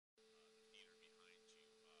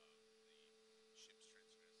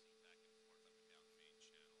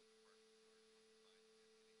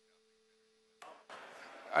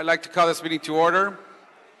I'd like to call this meeting to order.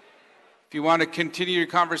 If you want to continue your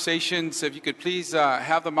conversations, if you could please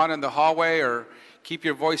have them on in the hallway or keep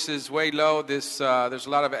your voices way low. There's a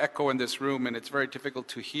lot of echo in this room, and it's very difficult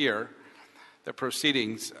to hear the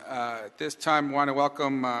proceedings. At this time, I want to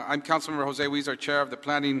welcome, I'm Councilmember Jose Weezer, Chair of the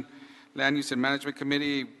Planning, Land Use and Management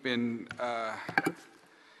Committee.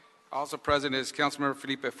 Also present is Councilmember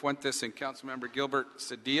Felipe Fuentes and Councilmember Gilbert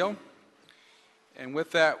Cedillo. And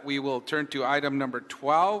with that, we will turn to item number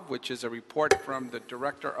 12, which is a report from the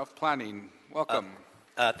Director of Planning. Welcome.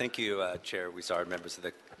 Thank you, Chair Weezer, members of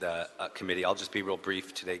the committee. I'll just be real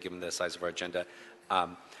brief today, given the size of our agenda.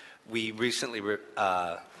 We recently,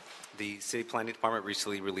 the City Planning Department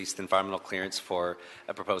recently released environmental clearance for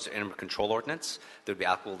a proposed animal control ordinance that would be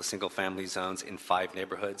applicable to single-family zones in 5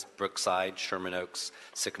 neighborhoods: Brookside, Sherman Oaks,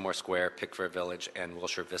 Sycamore Square, Pickfair Village, and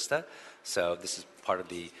Wilshire Vista. So this is part of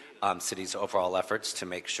the city's overall efforts to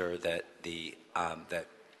make sure that the that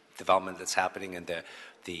development that's happening and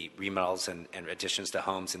the remodels and additions to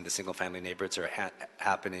homes in the single-family neighborhoods are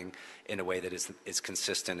happening in a way that is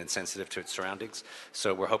consistent and sensitive to its surroundings.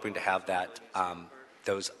 So we're hoping to have that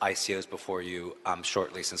those ICOs before you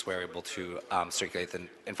shortly, since we're able to circulate the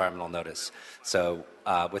environmental notice. So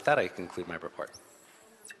with that, I conclude my report.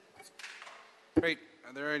 Great.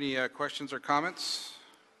 Are there any questions or comments?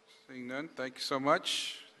 Seeing none, thank you so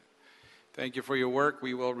much. Thank you for your work.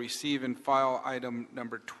 We will receive and file item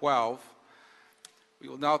number 12. We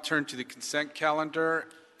will now turn to the consent calendar,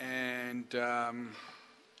 and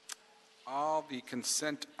all the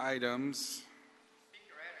consent items.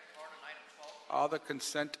 All the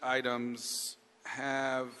consent items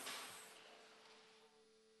have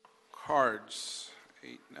cards,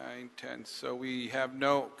 8, 9, 10. So we have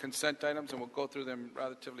no consent items, and we'll go through them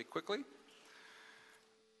relatively quickly.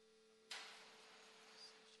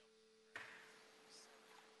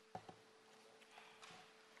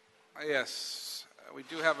 Yes, we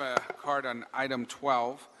do have a card on item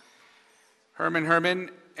 12. Herman,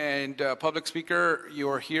 and public speaker, you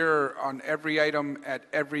are here on every item at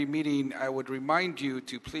every meeting. I would remind you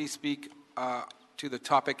to please speak to the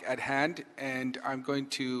topic at hand, and I'm going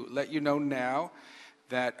to let you know now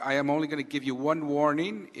that I am only going to give you one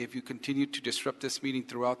warning if you continue to disrupt this meeting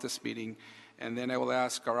throughout this meeting, and then I will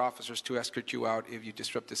ask our officers to escort you out if you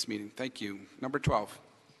disrupt this meeting. Thank you. Number 12.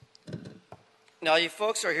 Now, you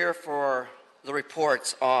folks are here for the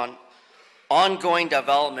reports on ongoing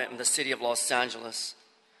development in the city of Los Angeles.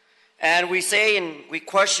 And we say and we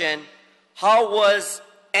question, how was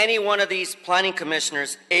any one of these planning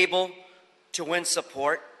commissioners able to win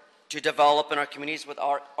support to develop in our communities with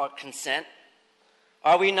our consent?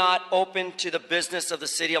 Are we not open to the business of the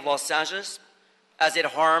city of Los Angeles as it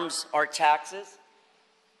harms our taxes,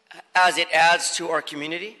 as it adds to our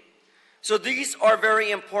community? So these are very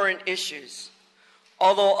important issues.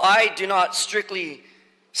 Although I do not strictly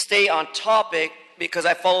stay on topic because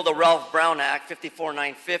I follow the Ralph Brown Act,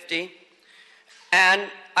 54950. And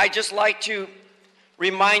I just like to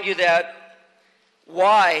remind you that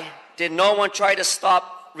why did no one try to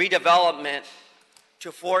stop redevelopment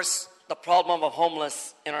to force the problem of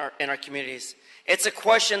homeless in our communities? It's a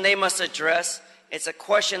question they must address. It's a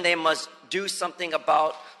question they must do something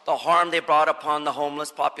about the harm they brought upon the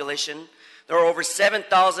homeless population. There are over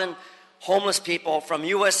 7,000 homeless people from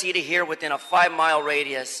USC to here within a 5-mile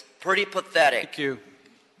radius. Pretty pathetic. Thank you.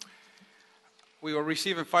 We will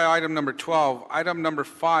receive and file item number 12. Item number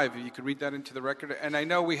 5, if you could read that into the record. And I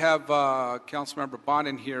know we have Councilmember Bond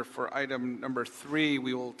in here for item number 3.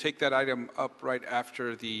 We will take that item up right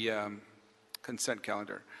after the consent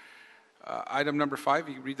calendar. Item number 5,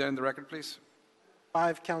 you read that in the record, please.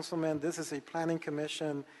 5, Councilman, this is a Planning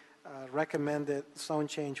Commission recommended zone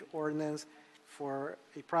change ordinance for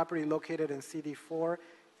a property located in CD4.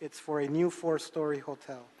 It's for a new 4-story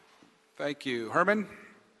hotel. Thank you. Herman? What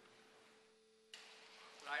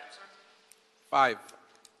item, sir? 5.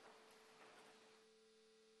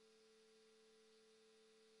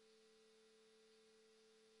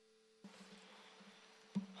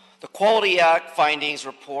 The Quality Act findings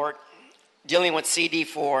report dealing with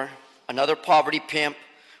CD4, another poverty pimp,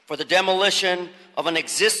 for the demolition of an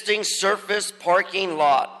existing surface parking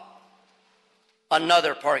lot.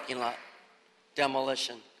 Another parking lot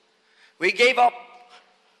demolition. We gave up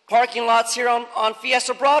parking lots here on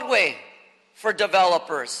Fiesta Broadway for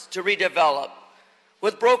developers to redevelop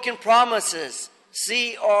with broken promises.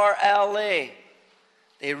 CRLA.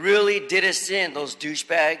 They really did us in, those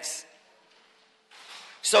douchebags.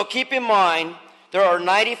 So keep in mind, there are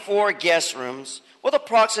 94 guest rooms with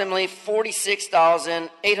approximately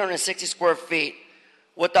 46,860 square feet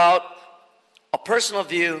without a personal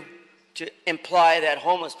view to imply that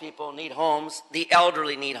homeless people need homes, the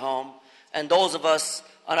elderly need home, and those of us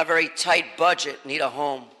on a very tight budget need a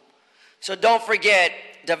home. So don't forget,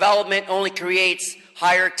 development only creates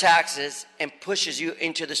higher taxes and pushes you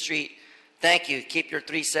into the street. Thank you. Keep your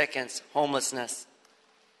 3 seconds. Homelessness.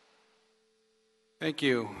 Thank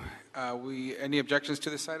you. Any objections to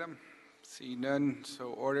this item? See none,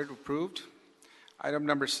 so ordered, approved. Item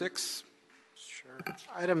number 6. Sure.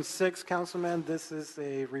 Item 6, Councilman, this is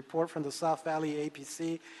a report from the South Valley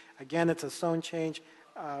APC. Again, it's a zone change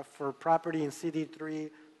for property in CD3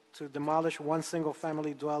 to demolish one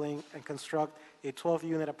single-family dwelling and construct a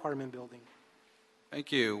 12-unit apartment building.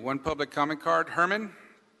 Thank you. One public comment card. Herman?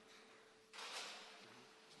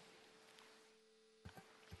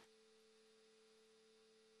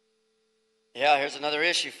 Yeah, here's another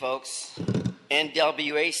issue, folks.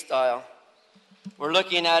 NWA style. We're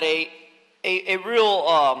looking at a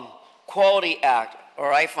real quality act,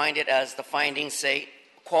 or I find it as the findings say,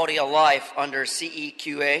 quality of life under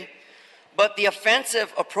CEQA. But the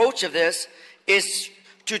offensive approach of this is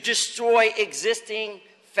to destroy existing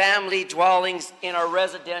family dwellings in our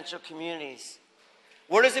residential communities.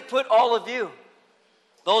 Where does it put all of you?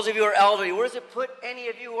 Those of you who are elderly, where does it put any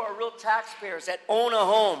of you who are real taxpayers that own a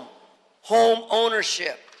home? Home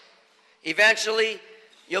ownership. Eventually,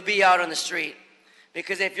 you'll be out on the street.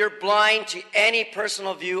 Because if you're blind to any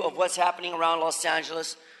personal view of what's happening around Los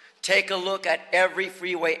Angeles, take a look at every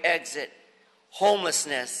freeway exit.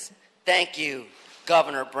 Homelessness. Thank you,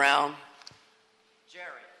 Governor Brown. Jerry.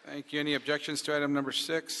 Thank you. Any objections to item number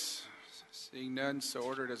 6? Seeing none, so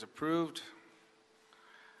ordered as approved.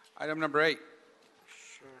 Item number 8.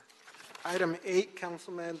 Sure. Item 8,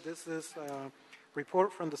 Councilman, this is a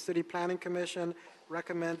report from the City Planning Commission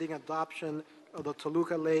recommending adoption of the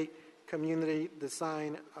Toluca Lake Community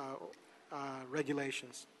Design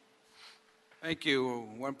regulations. Thank you.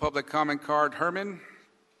 One public comment card. Herman?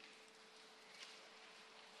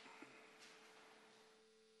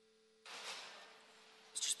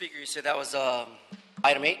 Mr. Speaker, you said that was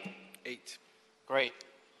item 8? 8. Great.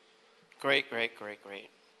 Great.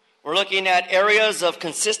 We're looking at areas of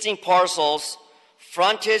consisting parcels,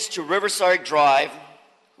 frontage to Riverside Drive.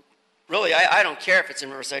 Really, I don't care if it's in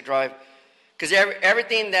Riverside Drive, because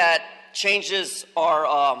everything that changes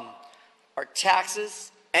our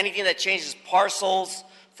taxes, anything that changes parcels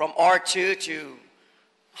from R2 to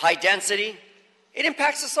high density, it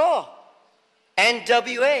impacts us all.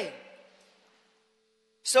 NWA.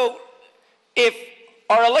 So if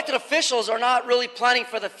our elected officials are not really planning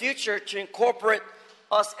for the future to incorporate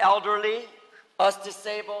us elderly, us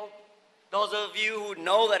disabled, those of you who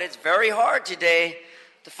know that it's very hard today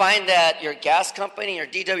to find that your gas company or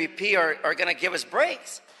DWP are going to give us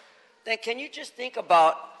breaks, then can you just think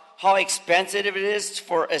about how expensive it is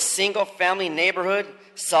for a single-family neighborhood,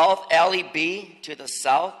 South Alley B to the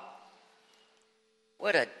south?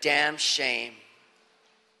 What a damn shame.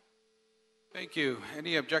 Thank you.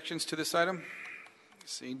 Any objections to this item?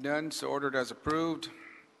 Seeing none, so ordered as approved.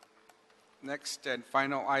 Next and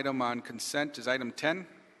final item on consent is item 10.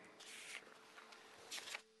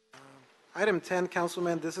 Item 10,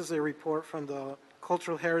 Councilman, this is a report from the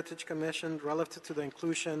Cultural Heritage Commission relative to the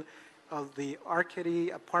inclusion of the Arcady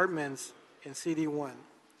Apartments in CD1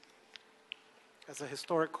 as a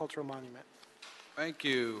historic cultural monument. Thank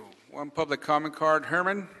you. One public comment card.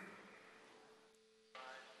 Herman?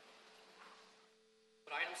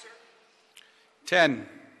 What item, sir? 10.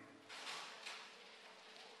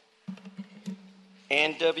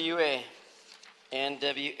 NWA.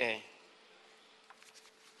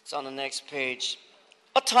 It's on the next page.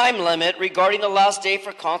 A time limit regarding the last day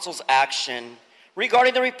for council's action.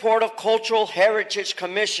 Regarding the report of Cultural Heritage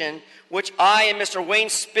Commission, which I and Mr. Wayne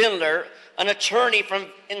Spindler, an attorney from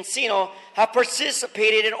Encino, have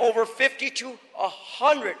participated in over 50 to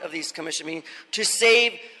 100 of these commission meetings to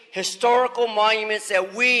save historical monuments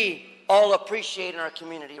that we all appreciate in our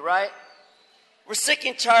community, right? We're sick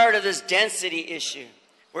and tired of this density issue.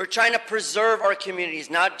 We're trying to preserve our communities,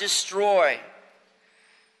 not destroy.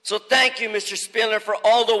 So thank you, Mr. Spindler, for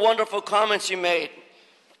all the wonderful comments you made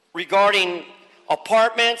regarding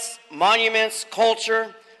apartments, monuments,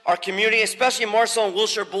 culture, our community, especially more so on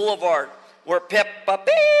Wilshire Boulevard, where Peppa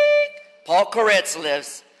Pig, Paul Koretz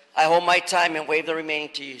lives. I hold my time and waive the remaining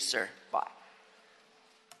to you, sir. Bye.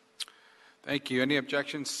 Thank you. Any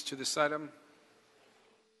objections to this item?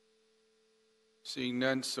 Seeing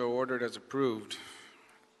none, so ordered as approved.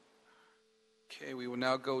 Okay, we will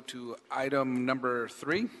now go to item number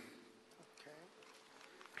 3.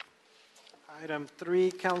 Item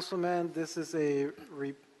 3, Councilman, this is a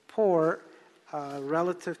report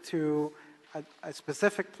relative to a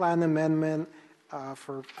specific plan amendment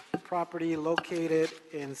for property located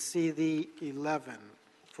in CD 11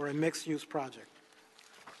 for a mixed-use project.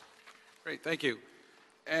 Great, thank you.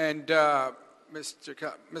 And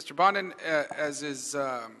Mr. Bonin, as is,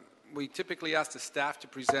 we typically ask the staff to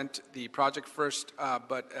present the project first,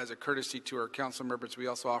 but as a courtesy to our council members, we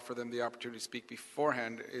also offer them the opportunity to speak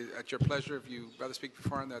beforehand. At your pleasure, if you rather speak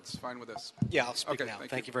beforehand, that's fine with us. Yeah, I'll speak Okay, now. thank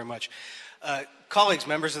Thank you. you very much. Colleagues,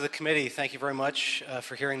 members of the committee, thank you very much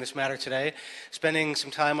for hearing this matter today. Spending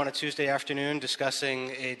some time on a Tuesday afternoon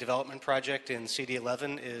discussing a development project in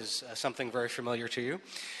CD11 is something very familiar to you.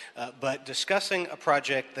 But discussing a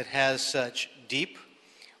project that has such deep,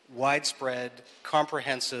 widespread,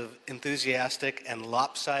 comprehensive, enthusiastic, and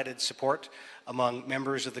lopsided support among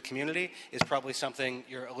members of the community is probably something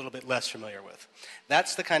you're a little bit less familiar with.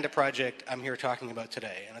 That's the kind of project I'm here talking about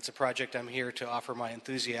today, and it's a project I'm here to offer my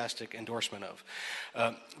enthusiastic endorsement of.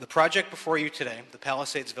 The project before you today, the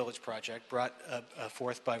Palisades Village project, brought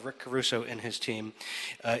forth by Rick Caruso and his team,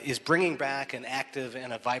 is bringing back an active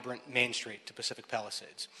and a vibrant Main Street to Pacific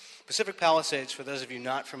Palisades. Pacific Palisades, for those of you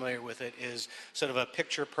not familiar with it, is sort of a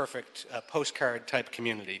picture-perfect postcard-type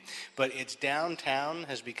community, but its downtown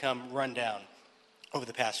has become run down over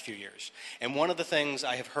the past few years. And one of the things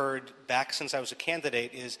I have heard back since I was a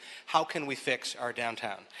candidate is, how can we fix our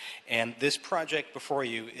downtown? And this project before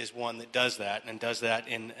you is one that does that, and does that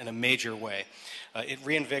in a major way. It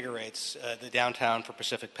reinvigorates the downtown for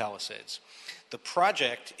Pacific Palisades. The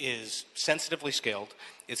project is sensitively scaled.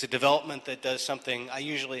 It's a development that does something I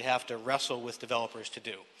usually have to wrestle with developers to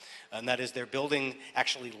do. And that is, they're building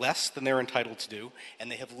actually less than they're entitled to do, and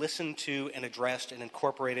they have listened to and addressed and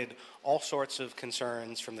incorporated all sorts of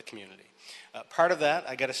concerns from the community. Part of that,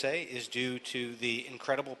 I got to say, is due to the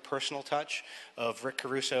incredible personal touch of Rick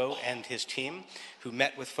Caruso and his team, who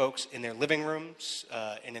met with folks in their living rooms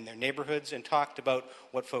and in their neighborhoods and talked about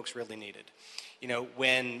what folks really needed. You know,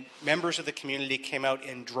 when members of the community came out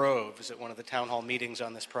in droves at one of the town hall meetings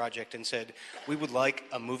on this project and said, we would like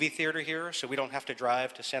a movie theater here so we don't have to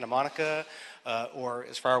drive to Santa Monica or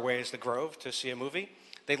as far away as the Grove to see a movie,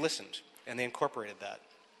 they listened and they incorporated that.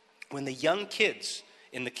 When the young kids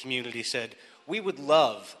in the community said, we would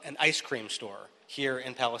love an ice cream store here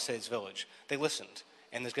in Palisades Village, they listened.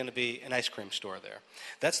 And there's going to be an ice cream store there.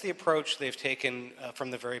 That's the approach they've taken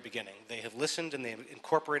from the very beginning. They have listened and they've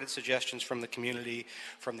incorporated suggestions from the community,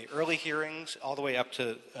 from the early hearings all the way up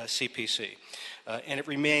to CPC. And it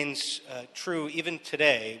remains true even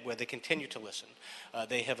today, where they continue to listen.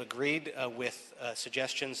 They have agreed with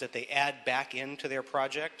suggestions that they add back into their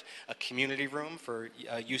project a community room for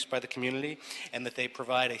use by the community, and that they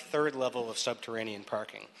provide a third level of subterranean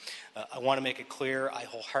parking. I want to make it clear I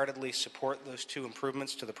wholeheartedly support those two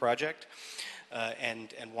improvements to the project and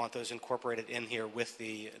want those incorporated in here with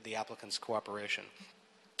the applicant's cooperation.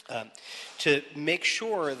 To make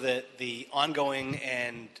sure that the ongoing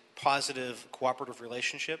and positive cooperative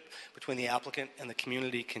relationship between the applicant and the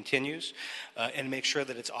community continues, and make sure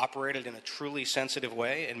that it's operated in a truly sensitive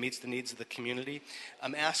way and meets the needs of the community,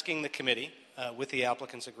 I'm asking the committee, with the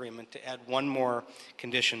applicant's agreement, to add one more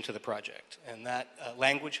condition to the project. And that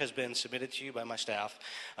language has been submitted to you by my staff.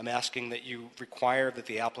 I'm asking that you require that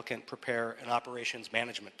the applicant prepare an operations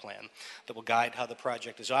management plan that will guide how the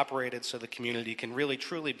project is operated, so the community can really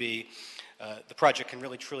truly be the project can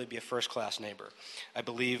really truly be a first-class neighbor. I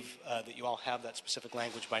believe that you all have that specific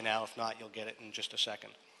language by now. If not, you'll get it in just a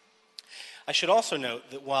second. I should also note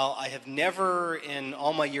that while I have never in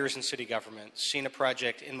all my years in city government seen a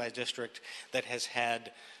project in my district that has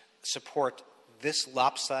had support this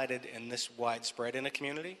lopsided and this widespread in a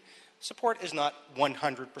community, support is not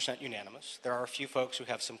 100% unanimous. There are a few folks who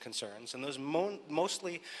have some concerns, and those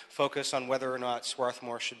mostly focus on whether or not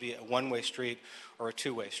Swarthmore should be a one-way street or a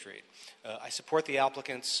two-way street. I support the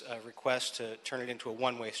applicant's request to turn it into a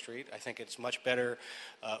one-way street. I think it's much better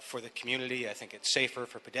for the community. I think it's safer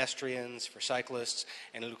for pedestrians, for cyclists,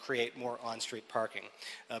 and it'll create more on-street parking.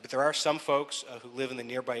 But there are some folks who live in the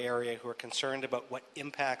nearby area who are concerned about what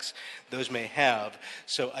impacts those may have.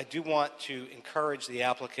 So I do want to encourage the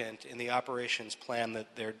applicant in the operations plan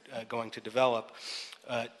that they're going to develop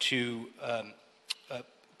to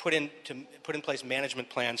put in place management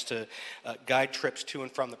plans to guide trips to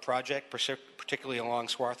and from the project, particularly along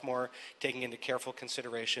Swarthmore, taking into careful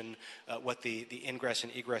consideration what the ingress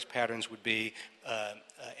and egress patterns would be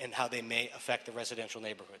and how they may affect the residential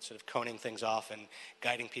neighborhood, sort of coning things off and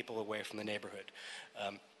guiding people away from the neighborhood.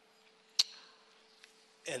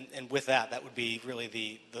 And with that, that would be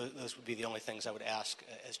really those would be the only things I would ask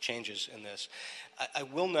as changes in this. I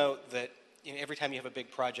will note that every time you have a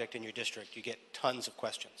big project in your district, you get tons of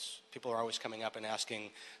questions. People are always coming up and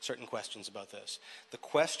asking certain questions about this. The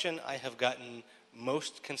question I have gotten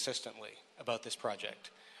most consistently about this project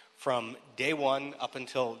from day one up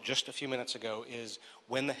until just a few minutes ago is,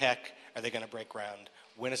 when the heck are they going to break ground?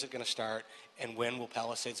 When is it going to start? And when will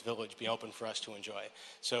Palisades Village be open for us to enjoy?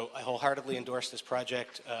 So I wholeheartedly endorse this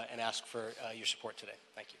project and ask for your support today.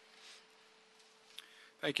 Thank you.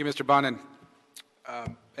 Thank you, Mr. Bonin.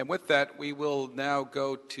 And with that, we will now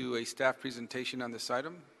go to a staff presentation on this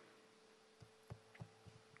item.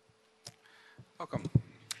 Welcome.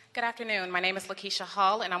 Good afternoon. My name is Lakeisha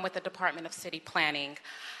Hull, and I'm with the Department of City Planning.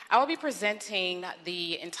 I will be presenting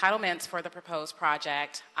the entitlements for the proposed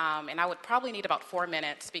project, and I would probably need about 4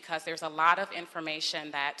 minutes because there's a lot of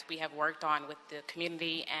information that we have worked on with the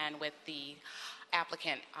community and with the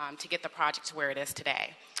applicant to get the project to where it is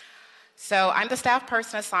today. So I'm the staff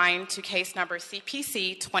person assigned to case number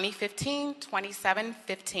CPC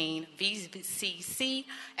 2015-2715 VCC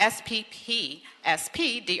SPP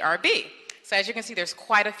SPDRB. So as you can see, there's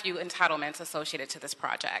quite a few entitlements associated to this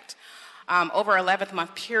project. Over an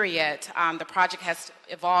 11-month period, the project has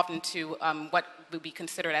evolved into what would be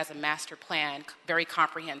considered as a master plan, very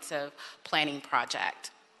comprehensive planning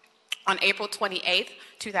project. On April 28,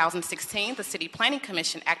 2016, the City Planning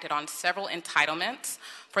Commission acted on several entitlements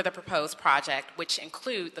for the proposed project, which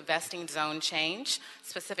include the vesting zone change,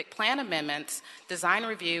 specific plan amendments, design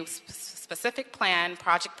review, specific plan,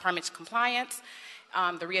 project permits compliance,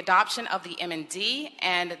 the readoption of the M&D,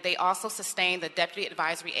 and they also sustained the Deputy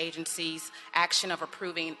Advisory Agency's action of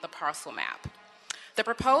approving the parcel map. The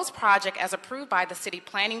proposed project, as approved by the City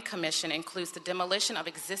Planning Commission, includes the demolition of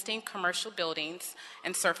existing commercial buildings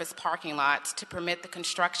and surface parking lots to permit the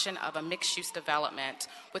construction of a mixed-use development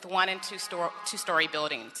with 1- and 2-story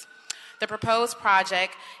buildings. The proposed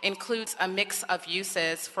project includes a mix of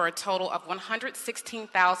uses for a total of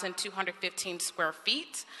 116,215 square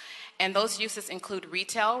feet, and those uses include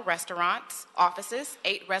retail, restaurants, offices,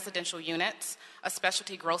 8 residential units, a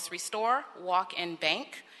specialty grocery store, walk-in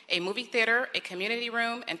bank, a movie theater, a community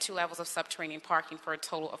room, and 2 levels of subterranean parking for a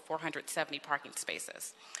total of 470 parking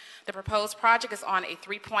spaces. The proposed project is on a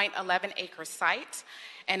 3.11-acre site,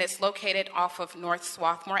 and it's located off of North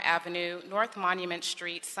Swarthmore Avenue, North Monument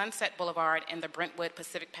Street, Sunset Boulevard, and the Brentwood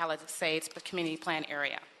Pacific Palisades community plan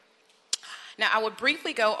area. Now, I will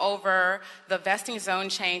briefly go over the vesting zone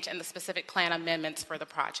change and the specific plan amendments for the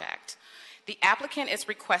project. The applicant is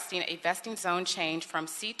requesting a vesting zone change from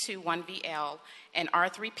C2-1VL and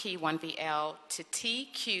R3P-1VL to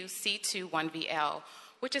TQC2-1VL,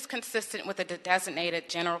 which is consistent with the designated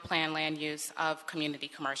general plan land use of community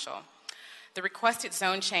commercial. The requested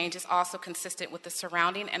zone change is also consistent with the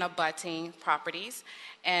surrounding and abutting properties,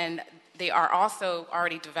 and they are also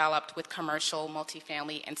already developed with commercial,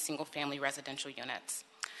 multifamily, and single-family residential units.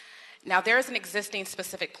 Now, there is an existing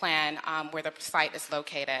specific plan where the site is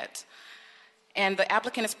located, and the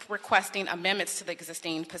applicant is requesting amendments to the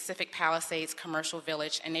existing Pacific Palisades Commercial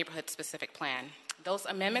Village and Neighborhood-specific plan. Those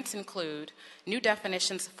amendments include new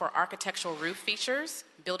definitions for architectural roof features,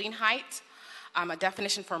 building height, a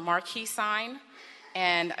definition for marquee sign,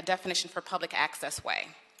 and a definition for public access way.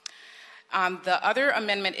 The other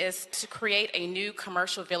amendment is to create a new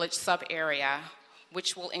commercial village sub-area,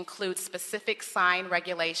 which will include specific sign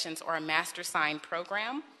regulations or a master sign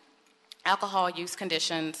program, alcohol use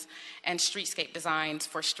conditions, and streetscape designs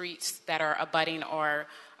for streets that are abutting or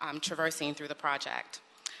traversing through the project.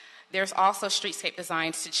 There's also streetscape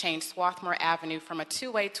designs to change Swarthmore Avenue from a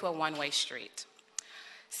 2-way to a 1-way street.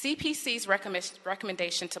 CPC's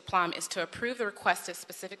recommendation to Plum is to approve the requested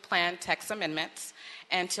specific plan text amendments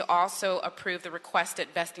and to also approve the requested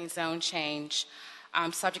vesting zone change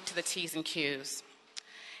subject to the T's and Q's.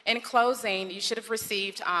 In closing, you should have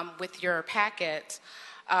received with your packet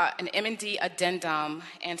an M&D addendum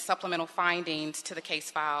and supplemental findings to the case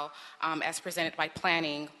file as presented by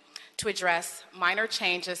Planning to address minor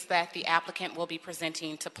changes that the applicant will be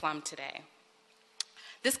presenting to Plum today.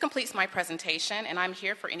 This completes my presentation, and I'm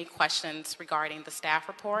here for any questions regarding the staff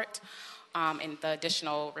report and the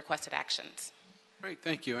additional requested actions. Great,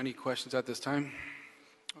 thank you. Any questions at this time?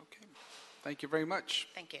 Okay, thank you very much.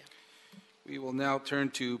 Thank you. We will now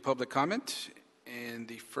turn to public comment, and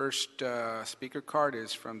the first speaker card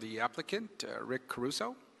is from the applicant, Rick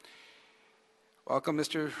Caruso. Welcome,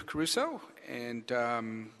 Mr. Caruso, and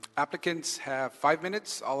applicants have 5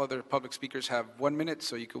 minutes. All other public speakers have 1 minute,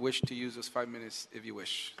 so you could wish to use those 5 minutes if you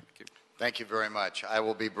wish. Thank you. Thank you very much. I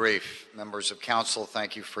will be brief. Members of council,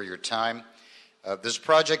 thank you for your time. This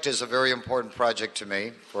project is a very important project to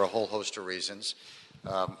me for a whole host of reasons,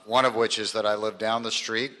 one of which is that I live down the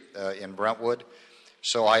street in Brentwood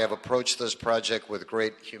So I have approached this project with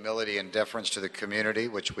great humility and deference to the community,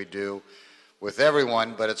 which we do with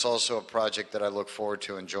everyone, but it's also a project that I look forward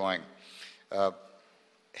to enjoying.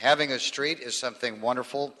 Having a street is something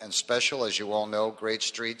wonderful and special. As you all know, great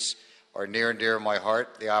streets are near and dear to my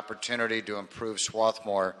heart. The opportunity to improve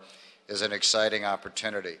Swarthmore is an exciting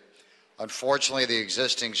opportunity. Unfortunately, the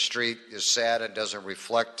existing street is sad and doesn't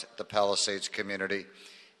reflect the Palisades community.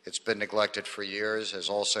 It's been neglected for years, has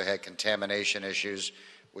also had contamination issues,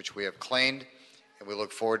 which we have cleaned, and we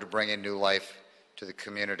look forward to bringing new life to the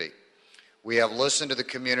community. We have listened to the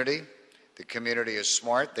community. The community is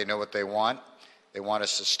smart. They know what they want. They want a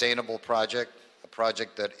sustainable project, a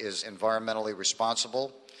project that is environmentally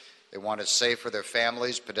responsible. They want it safe for their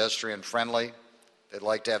families, pedestrian friendly. They'd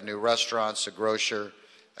like to have new restaurants, a grocer,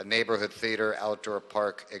 a neighborhood theater, outdoor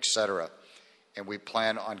park, etc. And we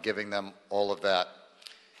plan on giving them all of that.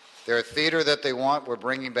 Their theater that they want, we're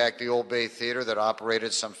bringing back the Old Bay Theater that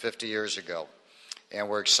operated some 50 years ago. And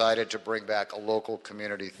we're excited to bring back a local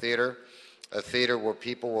community theater, a theater where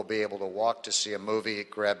people will be able to walk to see a movie,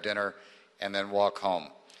 grab dinner, and then walk home.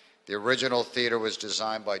 The original theater was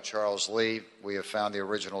designed by Charles Lee. We have found the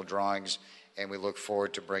original drawings, and we look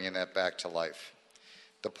forward to bringing that back to life.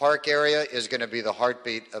 The park area is going to be the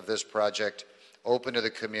heartbeat of this project, open to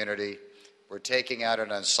the community. We're taking out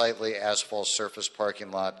an unsightly asphalt surface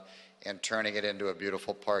parking lot and turning it into a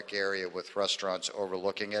beautiful park area with restaurants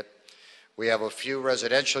overlooking it. We have a few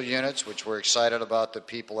residential units, which we're excited about, that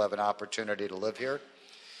people have an opportunity to live here.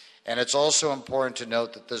 And it's also important to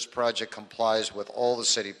note that this project complies with all the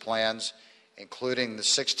city plans, including the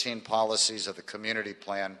 16 policies of the community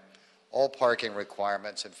plan, all parking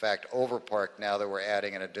requirements. In fact, over park now that we're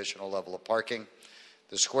adding an additional level of parking.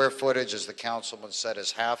 The square footage, as the councilman said,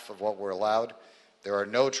 is half of what we're allowed. There are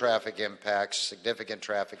no traffic impacts, significant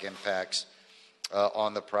traffic impacts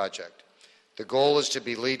on the project. The goal is to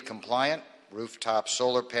be LEED compliant, rooftop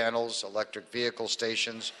solar panels, electric vehicle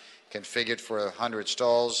stations configured for 100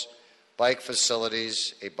 stalls, bike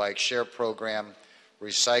facilities, a bike share program,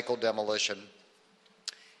 recycle demolition.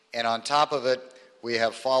 And on top of it, we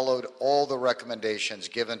have followed all the recommendations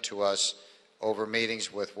given to us over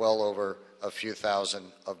meetings with well over a few thousand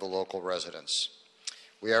of the local residents.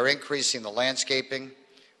 We are increasing the landscaping.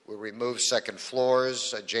 We removed second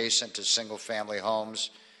floors adjacent to single-family homes.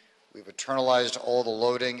 We've internalized all the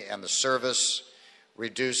loading and the service,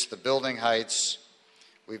 reduced the building heights.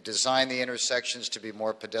 We've designed the intersections to be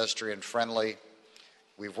more pedestrian-friendly.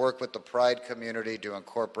 We've worked with the Pride community to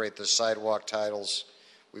incorporate the sidewalk titles.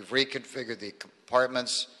 We've reconfigured the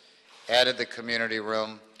compartments, added the community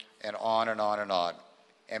room, and on and on and on.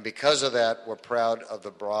 And because of that, we're proud of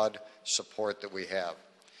the broad support that we have.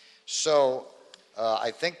 So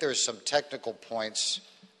I think there's some technical points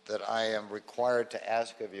that I am required to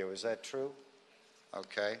ask of you. Is that true?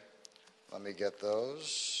 Okay. Let me get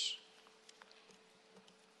those.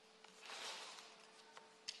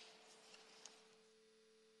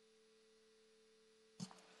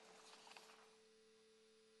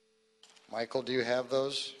 Michael, do you have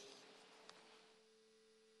those?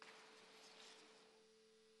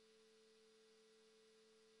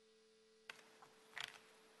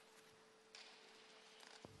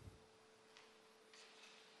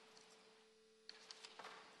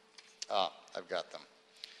 I've got them.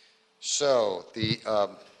 So the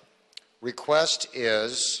request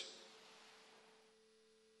is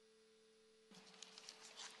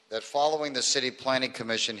that following the City Planning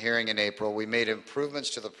Commission hearing in April, we made improvements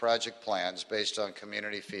to the project plans based on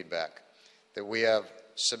community feedback that we have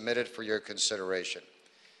submitted for your consideration.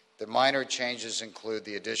 The minor changes include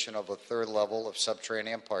the addition of a third level of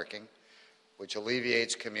subterranean parking, which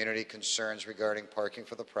alleviates community concerns regarding parking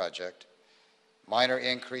for the project, minor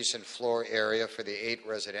increase in floor area for the 8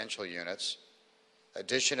 residential units,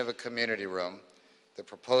 addition of a community room. The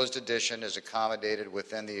proposed addition is accommodated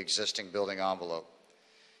within the existing building envelope.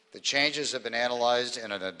 The changes have been analyzed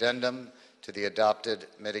in an addendum to the adopted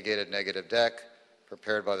mitigated negative deck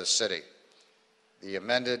prepared by the city. The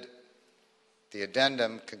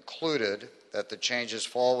addendum concluded that the changes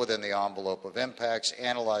fall within the envelope of impacts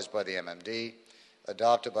analyzed by the MMD,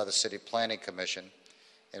 adopted by the City Planning Commission.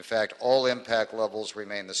 In fact, all impact levels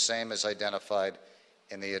remain the same as identified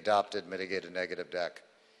in the adopted mitigated negative deck.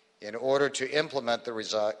 In order to implement the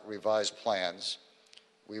revised plans,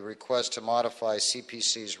 we request to modify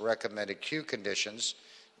CPC's recommended Q conditions,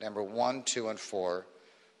 number 1, 2, and 4,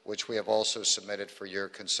 which we have also submitted for your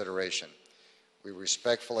consideration. We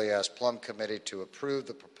respectfully ask Plum Committee to approve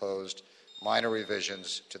the proposed minor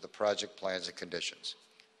revisions to the project plans and conditions.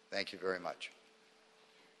 Thank you very much.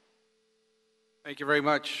 Thank you very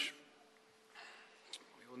much.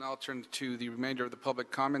 We We'll now turn to the remainder of the public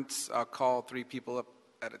comments. I'll call 3 people up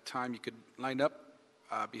at a time. You could line up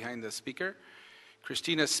behind the speaker.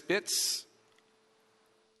 Christina Spitz,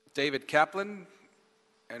 David Kaplan,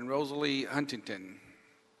 and Rosalie Huntington.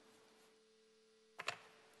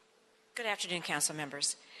 Good afternoon, council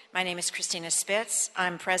members. My name is Christina Spitz.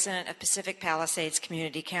 I'm president of Pacific Palisades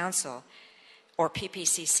Community Council, or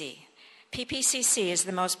PPCC. PPCC is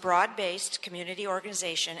the most broad-based community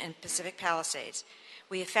organization in Pacific Palisades.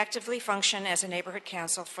 We effectively function as a neighborhood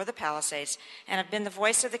council for the Palisades and have been the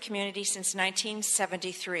voice of the community since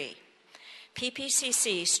 1973.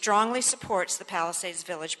 PPCC strongly supports the Palisades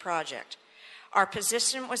Village project. Our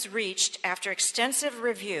position was reached after extensive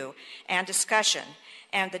review and discussion,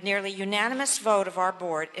 and the nearly unanimous vote of our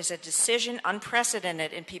board is a decision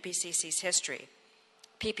unprecedented in PPCC's history.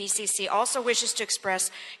 PPCC also wishes to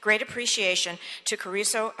express great appreciation to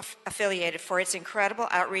Caruso Affiliated for its incredible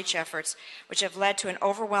outreach efforts, which have led to an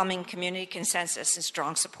overwhelming community consensus and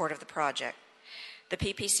strong support of the project. The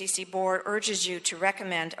PPCC board urges you to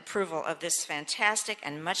recommend approval of this fantastic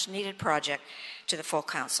and much-needed project to the full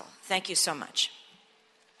council. Thank you so much.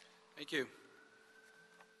 Thank you.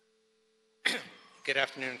 Good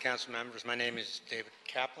afternoon, council members. My name is David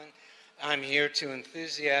Kaplan. I'm here to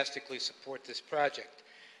enthusiastically support this project.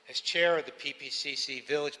 As chair of the PPCC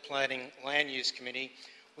Village Planning Land Use Committee,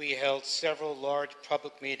 we held several large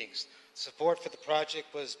public meetings. Support for the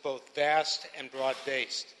project was both vast and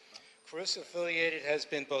broad-based. Caruso Affiliated has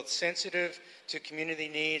been both sensitive to community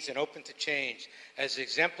needs and open to change, as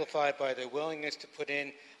exemplified by their willingness to put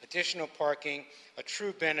in additional parking, a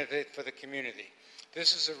true benefit for the community.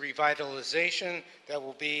 This is a revitalization that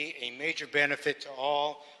will be a major benefit to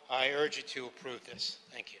all. I urge you to approve this.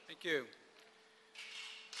 Thank you. Thank you.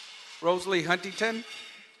 Rosalie Huntington?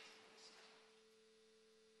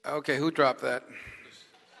 Okay, who dropped that?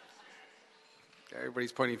 Okay,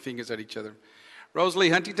 everybody's pointing fingers at each other. Rosalie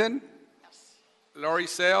Huntington? Yes. Laurie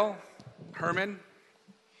Sale? Herman?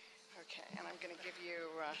 Okay, and I'm going to give you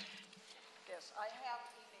this. I have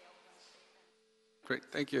emailed them Great,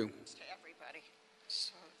 thank you. to everybody.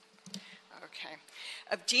 So, okay.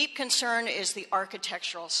 Of deep concern is the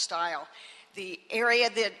architectural style. The area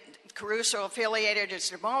that Caruso Affiliated is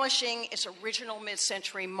demolishing is original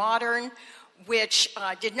mid-century modern, which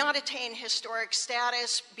did not attain historic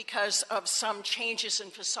status because of some changes in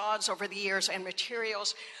facades over the years and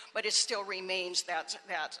materials, but it still remains that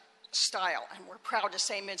style. And we're proud to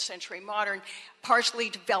say mid-century modern, partially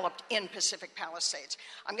developed in Pacific Palisades.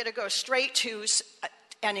 I'm going to go straight to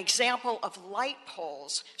an example of light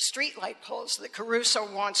poles, street light poles that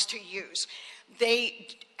Caruso wants to use. They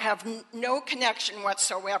have no connection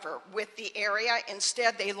whatsoever with the area.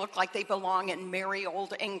 Instead, they look like they belong in merry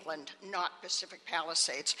old England, not Pacific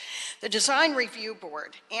Palisades. The Design Review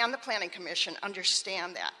Board and the Planning Commission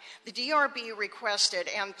understand that. The DRB requested,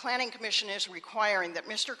 and the Planning Commission is requiring, that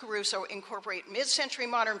Mr. Caruso incorporate mid-century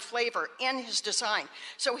modern flavor in his design.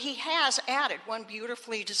 So he has added one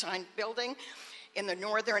beautifully designed building in the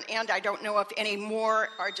northern end. I don't know if any more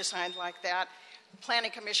are designed like that.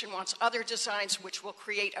 Planning Commission wants other designs which will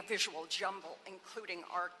create a visual jumble, including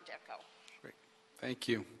Art Deco. Great, thank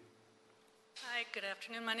you. Hi, good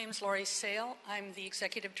afternoon. My name is Laurie Sale. I'm the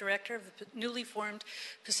Executive Director of the newly formed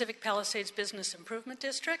Pacific Palisades Business Improvement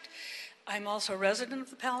District. I'm also a resident of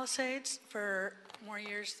the Palisades for more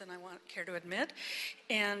years than I care to admit.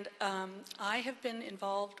 And I have been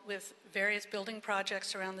involved with various building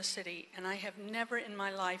projects around the city, and I have never in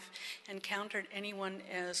my life encountered anyone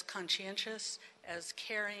as conscientious, as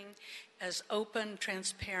caring, as open,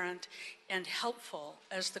 transparent, and helpful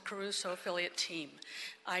as the Caruso affiliate team.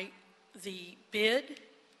 The bid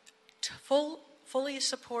fully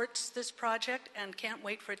supports this project and can't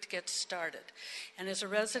wait for it to get started. And as a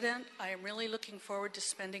resident, I am really looking forward to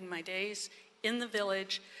spending my days in the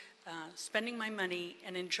village, spending my money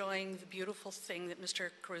and enjoying the beautiful thing that Mr.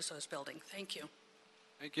 Caruso is building. Thank you.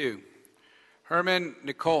 Thank you. Herman,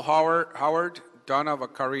 Nicole Howard, Donna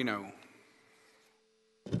Vaccarino.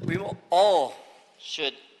 We all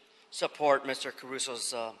should support Mr.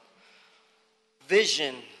 Caruso's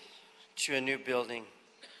vision to a new building,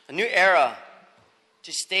 a new era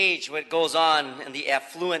to stage what goes on in the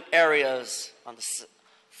affluent areas on the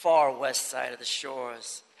far west side of the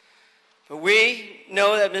shores. But we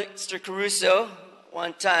know that Mr. Caruso,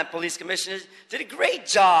 one time police commissioner, did a great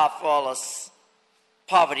job for all us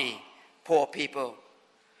poverty, poor people.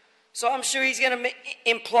 So I'm sure he's going to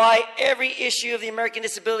imply every issue of the American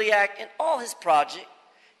Disability Act in all his project.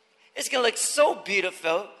 It's going to look so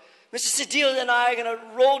beautiful. Mr. Cedillo and I are going to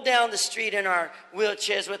roll down the street in our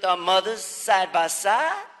wheelchairs with our mothers side by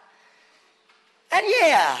side. And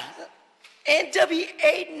yeah,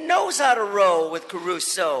 NWA knows how to roll with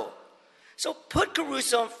Caruso. So put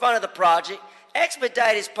Caruso in front of the project,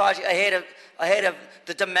 expedite his project ahead of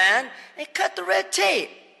the demand, and cut the red tape.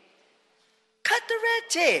 Cut the red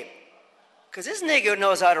tape. Because this nigga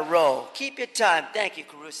knows how to roll. Keep your time. Thank you,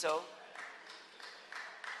 Caruso.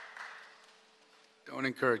 Don't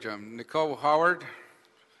encourage him. Nicole Howard.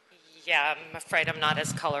 Yeah, I'm afraid I'm not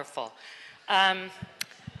as colorful. My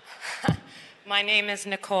name is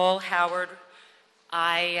Nicole Howard.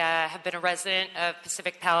 I have been a resident of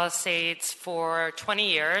Pacific Palisades for 20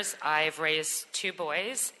 years. I've raised 2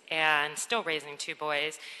 boys and still raising 2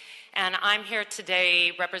 boys. And I'm here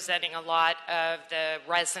today representing a lot of the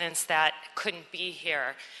residents that couldn't be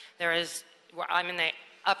here. I'm in the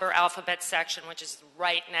upper alphabet section, which is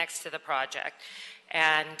right next to the project.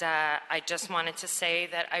 And I just wanted to say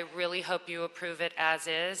that I really hope you approve it as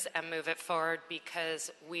is and move it forward, because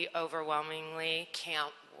we overwhelmingly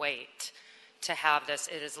can't wait to have this.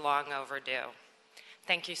 It is long overdue.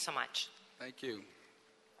 Thank you so much. Thank you.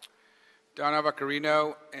 Donna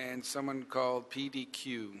Vaccarino and someone called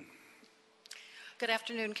PDQ. Good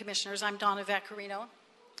afternoon, Commissioners. I'm Donna Vaccarino.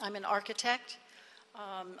 I'm an architect.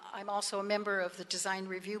 I'm also a member of the Design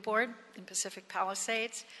Review Board in Pacific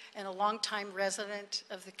Palisades and a longtime resident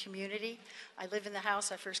of the community. I live in the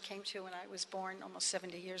house I first came to when I was born almost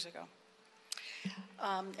 70 years ago.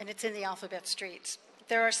 And it's in the Alphabet Streets.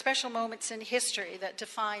 There are special moments in history that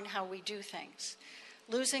define how we do things.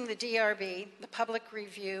 Losing the DRB, the public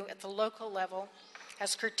review at the local level,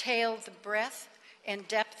 has curtailed the breadth and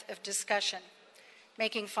depth of discussion,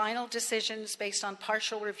 making final decisions based on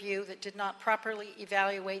partial review that did not properly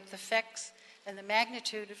evaluate the effects and the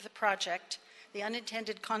magnitude of the project. The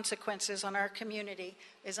unintended consequences on our community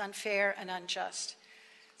is unfair and unjust.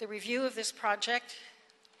 The review of this project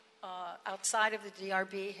outside of the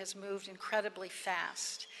DRB has moved incredibly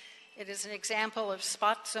fast. It is an example of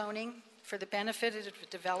spot zoning for the benefit of the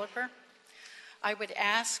developer. I would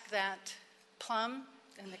ask that Plum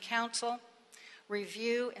and the council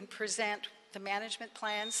review and present the management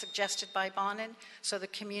plan suggested by Bonin so the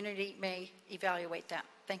community may evaluate that.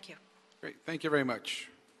 Thank you. Great. Thank you very much.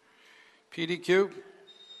 PDQ.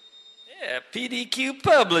 Yeah, PDQ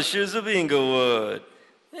Publishers of Inglewood.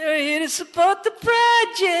 They're here to support the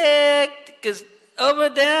project. Because over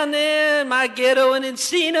down there in my ghetto in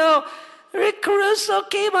Encino, Rick Caruso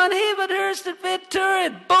came on Havenhurst and Ventura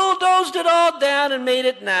and bulldozed it all down and made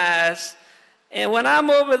it nice. And when I'm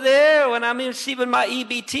over there, when I'm receiving my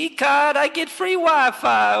EBT card, I get free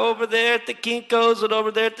Wi-Fi over there at the Kinko's and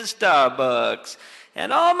over there at the Starbucks.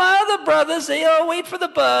 And all my other brothers, they all wait for the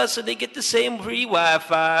bus and they get the same free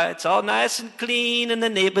Wi-Fi. It's all nice and clean and the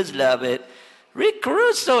neighbors love it. Rick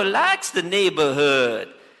Caruso likes the neighborhood.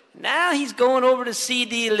 Now he's going over to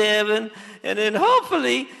CD11, and then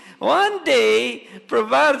hopefully one day,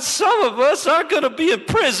 provided some of us aren't going to be in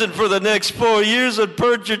prison for the next 4 years on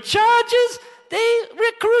perjury charges,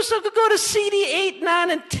 Rick Caruso could go to CD 8,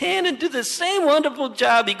 9, and 10 and do the same wonderful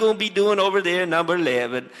job he's going to be doing over there in number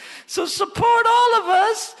 11. So support all of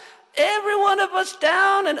us, every one of us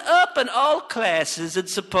down and up in all classes, and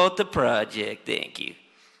support the project. Thank you.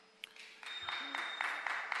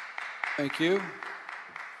 Thank you.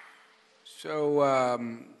 So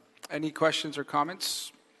any questions or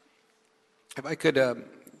comments? If I could,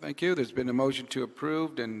 thank you. There's been a motion to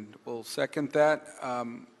approve, and we'll second that.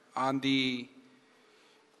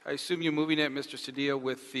 I assume you're moving it, Mr. Cedillo,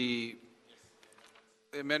 with the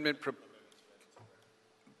amendment,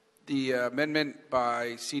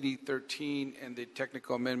 by CD 13 and the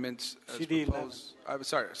technical amendments as CD proposed. I'm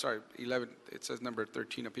sorry, 11. It says number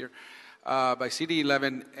 13 up here. By CD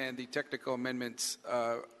 11 and the technical amendments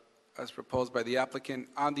as proposed by the applicant.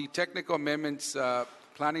 On the technical amendments,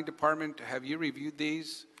 Planning Department, have you reviewed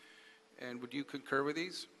these, and would you concur with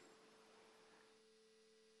these?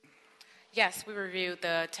 Yes, we reviewed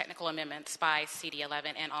the technical amendments by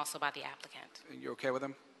CD11 and also by the applicant. And you're okay with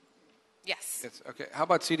them? Yes. Yes. Okay. How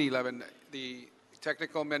about CD11, the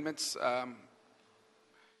technical amendments?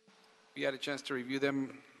 You had a chance to review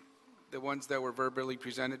them, the ones that were verbally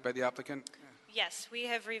presented by the applicant? Yes, we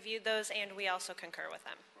have reviewed those, and we also concur with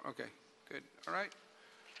them. Okay, good. All right.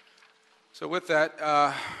 So with that,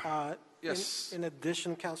 yes. In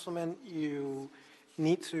addition, Councilman, you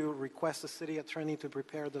need to request the city attorney to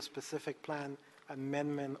prepare the specific plan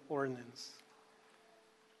amendment ordinance.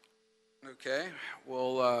 Okay,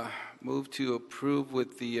 we'll move to approve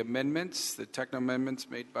with the amendments, the technical amendments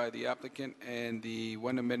made by the applicant, and the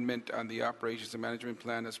one amendment on the operations and management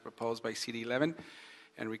plan as proposed by CD11,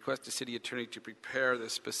 and request the city attorney to prepare the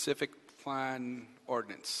specific plan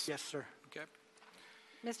ordinance. Yes, sir. Okay.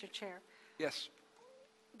 Mr. Chair. Yes.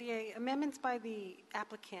 The amendments by the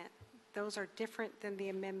applicant, those are different than the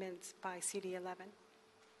amendments by CD11.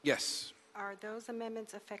 Yes. Are those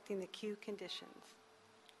amendments affecting the queue conditions?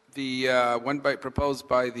 The proposed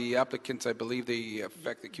by the applicants, I believe they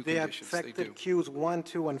affect the queue They conditions. affected Qs 1,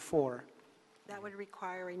 2, and 4. That would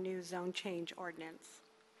require a new zone change ordinance.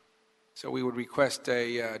 So we would request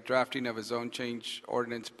a drafting of a zone change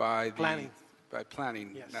ordinance by the... Planning. By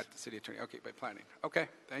planning, Yes. not the city attorney. Okay, by planning. Okay,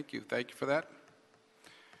 thank you. Thank you for that.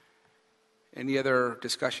 Any other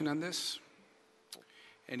discussion on this?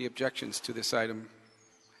 Any objections to this item?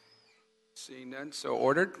 Seeing none, so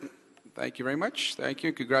ordered. Thank you very much. Thank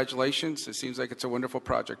you. Congratulations. It seems like it's a wonderful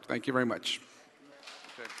project. Thank you very much.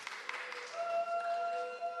 Okay.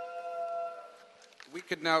 We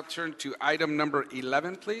could now turn to item number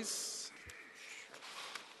 11, please.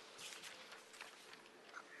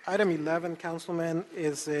 Item 11, Councilman,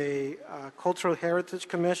 is a Cultural Heritage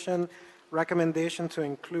Commission recommendation to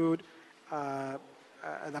include an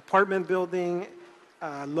apartment building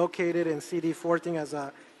located in CD 14 as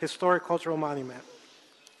a historic cultural monument.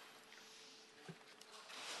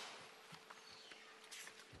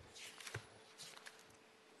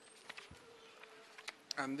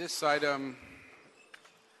 On this item,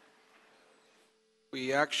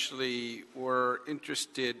 we actually were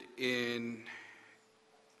interested in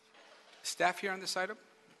staff here on this item.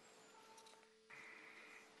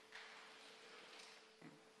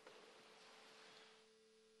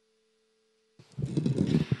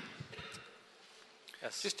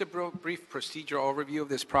 Yes. Just a brief procedural overview of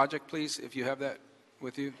this project, please, if you have that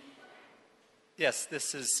with you. Yes,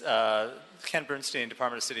 this is Ken Bernstein,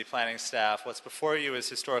 Department of City Planning staff. What's before you is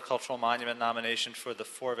Historic Cultural Monument nomination for the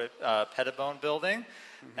Fort Pettibone building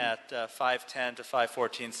at 510 to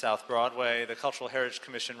 514 South Broadway. The Cultural Heritage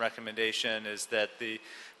Commission recommendation is that the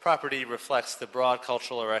property reflects the broad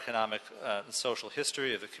cultural or economic and social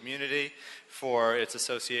history of the community for its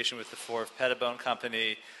association with the Fort Pettibone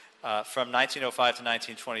Company. From 1905 to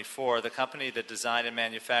 1924, the company that designed and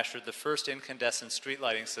manufactured the first incandescent street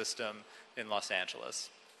lighting system in Los Angeles.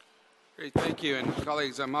 Great, thank you. And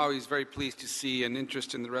colleagues, I'm always very pleased to see an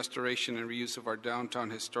interest in the restoration and reuse of our downtown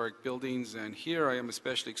historic buildings. And here I am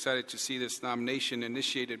especially excited to see this nomination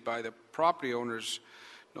initiated by the property owners,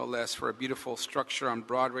 no less, for a beautiful structure on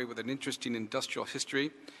Broadway with an interesting industrial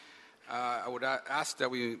history. I would ask that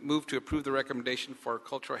we move to approve the recommendation for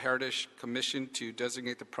Cultural Heritage Commission to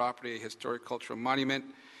designate the property a historic cultural monument,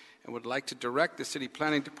 and would like to direct the City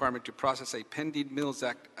Planning Department to process a pending Mills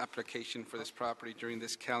Act application for this property during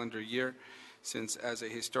this calendar year, since as a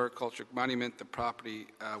historic cultural monument, the property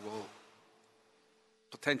will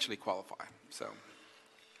potentially qualify,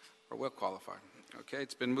 or will qualify. Okay,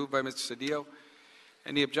 it's been moved by Mr. Cedillo.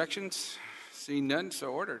 Any objections? Seeing none,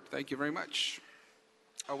 so ordered. Thank you very much.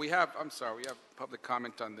 Oh, we have public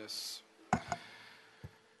comment on this.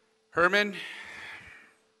 Herman?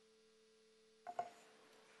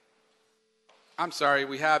 I'm sorry,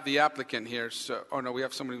 we have the applicant here. So, we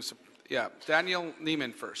have somebody who's, Daniel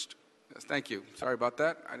Neiman first. Yes, thank you. Sorry about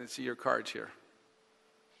that. I didn't see your cards here.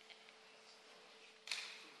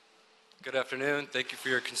 Good afternoon. Thank you for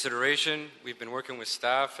your consideration. We've been working with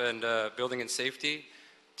staff and building and safety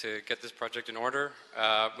to get this project in order.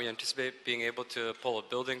 We anticipate being able to pull a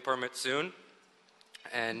building permit soon.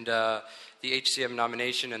 And the HCM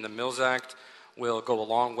nomination and the Mills Act will go a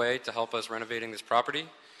long way to help us renovating this property.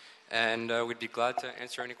 And we'd be glad to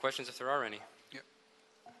answer any questions if there are any. Yep.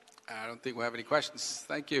 I don't think we'll have any questions.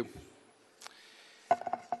 Thank you.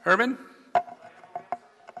 Herman? What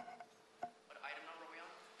item number are we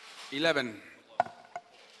on? 11.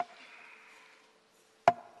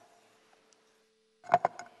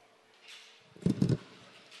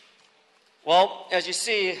 Well, as you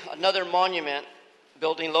see, another monument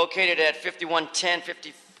building located at 5110,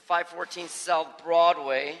 5514 South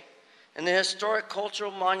Broadway in the Historic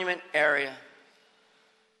Cultural Monument area.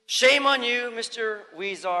 Shame on you, Mr.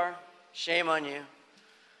 Weezar. Shame on you.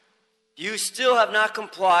 You still have not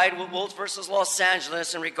complied with Wolves versus Los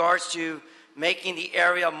Angeles in regards to making the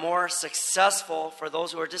area more successful for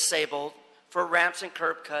those who are disabled, for ramps and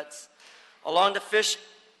curb cuts. Along the Fish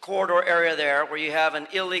Corridor area there, where you have an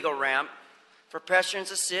illegal ramp for pedestrians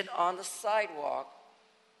to sit on the sidewalk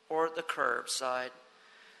or the curb side.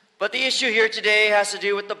 But the issue here today has to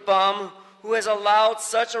do with the bum who has allowed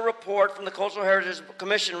such a report from the Cultural Heritage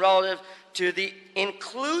Commission relative to the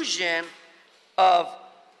inclusion of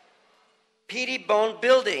Pettibone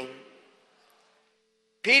Building.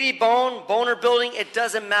 Pettibone, Boner Building, it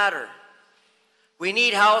doesn't matter. We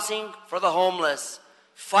need housing for the homeless.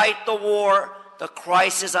 Fight the war, the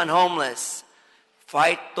crisis on homeless.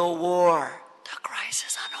 Fight the war, the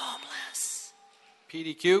crisis on homeless.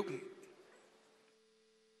 PDQ.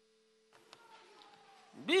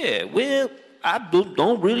 Yeah, well, I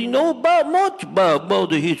don't really know much about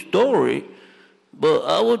the history, but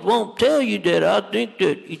I would want to tell you that I think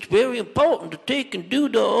that it's very important to take and do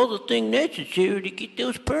the other thing necessary to get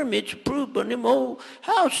those permits approved on them old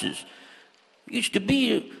houses. Used to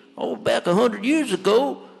be, back 100 years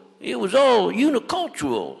ago, it was all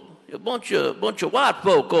unicultural. A bunch of white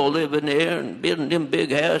folk all living there and building them big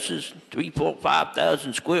houses, 3,000, 4,000,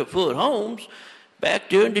 5,000 square foot homes back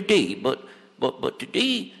there in the day. But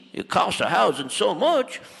today, it costs of housing so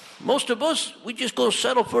much, most of us, we just gonna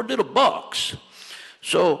settle for a little box.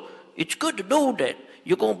 So it's good to know that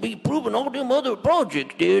you're gonna be approving all them other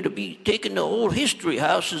projects there to be taking the old history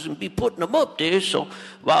houses and be putting them up there. So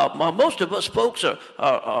while most of us folks are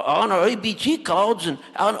on our ABT cards and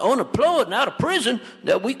unemployed and out of prison,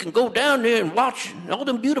 that we can go down there and watch all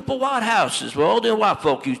them beautiful white houses where all them white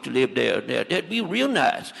folk used to live there. That'd be real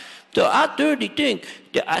nice. So I thoroughly think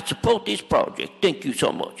that I support this project. Thank you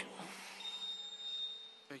so much.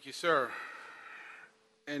 Thank you, sir.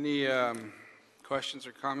 Any questions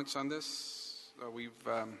or comments on this? We've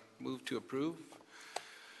moved to approve.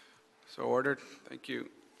 So ordered. Thank you.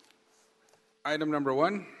 Item number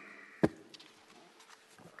 1.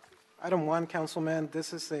 Item 1, Councilman,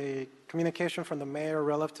 this is a communication from the mayor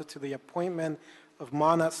relative to the appointment of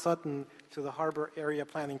Mona Sutton to the Harbor Area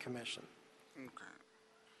Planning Commission. Okay.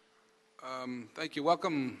 Thank you.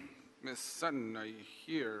 Welcome, Ms. Sutton. Are you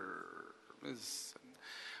here? Ms. Sutton.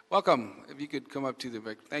 Welcome. If you could come up to the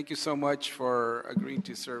mic. Thank you so much for agreeing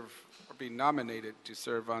to serve or being nominated to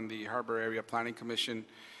serve on the Harbor Area Planning Commission.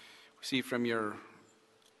 We see from your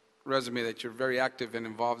resume that you're very active and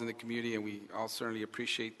involved in the community, and we all certainly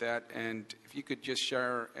appreciate that. And if you could just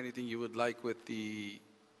share anything you would like with the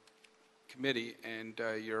committee and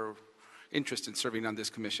your interest in serving on this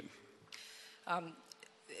commission.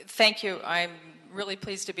 Thank you. I'm really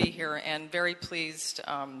pleased to be here and very pleased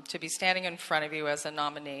to be standing in front of you as a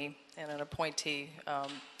nominee and an appointee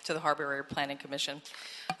to the Harbor Area Planning Commission.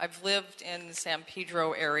 I've lived in the San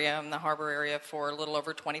Pedro area, in the Harbor area, for a little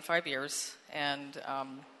over 25 years, and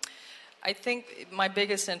I think my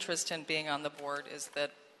biggest interest in being on the board is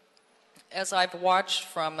that as I've watched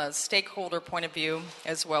from a stakeholder point of view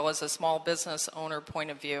as well as a small business owner point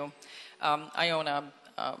of view, I own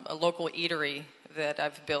a local eatery that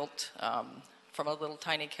I've built from a little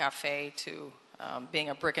tiny cafe to being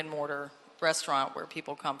a brick and mortar restaurant where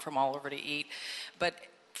people come from all over to eat. But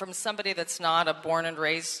from somebody that's not a born and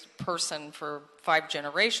raised person for 5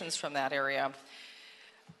 generations from that area,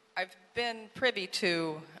 I've been privy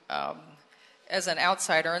to, as an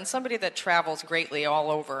outsider and somebody that travels greatly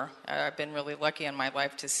all over, I've been really lucky in my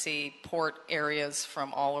life to see port areas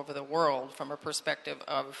from all over the world from a perspective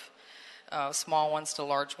of small ones to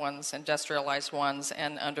large ones, industrialized ones,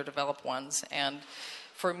 and underdeveloped ones. And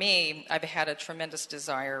for me, I've had a tremendous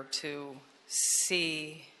desire to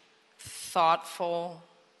see thoughtful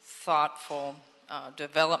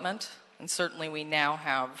development. And certainly we now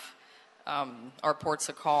have our ports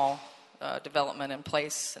of call development in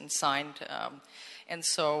place and signed. And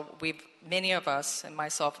so many of us, and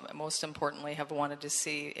myself most importantly, have wanted to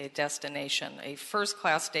see a destination, a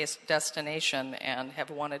first-class destination, and have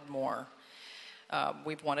wanted more.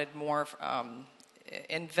 We've wanted more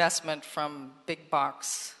investment from big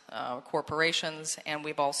box corporations, and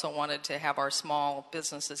we've also wanted to have our small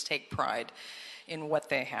businesses take pride in what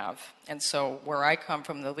they have. And so where I come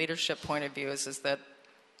from the leadership point of view is that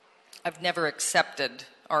I've never accepted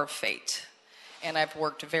our fate. And I've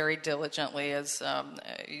worked very diligently, as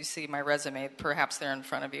you see my resume, perhaps there in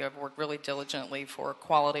front of you. I've worked really diligently for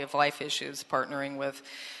quality of life issues, partnering with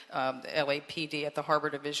LAPD at the Harbor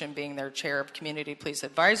Division, being their chair of Community Police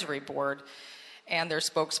Advisory Board, and their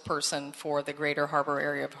spokesperson for the greater harbor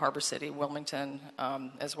area of Harbor City, Wilmington,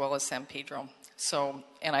 as well as San Pedro. So,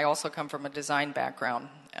 and I also come from a design background,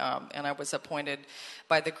 and I was appointed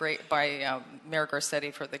by Mayor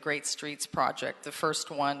Garcetti for the Great Streets Project, the first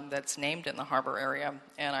one that's named in the harbor area,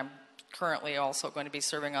 and I'm currently also going to be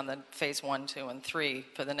serving on the phase 1, 2, and 3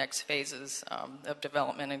 for the next phases of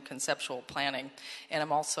development and conceptual planning. And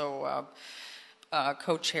I'm also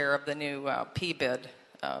co-chair of the new PBID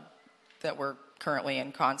that we're currently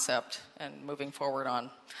in concept and moving forward on.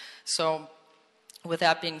 So with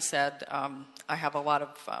that being said, I have a lot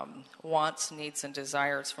of wants, needs, and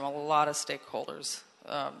desires from a lot of stakeholders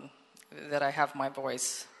that I have my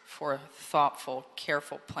voice for thoughtful,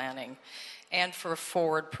 careful planning and for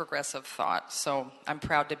forward progressive thought. So I'm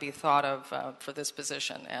proud to be thought of for this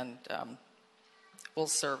position, and will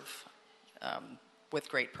serve with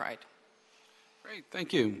great pride. Great,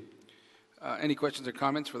 thank you. Any questions or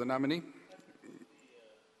comments for the nominee?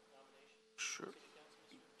 Sure.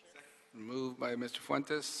 Moved by Mr.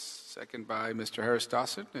 Fuentes, second by Mr. Harris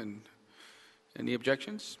Dawson. And any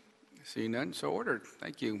objections? Seeing none, so ordered.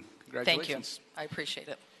 Thank you. Congratulations. Thank you. I appreciate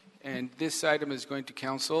it. And this item is going to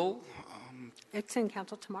council It's in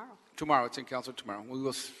council tomorrow. tomorrow. It's in council tomorrow. We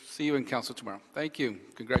will see you in council tomorrow. Thank you.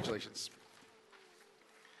 Congratulations.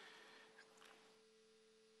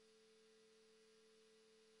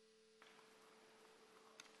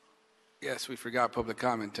 Yes, we forgot public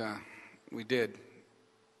comment. We did.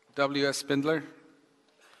 W.S. Spindler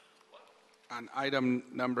on item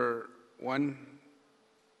number 1.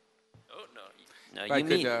 Oh, no. If No, I you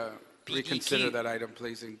could mean reconsider PDQ. that item,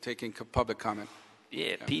 please, in taking public comment.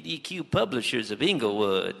 Yeah, PDQ Publishers of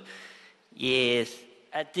Inglewood. Yes,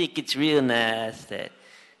 I think it's real nice that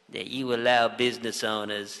you allow business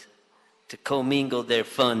owners to commingle their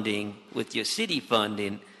funding with your city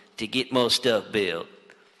funding to get more stuff built.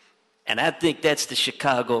 And I think that's the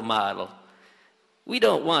Chicago model. We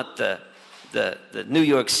don't want the New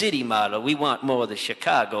York City model. We want more of the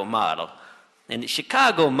Chicago model. And the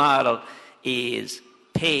Chicago model is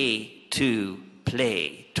pay to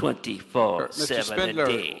play 24/7 a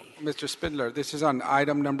day. Mr. Spindler, this is on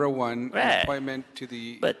item number 1, Right. appointment to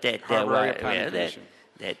the But that Harbor Area right, Planning yeah, Commission.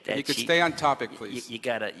 that You could she- stay on topic, please. You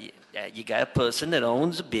got a person that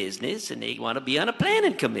owns a business and they want to be on a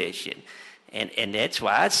planning commission. And that's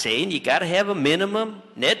why I'm saying you got to have a minimum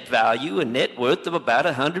net value and net worth of about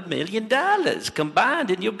 $100 million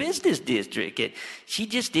combined in your business district. And she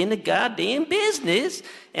just in the goddamn business,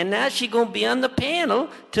 and now she going to be on the panel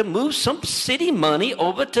to move some city money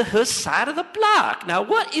over to her side of the block. Now,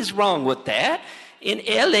 what is wrong with that? In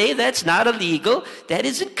L.A., that's not illegal. That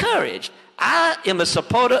is encouraged. I am a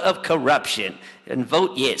supporter of corruption and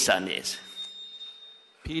vote yes on this.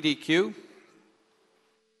 PDQ.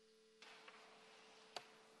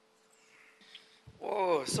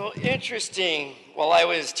 Whoa, so interesting. Well, I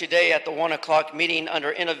was today at the 1 o'clock meeting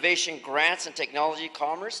under Innovation Grants and Technology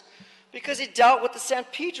Commerce because it dealt with the San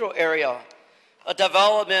Pedro area, a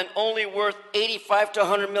development only worth $85 to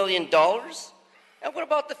 $100 million. And what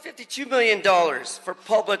about the $52 million for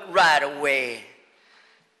public right-of-way?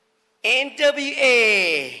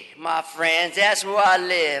 NWA, my friends, that's where I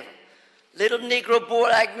live. Little Negro boy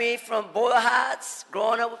like me from Boyle Heights,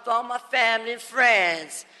 growing up with all my family and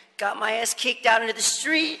friends. Got my ass kicked out into the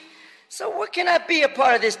street. So what can I be a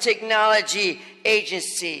part of this technology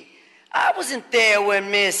agency? I wasn't there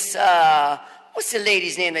when Miss, what's the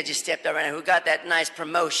lady's name that just stepped up right now who got that nice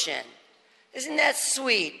promotion? Isn't that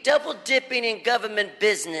sweet? Double dipping in government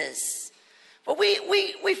business. But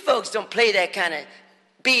we folks don't play that kind of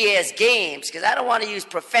BS games because I don't want to use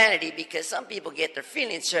profanity because some people get their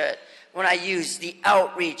feelings hurt when I use the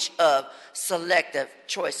outreach of selective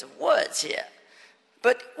choice of words here.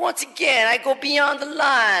 But once again, I go beyond the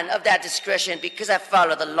line of that discretion because I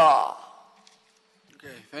follow the law.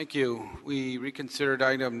 Okay, thank you. We reconsidered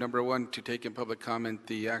item number 1 to take in public comment.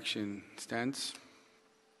 The action stands.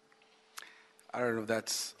 I don't know if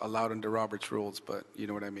that's allowed under Robert's rules, but you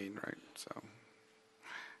know what I mean, right? So,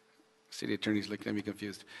 city attorney's looking at me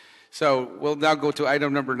confused. So we'll now go to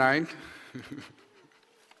item number 9.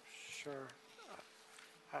 Sure.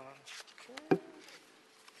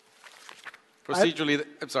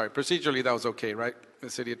 Procedurally that was okay, right? The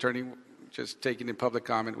city attorney just taking in public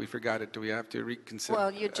comment. We forgot it. Do we have to reconsider? Well,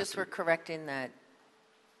 you just were correcting that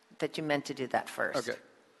you meant to do that first. Okay.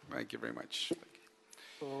 Thank you very much.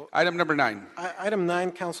 So, item number 9. Item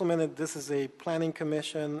 9, Councilman, this is a planning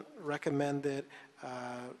commission recommended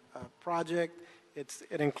project.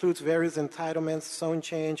 It includes various entitlements, zone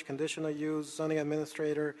change, conditional use, zoning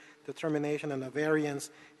administrator determination, and a variance.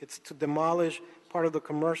 It's to demolish part of the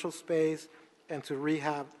commercial space and to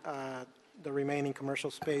rehab the remaining commercial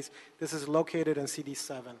space. This is located in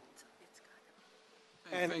CD7.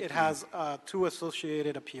 And it has 2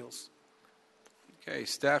 associated appeals. Okay,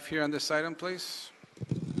 staff here on this item, please.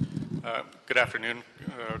 Good afternoon,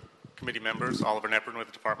 committee members. Oliver Neprin with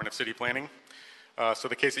the Department of City Planning. So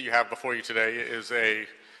the case that you have before you today is a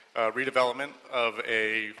redevelopment of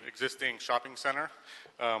a existing shopping center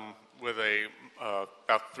with a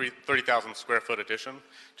about 30,000 square foot addition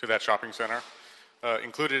to that shopping center.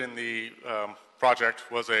 Included in the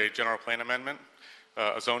project was a general plan amendment,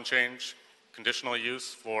 a zone change, conditional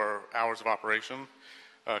use for hours of operation,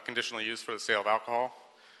 conditional use for the sale of alcohol,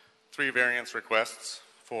 3 variance requests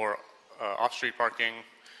for off-street parking,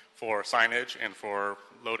 for signage, and for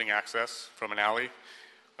loading access from an alley.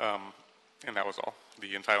 And that was all,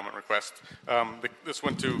 the entitlement request. This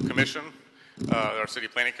went to commission, our city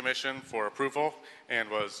planning commission, for approval and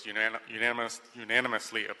was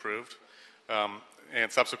unanimously approved.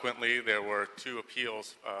 And subsequently, there were 2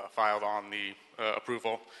 appeals filed on the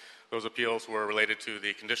approval. Those appeals were related to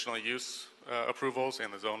the conditional use approvals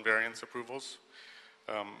and the zone variance approvals.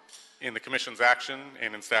 In the Commission's action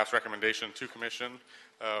and in staff's recommendation to Commission,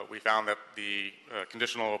 we found that the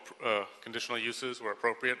conditional uses were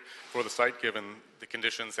appropriate for the site given the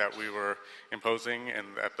conditions that we were imposing and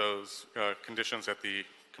that those conditions that the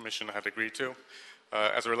Commission had agreed to.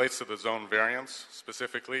 As it relates to the zone variance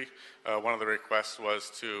specifically, one of the requests was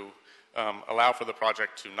to allow for the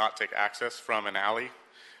project to not take access from an alley.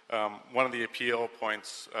 One of the appeal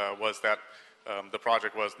points was that the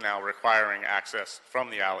project was now requiring access from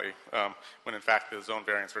the alley, when in fact the zone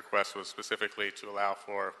variance request was specifically to allow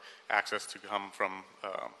for access to come from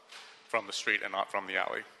the street and not from the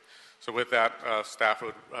alley. So with that, staff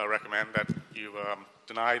would recommend that you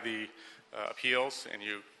deny the appeals and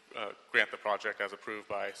you grant the project as approved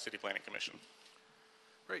by City Planning Commission.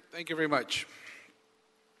 Great, thank you very much.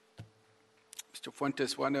 Mr.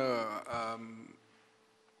 Fuentes, want to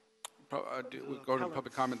we'll go to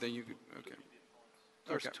public comment, then you could, okay.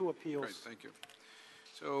 There's 2 appeals. Great, thank you.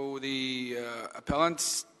 So the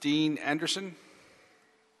appellants, Dean Anderson.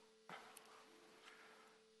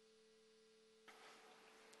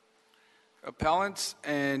 Appellants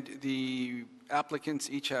and the applicants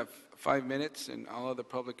each have 5 minutes, and all other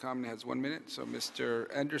public comment has 1 minute. So, Mr.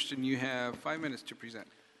 Anderson, you have 5 minutes to present.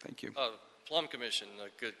 Thank you. Plum Commission,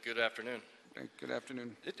 good afternoon. Good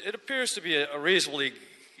afternoon. It appears to be a reasonably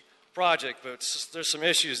project, but there's some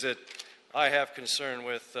issues that I have concern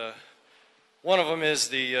with. One of them is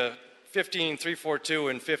the 15342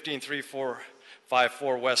 and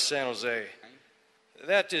 15354 West San Jose.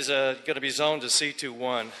 That is going to be zoned to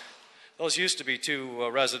C21. Those used to be 2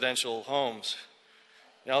 residential homes.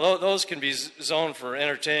 Now, those can be zoned for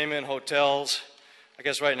entertainment, hotels. I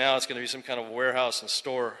guess right now it's going to be some kind of warehouse and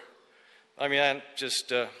store. I mean,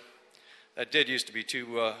 that did used to be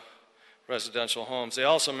 2 residential homes. They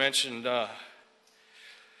also mentioned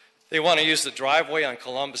they want to use the driveway on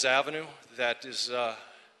Columbus Avenue that is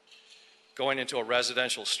going into a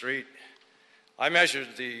residential street. I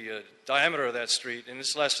measured the diameter of that street, and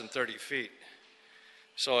it's less than 30 feet.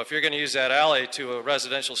 So if you're going to use that alley to a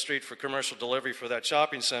residential street for commercial delivery for that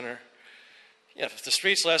shopping center, yeah, if the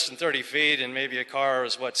street's less than 30 feet and maybe a car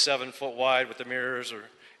is, 7 foot wide with the mirrors or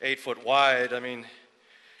 8 foot wide, I mean,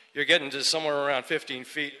 you're getting to somewhere around 15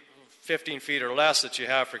 feet or less that you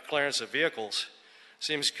have for clearance of vehicles.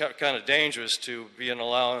 Seems kind of dangerous to be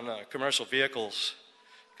allowing commercial vehicles,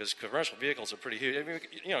 because commercial vehicles are pretty huge. I mean,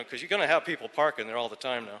 because you're going to have people parking there all the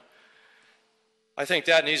time now. I think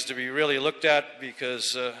that needs to be really looked at,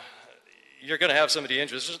 because you're going to have somebody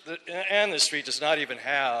injured, and the street does not even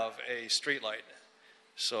have a street light.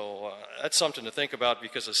 So that's something to think about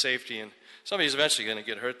because of safety, and somebody's eventually going to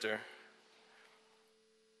get hurt there.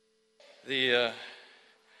 The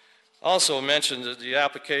also mentioned that the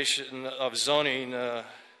application of zoning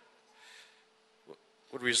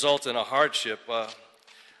would result in a hardship.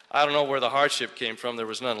 I don't know where the hardship came from. There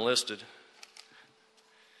was none listed.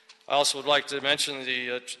 I also would like to mention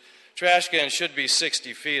the trash can should be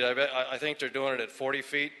 60 feet. I think they're doing it at 40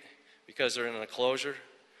 feet because they're in an enclosure.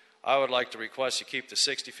 I would like to request you keep the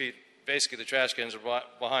 60 feet. Basically, the trash cans are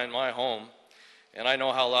behind my home, and I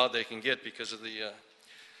know how loud they can get because of the,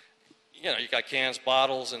 you got cans,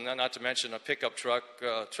 bottles, and not to mention a pickup truck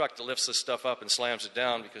that lifts this stuff up and slams it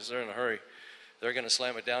down because they're in a hurry. They're going to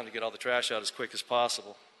slam it down to get all the trash out as quick as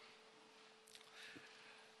possible.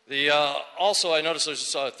 Also, I noticed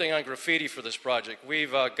there's a thing on graffiti for this project.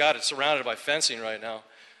 We've got it surrounded by fencing right now,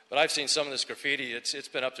 but I've seen some of this graffiti. It's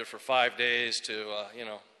been up there for 5 days to,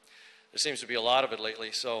 there seems to be a lot of it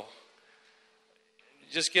lately. So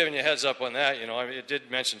just giving you a heads up on that, I mean, it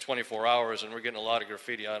did mention 24 hours, and we're getting a lot of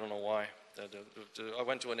graffiti. I don't know why. I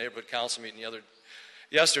went to a neighborhood council meeting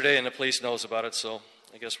yesterday, and the police knows about it, so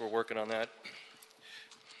I guess we're working on that.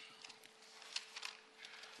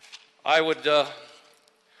 I would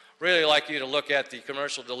really like you to look at the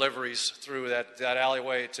commercial deliveries through that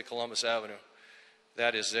alleyway to Columbus Avenue.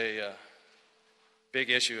 That is a big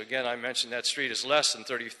issue. Again, I mentioned that street is less than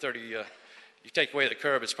 30, you take away the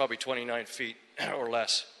curb, it's probably 29 feet or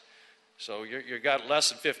less. So you've got less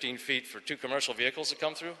than 15 feet for 2 commercial vehicles to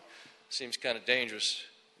come through. Seems kind of dangerous,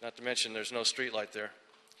 not to mention there's no street light there.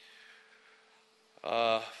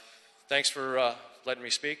 Thanks for letting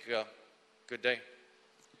me speak. Good day.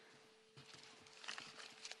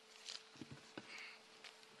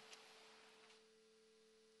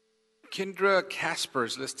 Kendra Casper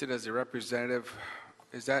is listed as a representative.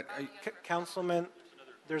 Is that? Councilman,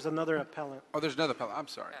 there's another appellant. Oh, there's another appellant. I'm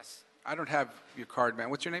sorry. Yes. I don't have your card, man.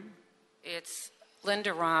 What's your name? It's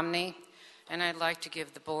Linda Romney, And I'd like to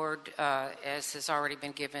give the board, as has already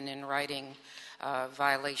been given in writing,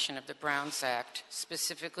 violation of the Browns Act.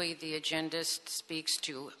 Specifically, the agenda speaks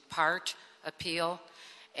to part appeal,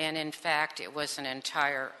 and in fact, it was an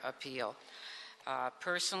entire appeal.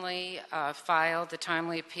 Personally, filed the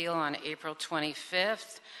timely appeal on April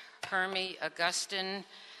 25th. Hermie Augustin,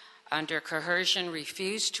 under coercion,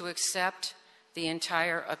 refused to accept the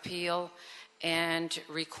entire appeal and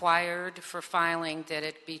required for filing that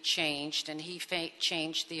it be changed, and he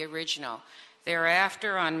changed the original.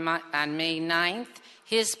 Thereafter, on May 9th,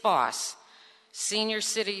 his boss, Senior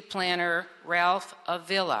City Planner Ralph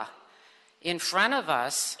Avila, in front of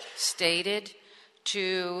us, stated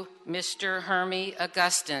to Mr. Hermie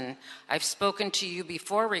Augustin, I've spoken to you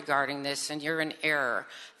before regarding this, and you're in error.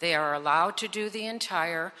 They are allowed to do the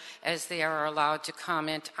entire, as they are allowed to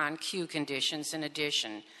comment on queue conditions in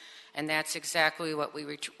addition. And that's exactly what we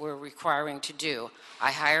were requiring to do.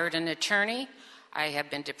 I hired an attorney. I have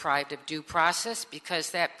been deprived of due process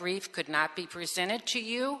because that brief could not be presented to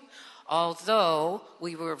you, although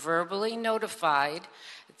we were verbally notified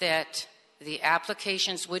that the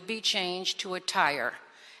applications would be changed to attire,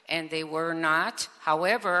 and they were not.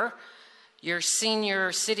 However, your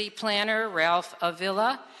senior city planner, Ralph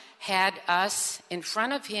Avila, had us in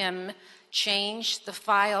front of him change the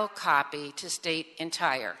file copy to state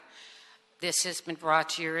entire. This has been brought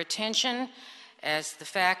to your attention, as the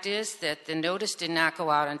fact is that the notice did not go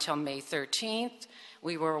out until May 13th.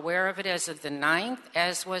 We were aware of it as of the 9th,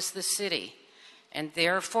 as was the city. And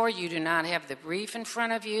therefore, you do not have the brief in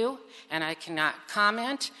front of you, and I cannot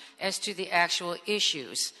comment as to the actual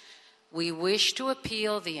issues. We wish to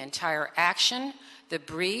appeal the entire action. The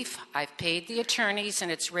brief, I've paid the attorneys, and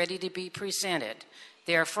it's ready to be presented.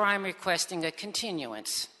 Therefore, I'm requesting a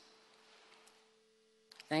continuance.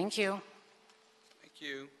 Thank you. Thank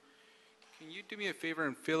you. Can you do me a favor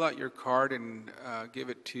and fill out your card and give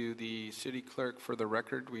it to the city clerk for the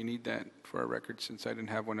record? We need that for our record since I didn't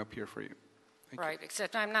have one up here for you. Right,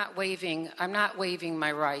 except I'm not waiving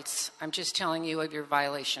my rights. I'm just telling you of your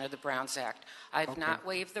violation of the Browns Act. I've not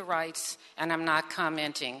waived the rights, and I'm not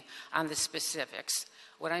commenting on the specifics.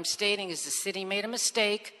 What I'm stating is the city made a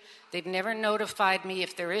mistake. They've never notified me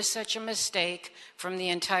if there is such a mistake from the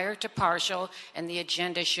entire to partial, and the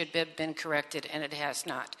agenda should have been corrected, and it has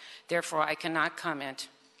not. Therefore, I cannot comment.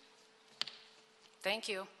 Thank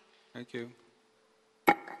you. Thank you.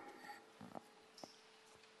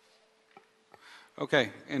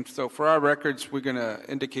 Okay, and so for our records, we're going to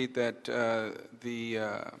indicate that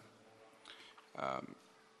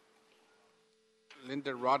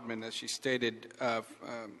Linda Rodman, as she stated,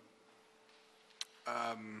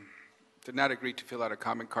 did not agree to fill out a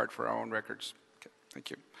comment card for our own records. Okay,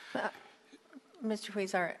 thank you. Mr.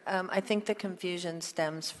 Huizar, I think the confusion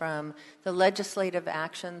stems from the legislative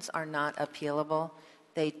actions are not appealable.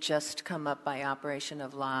 They just come up by operation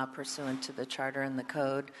of law pursuant to the charter and the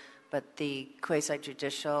code, but the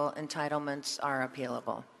quasi-judicial entitlements are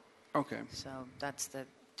appealable. Okay. So that's the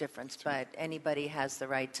difference. But anybody has the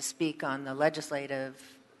right to speak on the legislative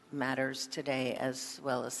matters today as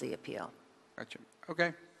well as the appeal. Gotcha.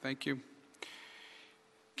 Okay, thank you.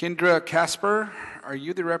 Kendra Casper, are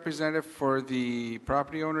you the representative for the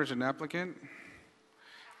property owners and applicant?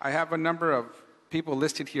 I have a number of people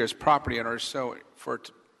listed here as property owners, so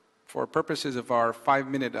for purposes of our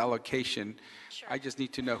 5-minute allocation, Sure. I just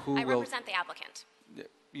need to know who I will... represent the applicant.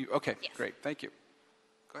 Okay, Yes. great, thank you.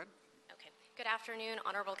 Go ahead. Okay. Good afternoon,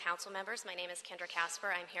 honorable council members. My name is Kendra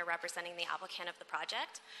Casper. I'm here representing the applicant of the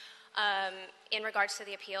project. In regards to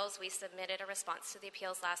the appeals, we submitted a response to the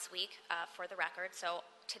appeals last week for the record. So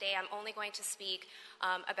today I'm only going to speak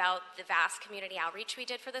about the vast community outreach we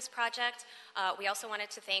did for this project. We also wanted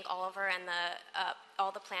to thank Oliver and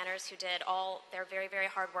all the planners who did all their very, very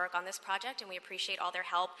hard work on this project, and we appreciate all their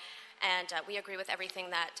help. And we agree with everything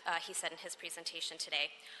that he said in his presentation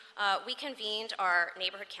today. We convened our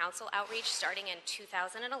neighborhood council outreach starting in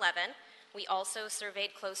 2011. We also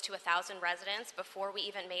surveyed close to 1,000 residents before we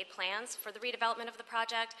even made plans for the redevelopment of the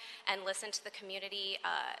project and listened to the community,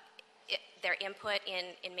 their input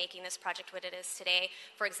in making this project what it is today.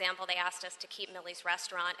 For example, they asked us to keep Millie's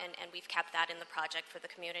Restaurant, and we've kept that in the project for the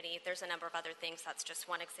community. There's a number of other things. That's just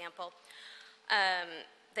one example.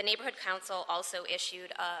 The neighborhood council also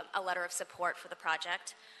issued a letter of support for the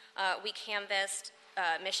project. We canvassed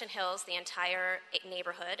Mission Hills, the entire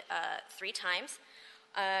neighborhood, 3 times.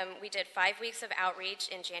 We did 5 weeks of outreach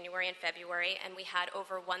in January and February, and we had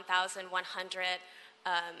over 1,100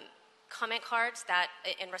 comment cards that,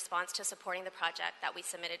 in response to supporting the project, that we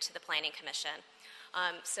submitted to the Planning Commission.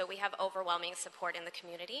 So we have overwhelming support in the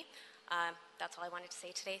community. That's all I wanted to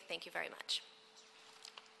say today. Thank you very much.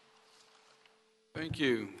 Thank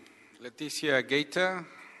you. Leticia Gaeta,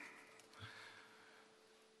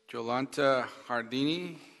 Jolanta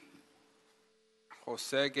Hardini,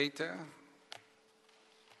 Jose Gaeta.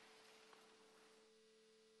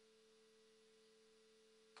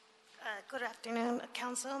 Good afternoon,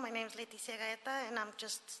 Council. My name is Leticia Gaeta, and I'm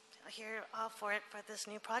just here for this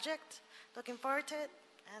new project. Looking forward to it,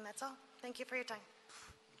 and that's all. Thank you for your time.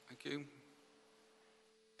 Thank you.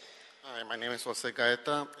 Hi, my name is Jose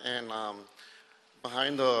Gaeta, and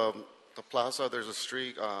behind the plaza, there's a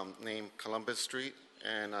street named Columbus Street,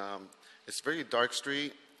 and it's a very dark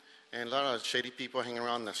street, and a lot of shady people hang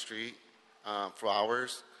around the street for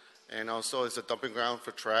hours, and also it's a dumping ground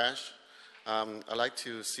for trash. I like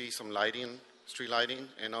to see some lighting, street lighting,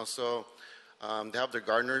 and also they have their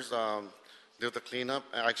gardeners do the cleanup.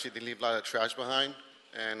 Actually, they leave a lot of trash behind,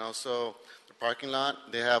 and also the parking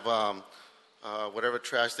lot, they have whatever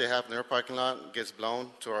trash they have in their parking lot gets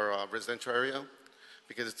blown to our residential area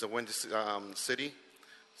because it's a windy city,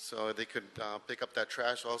 so they could pick up that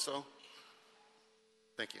trash also.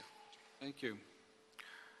 Thank you. Thank you.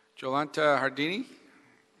 Jolanta Hardini,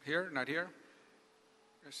 here, not here?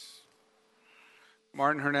 Yes.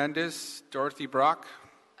 Martin Hernandez, Dorothy Brock.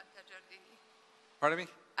 Pardon me?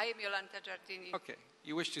 I am Yolanta Giardini. Okay.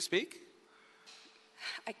 You wish to speak?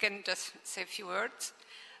 I can just say a few words.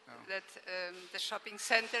 That the shopping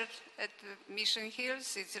center at Mission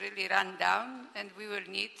Hills is really run down, and we will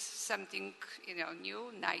need something,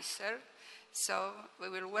 new, nicer. So we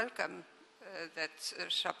will welcome that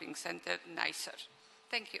shopping center nicer.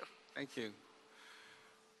 Thank you. Thank you.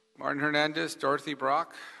 Martin Hernandez, Dorothy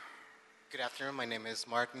Brock. Good afternoon. My name is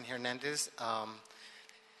Martin Hernandez.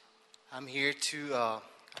 I'm here to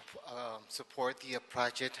support the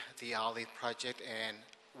project, the alley project, and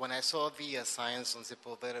when I saw the signs on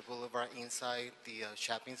Sepulveda Boulevard inside the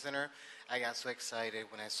shopping center, I got so excited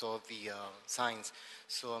when I saw the signs.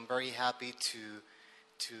 So I'm very happy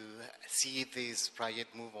to see this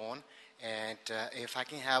project move on. And if I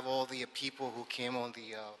can have all the people who came on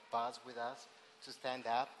the bus with us to stand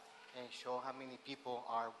up and show how many people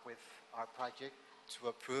are with our project to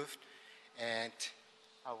approve. And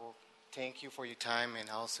I will thank you for your time and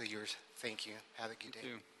also yours. Thank you. Have a good day.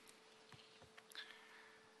 Thank you.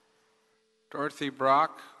 Dorothy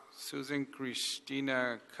Brock, Susan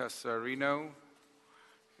Cristina Casarino,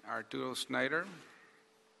 Arturo Snyder.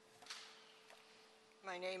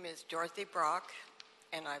 My name is Dorothy Brock,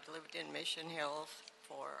 and I've lived in Mission Hills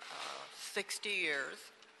for 60 years.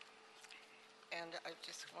 And I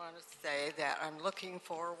just want to say that I'm looking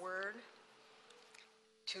forward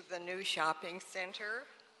to the new shopping center,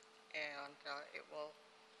 and it will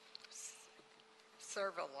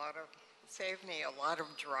save me a lot of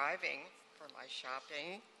driving for my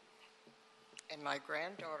shopping. And my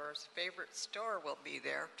granddaughter's favorite store will be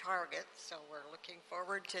there, Target, so we're looking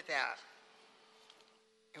forward to that.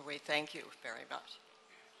 And we thank you very much.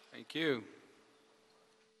 Thank you.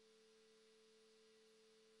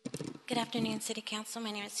 Good afternoon, City Council. My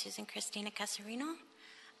name is Susan Cristina Casarino.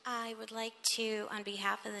 I would like to, on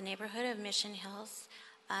behalf of the neighborhood of Mission Hills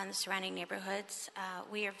and the surrounding neighborhoods,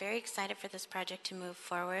 we are very excited for this project to move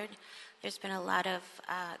forward. There's been a lot of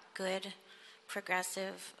good,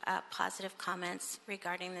 progressive, positive comments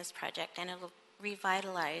regarding this project, and it will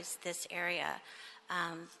revitalize this area.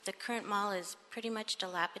 The current mall is pretty much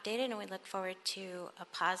dilapidated, and we look forward to a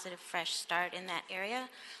positive, fresh start in that area.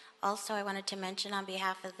 Also, I wanted to mention on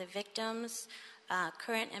behalf of the victims,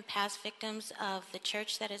 current and past victims of the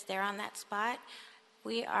church that is there on that spot,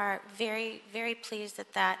 we are very, very pleased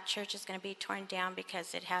that that church is going to be torn down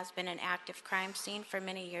because it has been an active crime scene for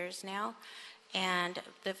many years now. And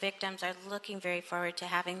the victims are looking very forward to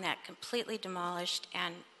having that completely demolished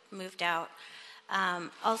and moved out.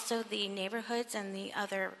 Also, the neighborhoods and the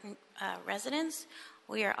other residents,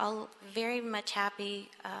 we are all very much happy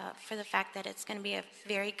for the fact that it's going to be a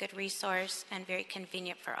very good resource and very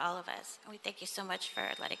convenient for all of us. We thank you so much for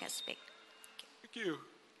letting us speak. Thank you.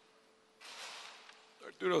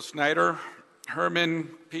 Arturo Snyder, Herman,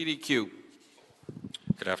 PDQ.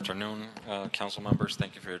 Good afternoon, council members.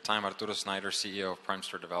 Thank you for your time. Arturo Snyder, CEO of Prime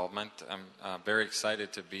Store Development. I'm very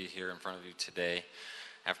excited to be here in front of you today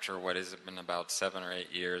after what has been about 7 or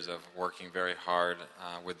 8 years of working very hard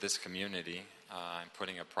with this community and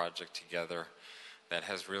putting a project together that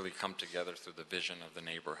has really come together through the vision of the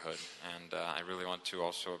neighborhood. And I really want to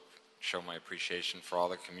also show my appreciation for all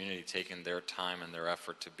the community taking their time and their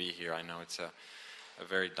effort to be here. I know it's a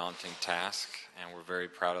very daunting task, and we're very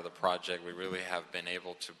proud of the project. We really have been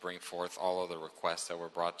able to bring forth all of the requests that were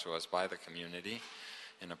brought to us by the community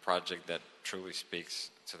in a project that truly speaks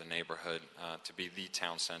to the neighborhood, to be the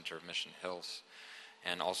town center of Mission Hills.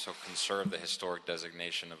 and also conserve the historic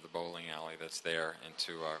designation of the bowling alley that's there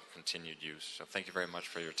into continued use. So thank you very much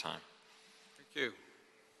for your time. Thank you.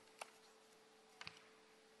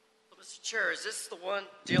 Mr. Chair, is this the one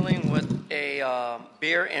dealing with a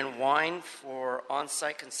beer and wine for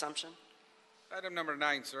on-site consumption? Item number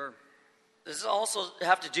 9, sir. Does it also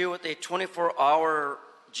have to do with a 24-hour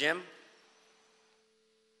gym?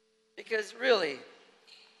 Because really,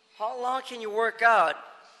 how long can you work out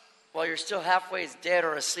while you're still halfway dead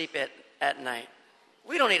or asleep at night?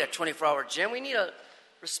 We don't need a 24-hour gym. We need a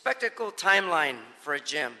respectable timeline for a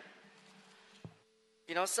gym.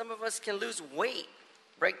 You know, some of us can lose weight,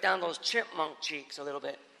 break down those chipmunk cheeks a little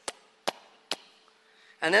bit.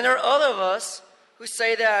 And then there are other of us who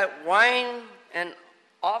say that wine and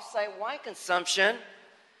off-site wine consumption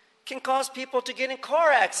can cause people to get in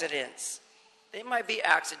car accidents. They might be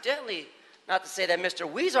accidentally, not to say that Mr.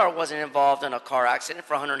 Weezer wasn't involved in a car accident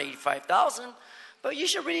for $185,000, but you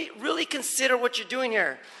should really consider what you're doing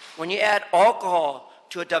here. When you add alcohol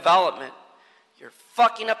to a development, you're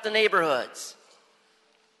fucking up the neighborhoods.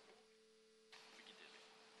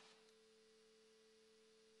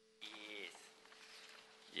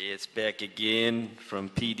 Yes, back again from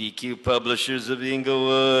PDQ Publishers of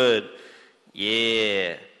Inglewood.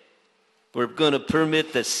 Yeah. We're going to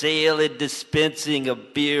permit the sale and dispensing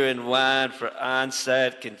of beer and wine for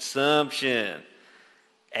on-site consumption.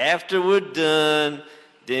 After we're done,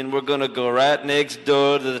 then we're going to go right next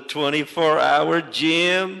door to the 24-hour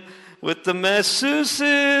gym with the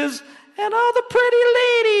masseuses and all the pretty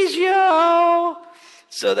ladies, y'all.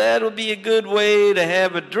 So that'll be a good way to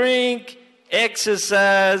have a drink,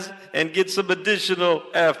 exercise, and get some additional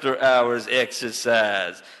after-hours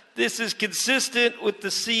exercise. This is consistent with the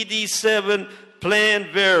CD7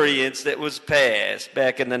 plan variance that was passed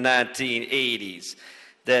back in the 1980s,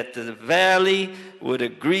 that the Valley would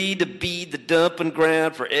agree to be the dumping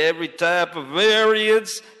ground for every type of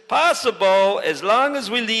variance possible as long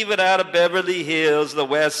as we leave it out of Beverly Hills, the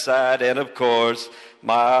West Side, and of course,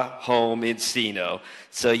 my home Encino.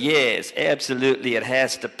 So yes, absolutely it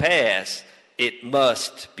has to pass. It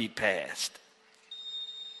must be passed.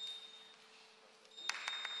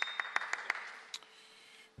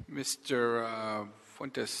 Mr.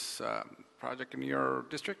 Fuentes, project in your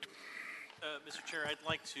district? Mr. Chair, I'd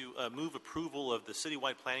like to move approval of the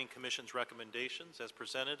Citywide Planning Commission's recommendations as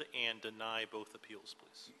presented and deny both appeals,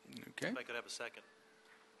 please. Okay. If I could have a second.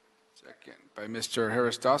 Second by Mr.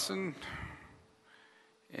 Harris Dawson.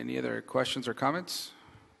 Any other questions or comments?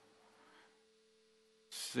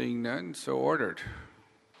 Seeing none, so ordered.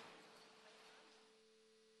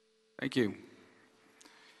 Thank you.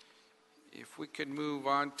 If we could move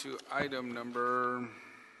on to item number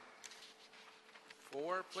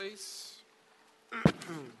 4, please.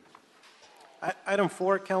 Item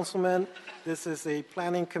 4, Councilman, this is a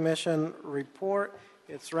Planning Commission report.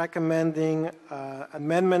 It's recommending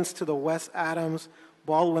amendments to the West Adams,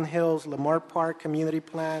 Baldwin Hills, Lamar Park Community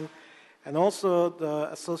Plan, and also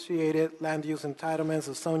the associated land use entitlements,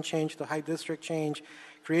 the zone change, the high district change,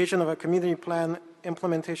 creation of a community plan,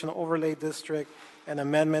 implementation overlay district, and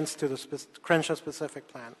amendments to the Crenshaw specific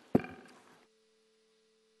plan.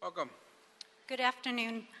 Welcome. Good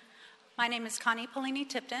afternoon. My name is Connie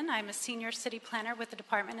Polini-Tipton. I'm a senior city planner with the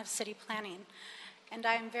Department of City Planning. And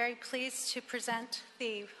I am very pleased to present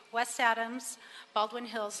the West Adams, Baldwin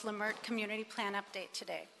Hills, Lamert Community Plan update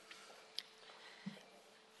today.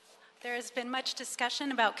 There has been much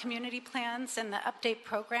discussion about community plans and the update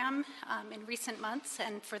program in recent months,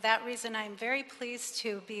 and for that reason I'm very pleased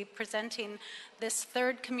to be presenting this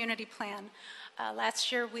third community plan.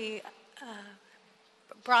 Last year we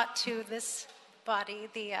brought to this body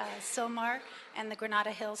the Sylmar and the Granada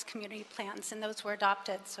Hills community plans, and those were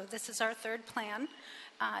adopted. So this is our third plan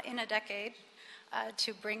in a decade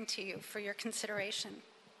to bring to you for your consideration.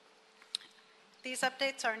 These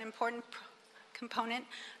updates are an important component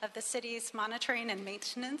of the city's monitoring and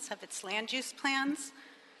maintenance of its land use plans.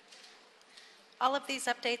 All of these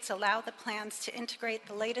updates allow the plans to integrate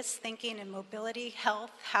the latest thinking in mobility, health,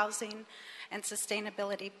 housing, and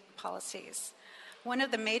sustainability policies. One of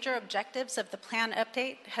the major objectives of the plan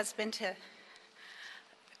update has been to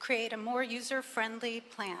create a more user-friendly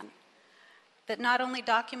plan that not only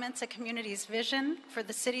documents a community's vision for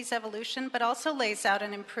the city's evolution, but also lays out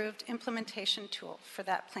an improved implementation tool for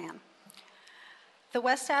that plan. The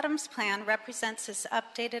West Adams Plan represents this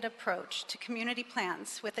updated approach to community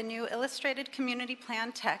plans with a new illustrated community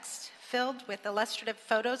plan text filled with illustrative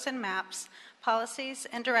photos and maps, policies,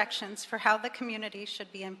 and directions for how the community should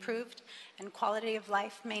be improved and quality of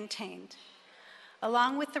life maintained.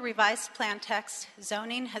 Along with the revised plan text,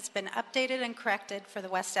 zoning has been updated and corrected for the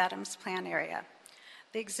West Adams Plan area.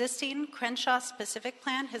 The existing Crenshaw specific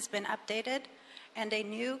plan has been updated, and a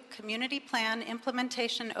new community plan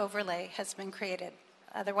implementation overlay has been created,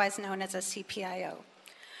 otherwise known as a CPIO.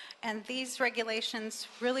 And these regulations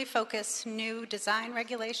really focus new design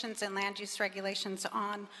regulations and land use regulations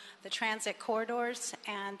on the transit corridors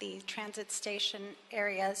and the transit station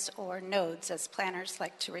areas, or nodes as planners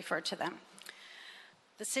like to refer to them.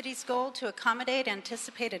 The city's goal to accommodate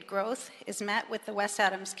anticipated growth is met with the West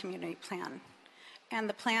Adams Community Plan. And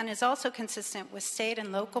the plan is also consistent with state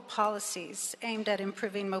and local policies aimed at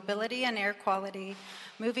improving mobility and air quality,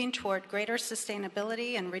 moving toward greater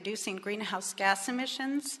sustainability and reducing greenhouse gas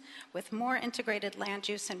emissions with more integrated land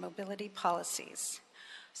use and mobility policies.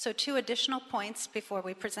 So 2 additional points before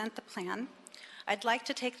we present the plan. I'd like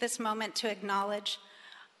to take this moment to acknowledge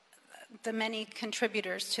the many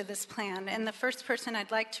contributors to this plan. And the first person I'd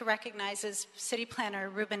like to recognize is City Planner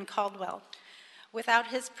Ruben Caldwell. Without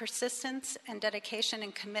his persistence and dedication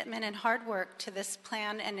and commitment and hard work to this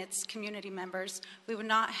plan and its community members, we would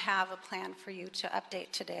not have a plan for you to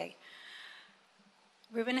update today.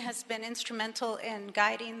 Ruben has been instrumental in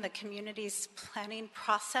guiding the community's planning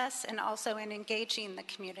process and also in engaging the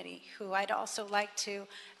community, who I'd also like to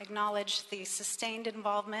acknowledge the sustained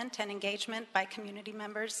involvement and engagement by community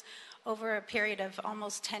members over a period of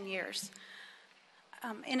almost 10 years.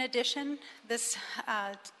 In addition, this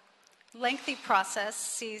lengthy process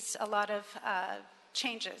sees a lot of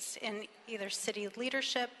changes in either city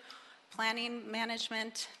leadership, planning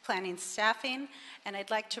management, planning staffing, and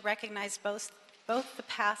I'd like to recognize both the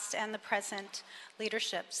past and the present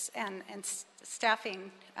leaderships and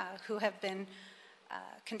staffing who have been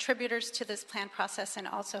contributors to this plan process and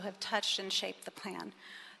also have touched and shaped the plan.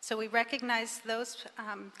 So we recognize those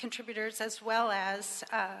contributors as well as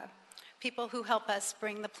people who help us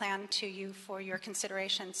bring the plan to you for your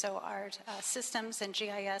consideration. So our systems and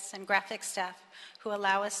GIS and graphic staff who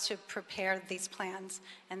allow us to prepare these plans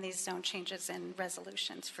and these zone changes and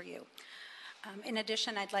resolutions for you. In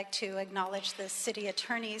addition, I'd like to acknowledge the city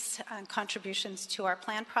attorney's contributions to our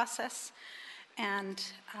plan process. And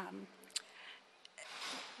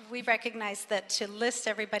we recognize that to list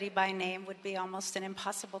everybody by name would be almost an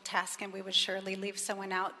impossible task, and we would surely leave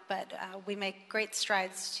someone out, but we make great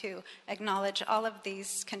strides to acknowledge all of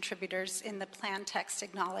these contributors in the plan text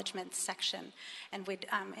acknowledgement section. And we'd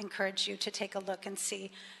encourage you to take a look and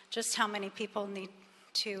see just how many people need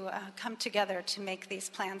to come together to make these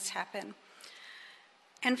plans happen.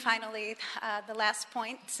 And finally, the last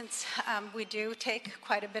point, since we do take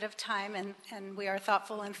quite a bit of time and we are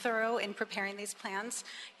thoughtful and thorough in preparing these plans,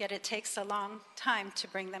 yet it takes a long time to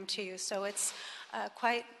bring them to you. So it's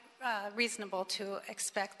quite reasonable to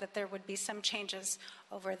expect that there would be some changes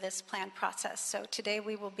over this plan process. So today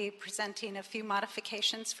we will be presenting a few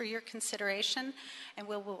modifications for your consideration, and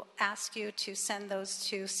we will ask you to send those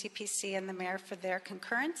to CPC and the mayor for their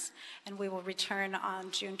concurrence, and we will return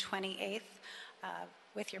on June 28th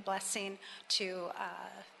with your blessing to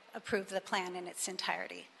approve the plan in its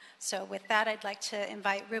entirety. So with that, I'd like to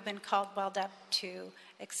invite Ruben Caldwell up to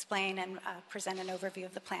explain and present an overview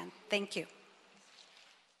of the plan. Thank you.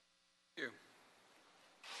 Thank you.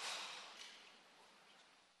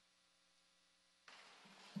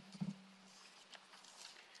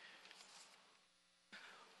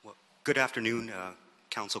 Well, good afternoon,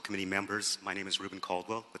 Council Committee members. My name is Ruben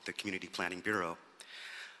Caldwell with the Community Planning Bureau.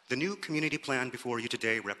 The new community plan before you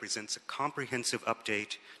today represents a comprehensive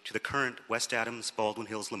update to the current West Adams Baldwin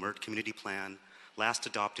Hills Leimert Community Plan, last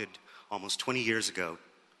adopted almost 20 years ago,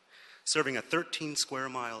 serving a 13 square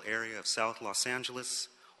mile area of South Los Angeles,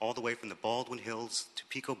 all the way from the Baldwin Hills to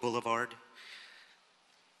Pico Boulevard.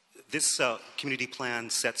 This community plan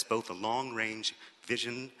sets both a long-range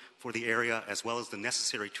vision for the area as well as the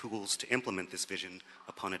necessary tools to implement this vision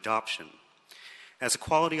upon adoption. As a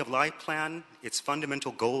quality of life plan, its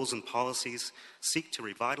fundamental goals and policies seek to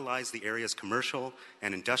revitalize the area's commercial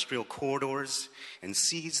and industrial corridors and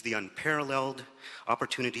seize the unparalleled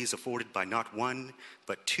opportunities afforded by not one,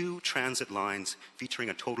 but 2 transit lines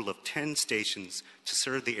featuring a total of 10 stations to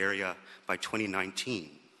serve the area by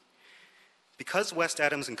 2019. Because West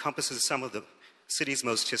Adams encompasses some of the city's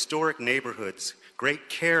most historic neighborhoods, great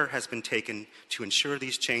care has been taken to ensure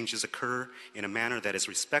these changes occur in a manner that is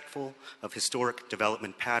respectful of historic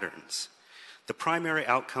development patterns. The primary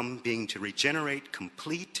outcome being to regenerate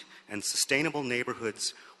complete and sustainable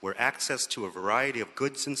neighborhoods where access to a variety of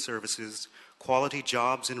goods and services, quality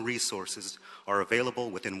jobs and resources are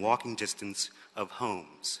available within walking distance of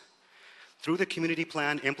homes. Through the Community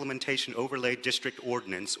Plan Implementation Overlay District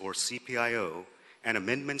Ordinance, or CPIO, and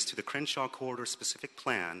amendments to the Crenshaw Corridor Specific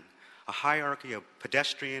Plan, a hierarchy of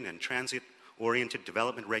pedestrian and transit oriented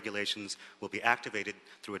development regulations will be activated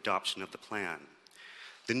through adoption of the plan.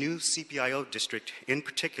 The new CPIO district in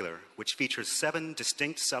particular, which features 7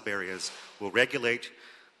 distinct sub-areas, will regulate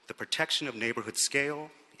the protection of neighborhood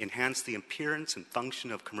scale, enhance the appearance and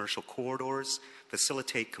function of commercial corridors,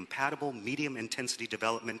 facilitate compatible medium-intensity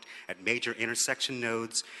development at major intersection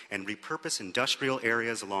nodes, and repurpose industrial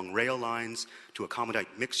areas along rail lines to accommodate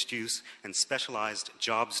mixed use and specialized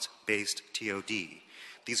jobs-based TOD.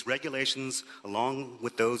 These regulations, along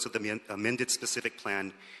with those of the amended specific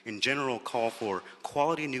plan, in general call for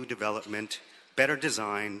quality new development, better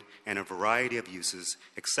design, and a variety of uses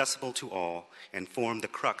accessible to all, and form the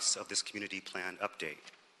crux of this community plan update.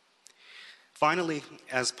 Finally,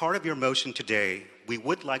 as part of your motion today, we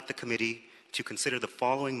would like the committee to consider the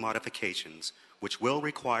following modifications, which will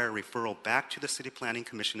require referral back to the City Planning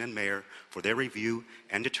Commission and Mayor for their review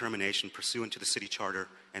and determination pursuant to the City Charter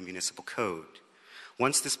and Municipal Code.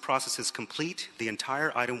 Once this process is complete, the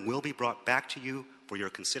entire item will be brought back to you for your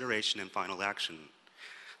consideration and final action.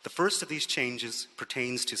 The first of these changes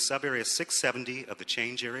pertains to Sub-Area 670 of the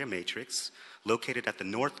Change Area Matrix, located at the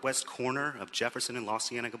northwest corner of Jefferson and La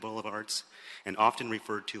Cienega Boulevards, and often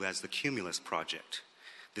referred to as the Cumulus Project.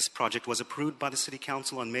 This project was approved by the City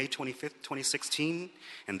Council on May 25, 2016,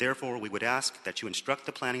 and therefore we would ask that you instruct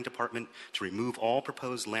the Planning Department to remove all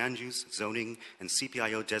proposed land use, zoning, and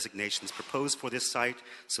CPIO designations proposed for this site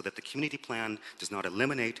so that the community plan does not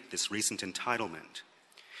eliminate this recent entitlement.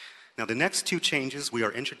 Now, the next 2 changes we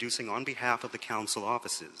are introducing on behalf of the Council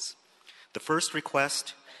offices. The first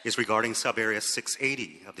request is regarding Sub-Area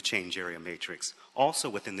 680 of the Change Area Matrix, also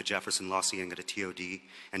within the Jefferson La Cienega TOD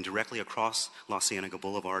and directly across La Cienega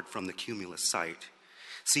Boulevard from the Cumulus site.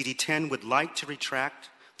 CD10 would like to retract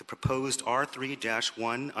the proposed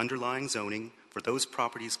R3-1 underlying zoning for those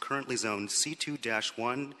properties currently zoned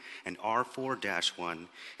C2-1 and R4-1,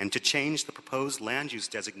 and to change the proposed land use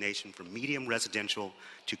designation from medium residential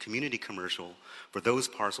to community commercial for those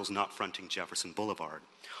parcels not fronting Jefferson Boulevard.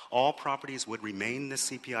 All properties would remain the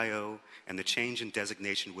CPIO, and the change in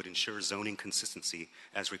designation would ensure zoning consistency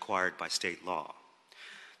as required by state law.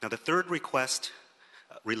 Now, the third request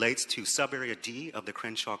relates to Sub-Area D of the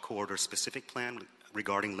Crenshaw Corridor Specific Plan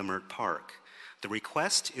regarding Leimert Park. The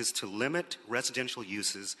request is to limit residential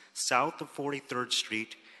uses south of 43rd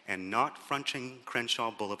Street and not fronting Crenshaw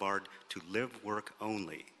Boulevard to live work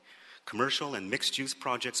only. Commercial and mixed-use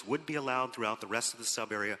projects would be allowed throughout the rest of the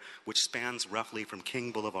sub-area, which spans roughly from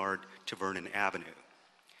King Boulevard to Vernon Avenue.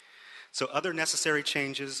 So other necessary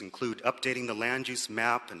changes include updating the land use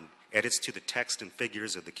map and edits to the text and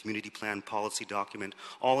figures of the community plan policy document,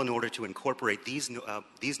 all in order to incorporate these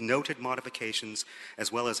noted modifications, as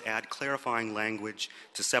well as add clarifying language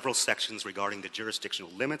to several sections regarding the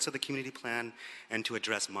jurisdictional limits of the community plan and to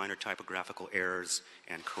address minor typographical errors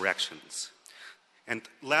and corrections. And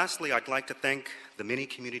lastly, I'd like to thank the many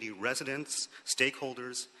community residents,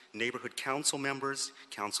 stakeholders, neighborhood council members,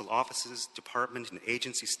 council offices, department and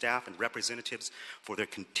agency staff and representatives for their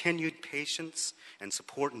continued patience and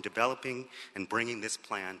support in developing and bringing this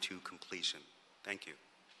plan to completion. Thank you.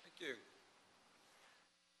 Thank you.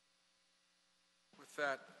 With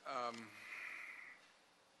that,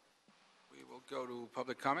 we will go to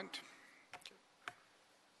public comment.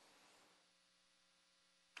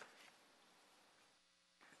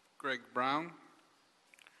 Greg Brown,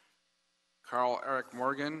 Carl Eric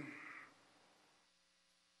Morgan,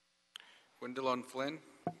 Gwendolyn Flynn,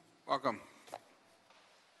 welcome.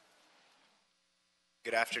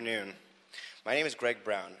 Good afternoon. My name is Greg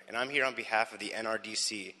Brown, and I'm here on behalf of the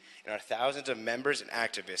NRDC and our thousands of members and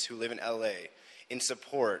activists who live in LA in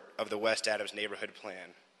support of the West Adams Neighborhood Plan.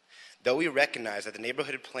 Though we recognize that the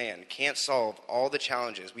neighborhood plan can't solve all the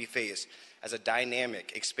challenges we face as a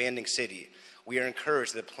dynamic, expanding city, we are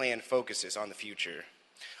encouraged that the plan focuses on the future.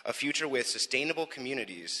 A future with sustainable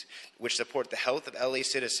communities which support the health of LA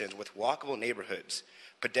citizens with walkable neighborhoods,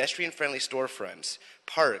 pedestrian-friendly storefronts,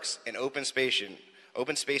 parks, and open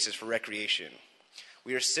spaces for recreation.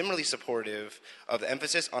 We are similarly supportive of the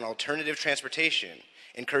emphasis on alternative transportation,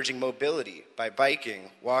 encouraging mobility by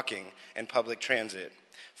biking, walking, and public transit.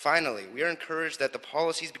 Finally, we are encouraged that the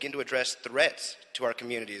policies begin to address threats to our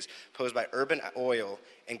communities posed by urban oil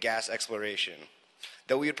and gas exploration.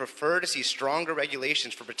 Though we would prefer to see stronger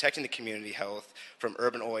regulations for protecting the community health from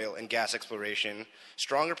urban oil and gas exploration,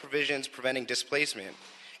 stronger provisions preventing displacement,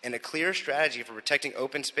 and a clear strategy for protecting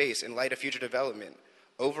open space in light of future development,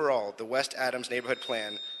 overall, the West Adams Neighborhood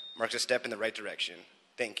Plan marks a step in the right direction.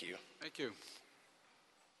 Thank you. Thank you.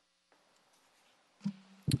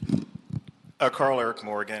 Carl Eric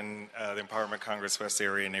Morgan, the Empowerment Congress West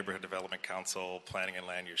Area Neighborhood Development Council Planning and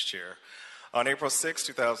Land Use Chair. On April 6,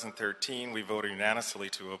 2013, we voted unanimously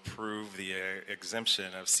to approve the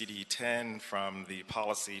exemption of CD10 from the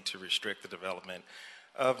policy to restrict the development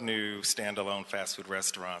of new standalone fast food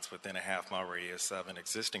restaurants within a half-mile radius of an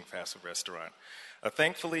existing fast food restaurant.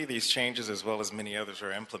 Thankfully, these changes, as well as many others,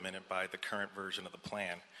 are implemented by the current version of the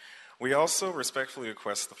plan. We also respectfully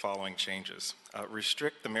request the following changes.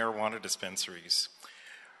 Restrict the marijuana dispensaries.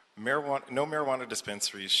 No marijuana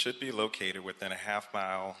dispensaries should be located within a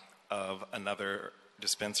half-mile of another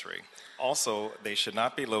dispensary. Also, they should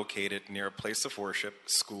not be located near a place of worship,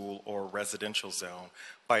 school, or residential zone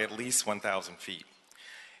by at least 1,000 feet.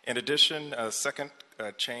 In addition, a second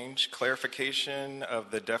change, clarification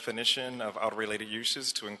of the definition of auto-related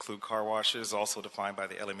uses to include car washes, also defined by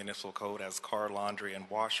the LA Municipal Code as car, laundry, and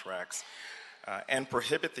wash racks, and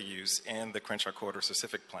prohibit the use in the Crenshaw Corridor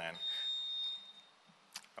Specific Plan.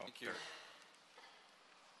 Thank you.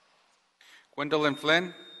 Gwendolyn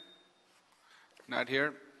Flynn? Not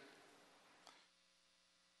here.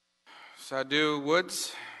 Sadhu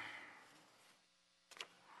Woods?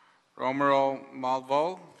 Romero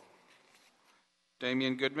Malvo?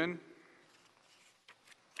 Damian Goodman?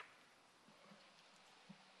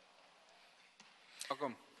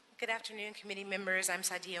 Welcome. Good afternoon, committee members. I'm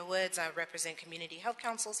Sadia Woods. I represent Community Health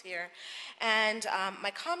Councils here. And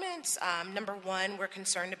my comments, number one, we're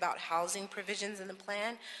concerned about housing provisions in the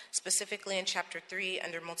plan, specifically in Chapter 3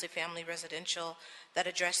 under multifamily residential that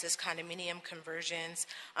addresses condominium conversions.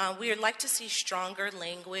 We would like to see stronger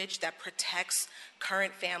language that protects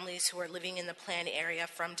current families who are living in the plan area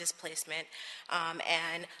from displacement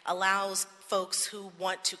and allows folks who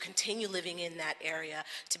want to continue living in that area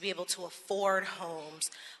to be able to afford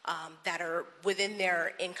homes that are within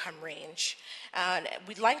their income range.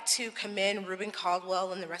 We'd like to commend Ruben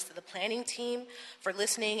Caldwell and the rest of the planning team for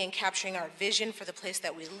listening and capturing our vision for the place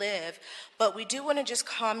that we live, but we do want to just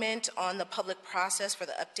comment on the public process for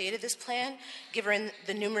the update of this plan, given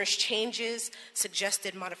the numerous changes,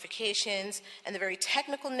 suggested modifications, and the very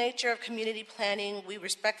technical nature of community planning. We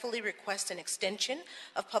respectfully request an extension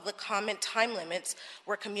of public comment time limits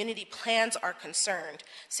where community plans are concerned.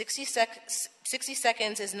 60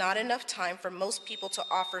 seconds is not enough time for most people to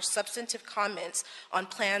offer substantive comments on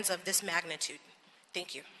plans of this magnitude.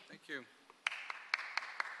 Thank you. Thank you.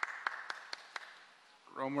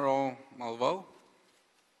 Romero Malvo?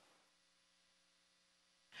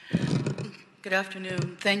 Good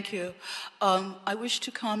afternoon. Thank you. I wish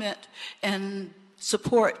to comment and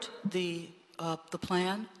support the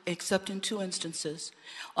plan, except in two instances.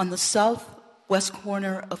 On the southwest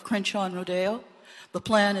corner of Crenshaw and Rodeo, the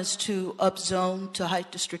plan is to upzone to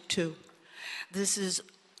Height District 2. This is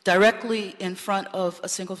directly in front of a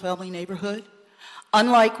single-family neighborhood.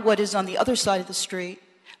 Unlike what is on the other side of the street,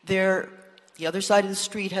 the other side of the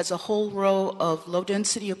street has a whole row of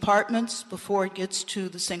low-density apartments before it gets to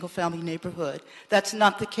the single-family neighborhood. That's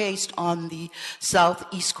not the case on the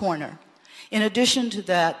southeast corner. In addition to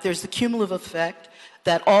that, there's the cumulative effect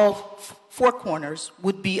that all four corners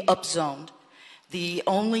would be upzoned. The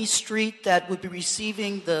only street that would be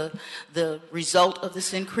receiving the result of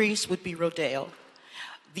this increase would be Rodeo.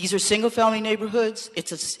 These are single-family neighborhoods.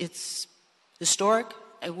 It's historic,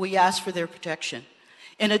 and we ask for their protection.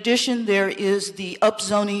 In addition, there is the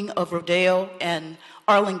upzoning of Rodeo and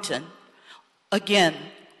Arlington. Again,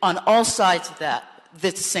 on all sides of that,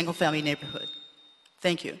 this is a single-family neighborhood.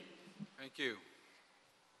 Thank you. Thank you.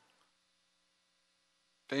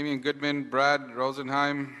 Damian Goodman, Brad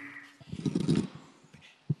Rosenheim.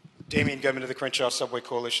 Damian Goodman of the Crenshaw Subway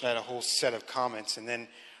Coalition had a whole set of comments, and then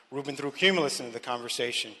Ruben threw Cumulus into the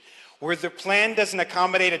conversation. Where the plan doesn't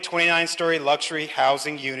accommodate a 29-story luxury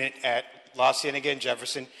housing unit at La Cienega and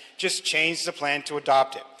Jefferson, just change the plan to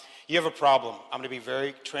adopt it. You have a problem. I'm going to be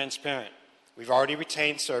very transparent. We've already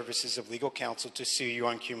retained services of legal counsel to sue you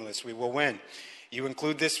on Cumulus. We will win. You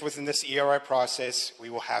include this within this ERI process, we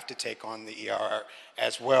will have to take on the ERR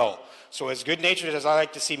as well. So as good-natured as I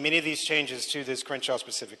like to see many of these changes to this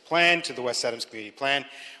Crenshaw-specific plan, to the West Adams Community Plan,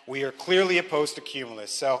 we are clearly opposed to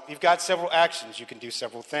Cumulus. So you've got several actions. You can do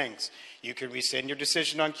several things. You can rescind your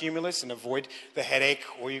decision on Cumulus and avoid the headache,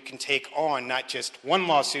 or you can take on not just one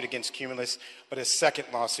lawsuit against Cumulus, but a second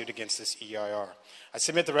lawsuit against this EIR. I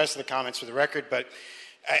submit the rest of the comments for the record, but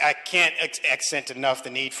I can't accent enough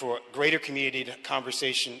the need for greater community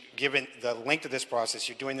conversation given the length of this process.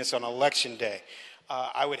 You're doing this on election day.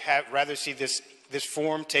 I would rather see this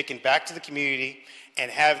forum taken back to the community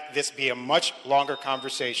and have this be a much longer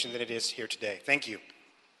conversation than it is here today. Thank you.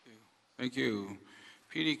 Thank you.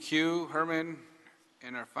 PDQ, Herman,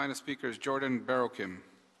 and our final speaker is Jordan Barokim.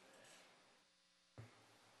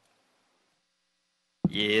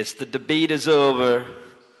 Yes, the debate is over.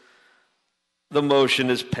 The motion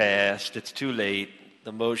is passed. It's too late.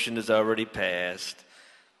 The motion is already passed.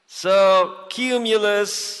 So,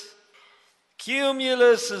 cumulus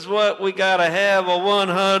is what we got to have, a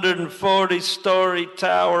 140-story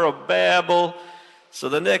Tower of Babel, so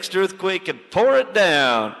the next earthquake can pour it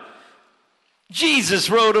down. Jesus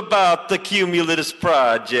wrote about the Cumulus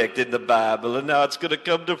Project in the Bible, and now it's going to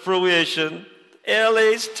come to fruition.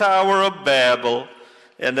 LA's Tower of Babel,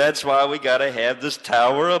 and that's why we got to have this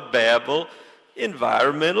Tower of Babel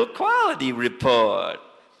environmental quality report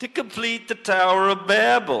to complete the Tower of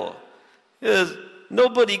Babel. Because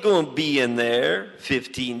nobody going to be in there,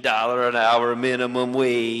 $15 an hour minimum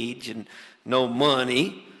wage and no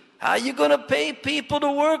money. How you going to pay people to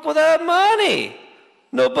work without money?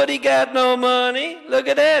 Nobody got no money. Look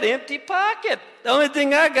at that, empty pocket. The only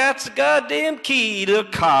thing I got's a goddamn key to a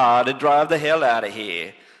car to drive the hell out of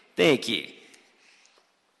here. Thank you.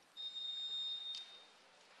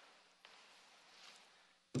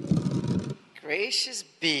 Gracious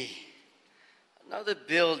be. Another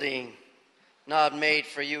building not made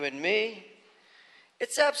for you and me.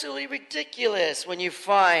 It's absolutely ridiculous when you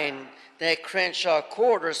find that Crenshaw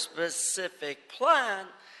Corridor specific plan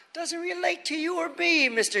doesn't relate to you or me,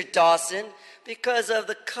 Mr. Dawson, because of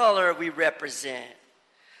the color we represent.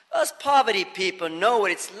 Us poverty people know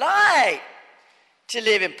what it's like to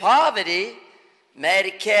live in poverty.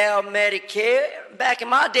 Medicare. Back in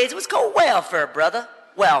my days, it was called welfare, brother.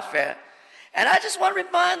 Welfare. And I just want to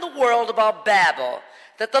remind the world about Babel,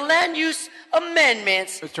 that the land use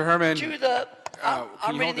amendments Mr. Herman, to the... can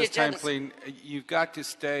I'm you reading hold the this time, agenda. please? You've got to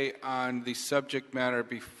stay on the subject matter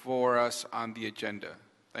before us on the agenda.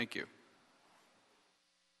 Thank you.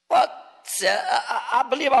 Well, sir, I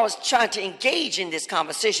believe I was trying to engage in this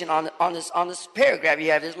conversation on this paragraph.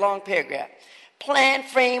 You have this long paragraph. Plan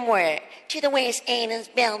framework to the West Adams,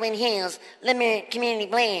 Baldwin Hills, Lemire Community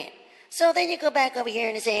Plan. So then you go back over here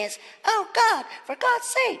and it says, oh God, for God's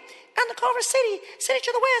sake, and the Culver City to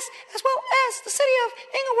the west, as well as the city of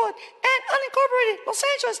Inglewood and unincorporated Los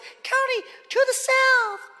Angeles County to the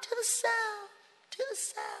south, to the south, to the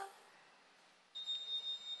south.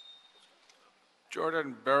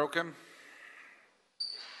 Jordan Barokim.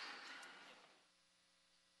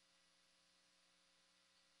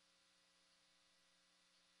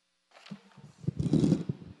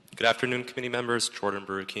 Good afternoon, committee members. Jordan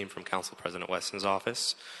Baruchim from Council President Weston's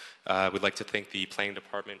office. We'd like to thank the Planning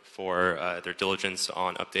Department for their diligence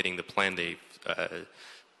on updating the plan. They've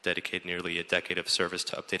dedicated nearly a decade of service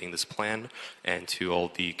to updating this plan, and to all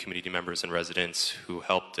the community members and residents who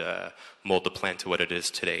helped mold the plan to what it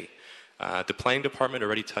is today. The Planning Department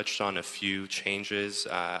already touched on a few changes.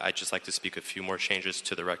 I'd just like to speak a few more changes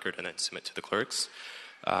to the record and then submit to the clerks.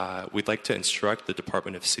 We'd like to instruct the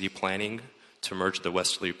Department of City Planning to merge the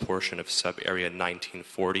westerly portion of sub-area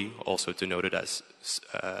 1940, also denoted as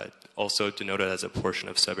a portion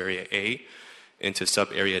of sub-area A, into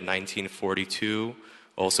sub-area 1942,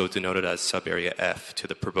 also denoted as sub-area F, to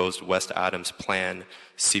the proposed West Adams Plan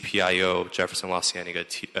CPIO Jefferson La Cienega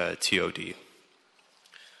TOD.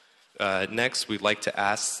 Next, we'd like to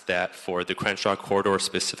ask that for the Crenshaw Corridor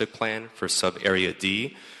specific plan for sub-area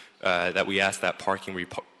D, that we ask that parking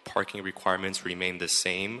requirements remain the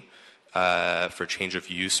same for change of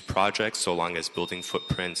use projects, so long as building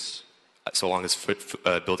footprints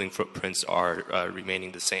are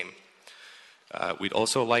remaining the same. We'd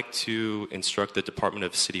also like to instruct the Department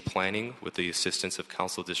of City Planning, with the assistance of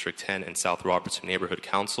Council District 10 and South Robertson Neighborhood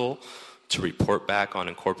Council, to report back on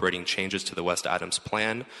incorporating changes to the West Adams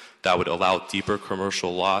Plan that would allow deeper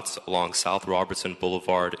commercial lots along South Robertson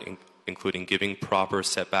Boulevard, including giving proper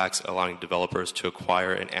setbacks, allowing developers to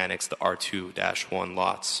acquire and annex the R2-1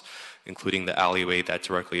 lots, including the alleyway that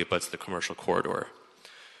directly abuts the commercial corridor.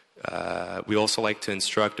 We also like to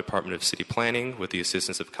instruct Department of City Planning, with the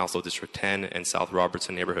assistance of Council District 10 and South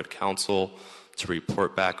Robertson Neighborhood Council, to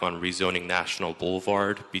report back on rezoning National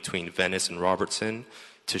Boulevard between Venice and Robertson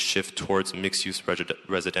to shift towards mixed-use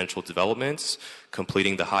residential developments,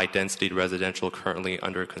 completing the high-density residential currently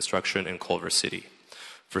under construction in Culver City.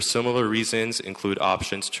 For similar reasons, include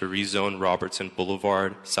options to rezone Robertson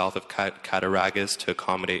Boulevard south of Cattaraugus to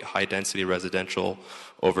accommodate high-density residential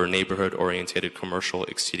over neighborhood-oriented commercial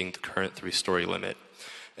exceeding the current 3-story limit.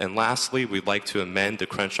 And lastly, we'd like to amend the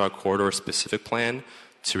Crenshaw Corridor specific plan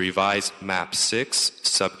to revise Map 6,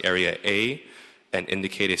 Sub-Area A, and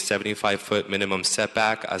indicate a 75-foot minimum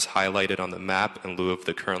setback as highlighted on the map in lieu of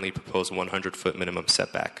the currently proposed 100-foot minimum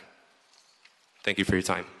setback. Thank you for your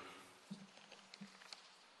time.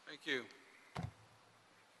 Thank you.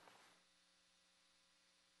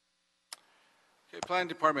 Okay, Planning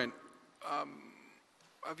Department,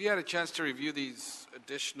 have you had a chance to review these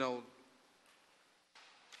additional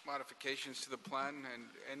modifications to the plan and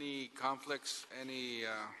any conflicts, any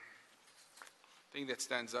thing that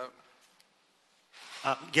stands out?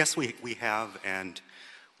 Yes, we have, and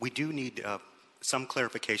we do need some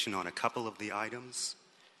clarification on a couple of the items.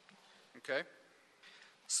 Okay.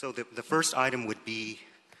 So the first item would be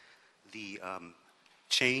the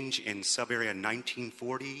change in sub-area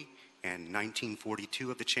 1940 and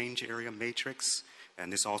 1942 of the change area matrix,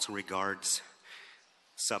 and this also regards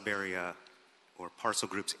sub-area or parcel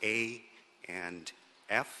groups A and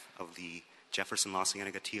F of the Jefferson La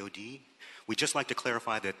Cienega TOD. We'd just like to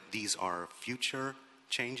clarify that these are future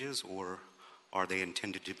changes, or are they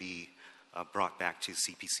intended to be brought back to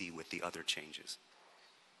CPC with the other changes?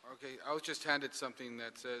 Okay, I was just handed something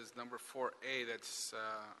that says number 4A, that's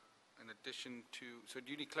in addition to, so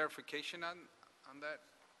do you need clarification on that?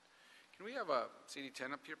 Can we have a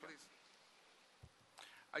CD10 up here, please?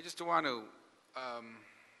 I just want to,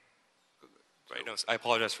 Right, no, I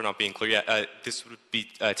apologize for not being clear. Yeah, this would be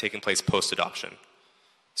taking place post-adoption.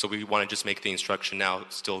 So we want to just make the instruction now,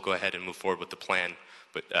 still go ahead and move forward with the plan,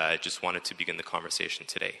 but just wanted to begin the conversation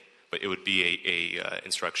today. But it would be a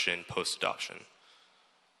instruction post-adoption.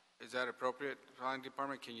 is that appropriate, planning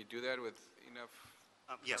department? Can you do that with enough?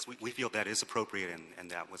 Yes, we feel that is appropriate,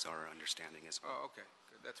 and that was our understanding as well. Oh, okay,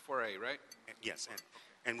 good. That's 4A, right? Yes,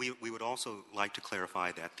 and we would also like to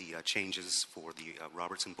clarify that the changes for the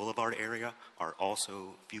Robertson Boulevard area are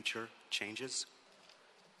also future changes.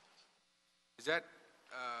 Is that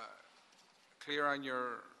clear on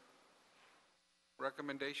your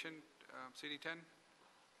recommendation, CD10?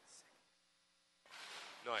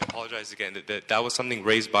 No, I apologize again. That was something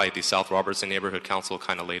raised by the South Robertson Neighborhood Council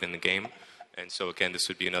kind of late in the game. And so, again, this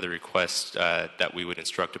would be another request that we would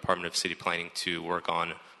instruct Department of City Planning to work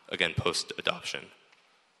on, again, post-adoption.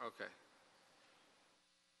 Okay.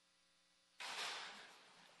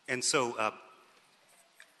 And so,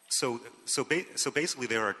 so basically,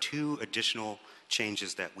 there are two additional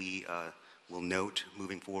changes that we will note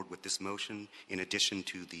moving forward with this motion, in addition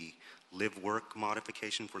to the live-work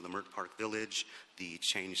modification for Leimert Park Village, the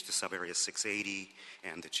change to sub-area 680,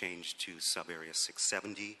 and the change to sub-area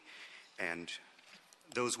 670. And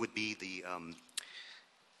those would be the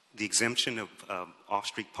exemption of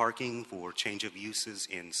off-street parking for change of uses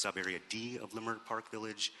in sub-area D of Leimert Park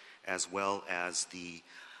Village, as well as the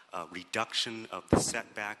reduction of the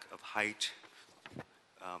setback of height,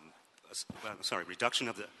 reduction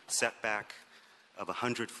of the setback of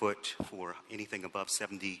 100 foot for anything above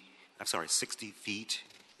 60 feet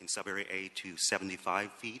in sub-area A to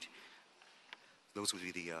 75 feet. Those would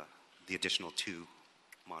be the additional two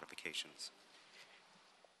modifications.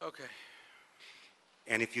 Okay.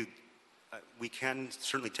 And if you, we can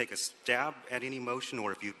certainly take a stab at any motion,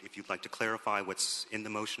 or if you'd like to clarify what's in the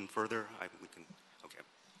motion further, we can. Okay.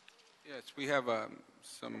 Yes, we have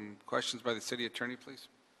some questions by the city attorney, please.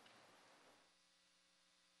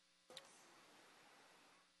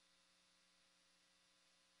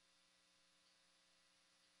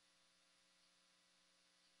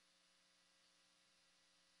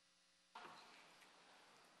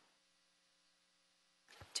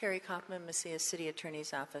 Terry Kaufman, Macias City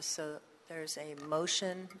Attorney's Office. So there's a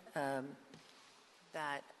motion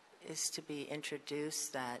that is to be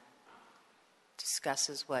introduced that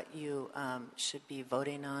discusses what you should be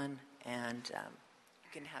voting on, and you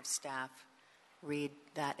can have staff read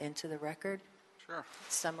that into the record. Sure.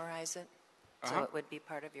 Summarize it, so it would be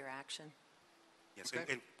part of your action. Yes,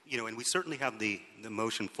 okay. And we certainly have the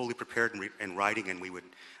motion fully prepared in writing, and we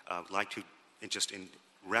would like to just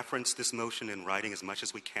reference this motion in writing as much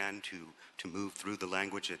as we can to move through the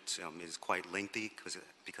language. It is quite lengthy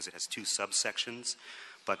because it has two subsections.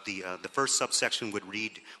 But the first subsection would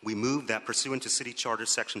read, we move that pursuant to City Charter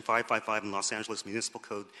Section 555 and Los Angeles Municipal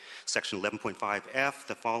Code Section 11.5F,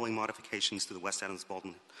 the following modifications to the West Adams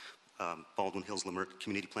Baldwin Hills Leimert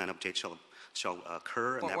Community Plan update shall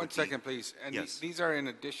occur. And One second, please. And yes. These are in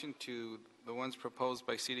addition to the ones proposed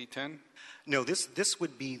by CD10? No, this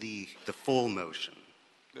would be the full motion.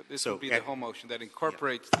 This would be the whole motion that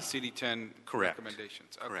incorporates the CD10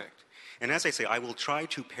 recommendations. Okay. Correct. And as I say, I will try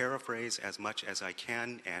to paraphrase as much as I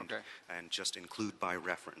can and just include by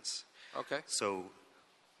reference. Okay. So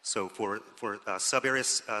for sub-area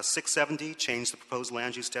 670, change the proposed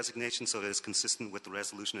land use designation so that it's consistent with the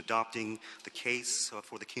resolution adopting the case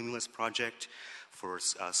for the Cumulus project. For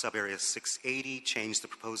sub-area 680, change the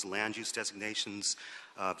proposed land use designations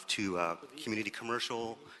to community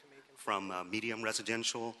commercial from medium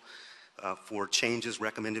residential. For changes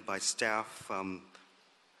recommended by staff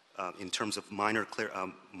in terms of minor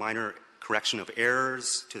correction of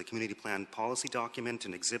errors to the community plan policy document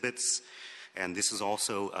and exhibits, And this is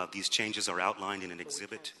also, these changes are outlined in an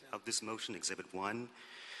exhibit of this motion, Exhibit 1.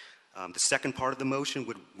 The second part of the motion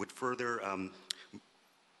would further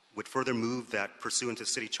move that pursuant to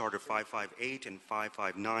City Charter 558 and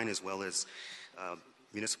 559, as well as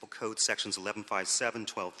Municipal Code Sections 1157,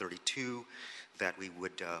 1232, that we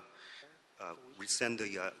would rescind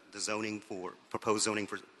the zoning for, proposed zoning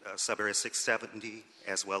for sub-area 670,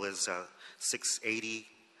 as well as 680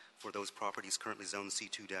 for those properties currently zoned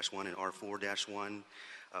C2-1 and R4-1.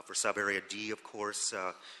 For sub-area D, of course,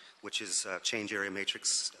 which is change area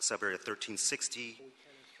matrix sub-area 1360,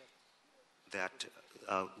 that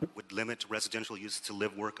would limit residential use to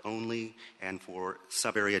live work only. And for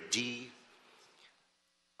sub-area D,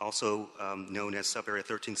 also known as sub-area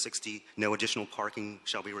 1360, no additional parking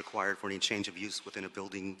shall be required for any change of use within a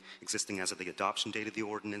building existing as of the adoption date of the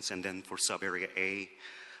ordinance. And then for sub-area A,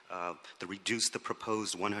 reduce the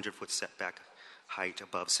proposed 100-foot setback height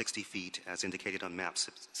above 60 feet as indicated on map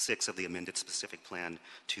 6 of the amended specific plan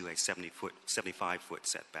to a 75-foot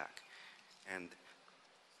setback. And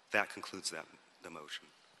that concludes the motion.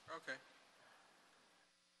 Okay.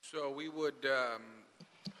 So we would, the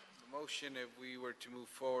motion, if we were to move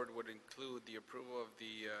forward, would include the approval of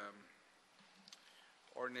the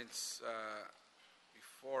ordinance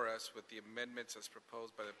before us with the amendments as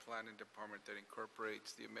proposed by the Planning Department that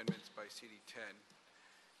incorporates the amendments by CD10,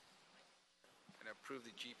 and approve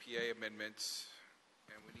the GPA amendments,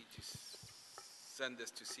 and we need to send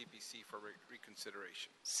this to CPC for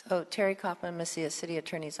reconsideration. So Terry Kaufman, Messia City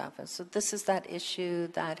Attorney's Office. So this is that issue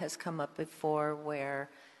that has come up before where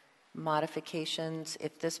modifications,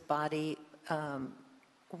 if this body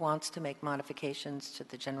wants to make modifications to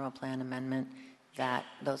the general plan amendment, that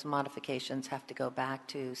those modifications have to go back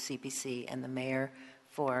to CPC and the mayor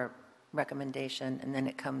for recommendation, and then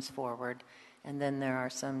it comes forward. And then there are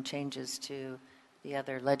some changes to the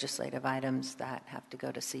other legislative items that have to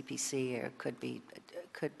go to CPC, or could be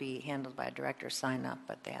handled by a director sign up,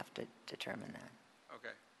 but they have to determine that.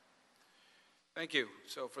 Okay. Thank you.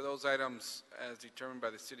 So for those items as determined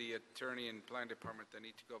by the city attorney and planning department that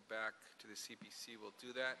need to go back to the CPC, we'll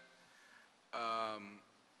do that.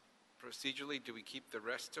 Procedurally, do we keep the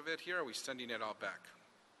rest of it here, or are we sending it all back?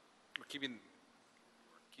 We're keeping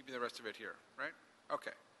the rest of it here, right?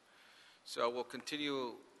 Okay. So we'll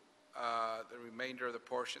continue the remainder of the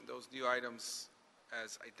portion. Those new items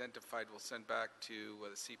as identified we'll send back to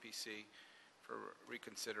the CPC for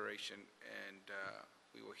reconsideration, and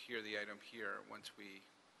we will hear the item here once we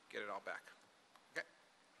get it all back. Okay.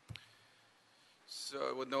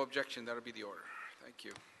 So with no objection, that'll be the order. Thank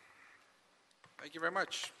you. Thank you very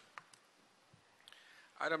much.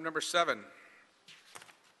 Item number 7.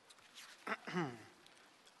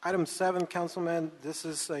 Item 7, Councilman, this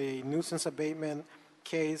is a nuisance abatement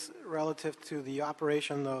case relative to the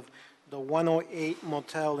operation of the 108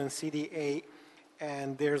 Motel in CD8,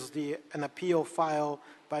 and there's an appeal filed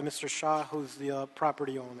by Mr. Shaw, who's the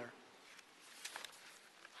property owner.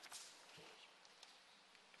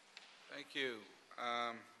 Thank you.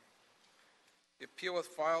 The appeal was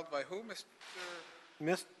filed by who,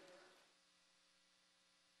 Mr.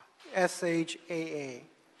 SHAA.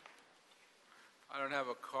 I don't have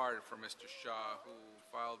a card for Mr. Shaw, who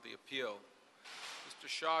filed the appeal. Mr.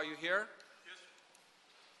 Shaw, you here? Yes.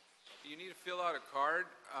 Do you need to fill out a card?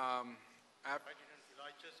 I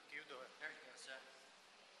just give the... There you go, sir.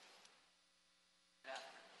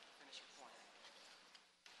 Finish your point.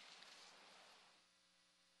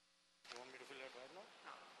 You want me to fill it right now?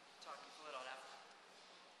 No, fill it out after.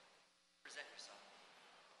 Present yourself.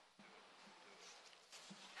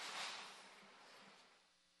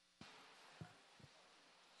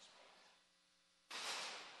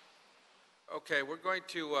 Okay, we're going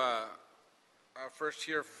to first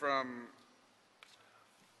hear from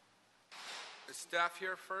the staff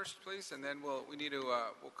here first, please, and then we'll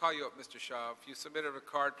call you up, Mr. Shaw. If you submitted a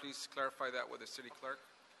card, please clarify that with the city clerk.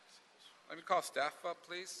 Let me call staff up,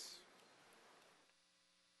 please.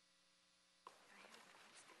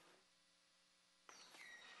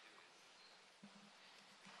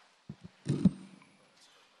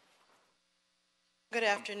 Good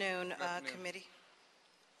afternoon, committee.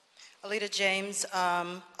 Alita James,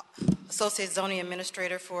 Associate Zoning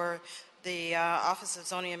Administrator for the Office of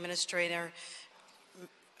Zoning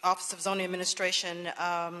Administration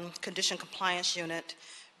Condition Compliance Unit,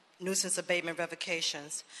 Nuisance Abatement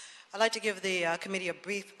Revocations. I'd like to give the committee a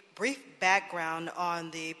brief background on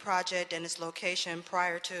the project and its location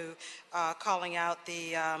prior to calling out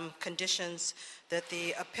the conditions that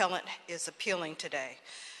the appellant is appealing today.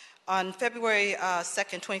 On February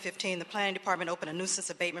 2nd, 2015, the Planning Department opened a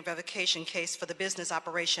nuisance abatement revocation case for the business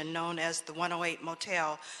operation known as the 108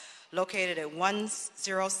 Motel, located at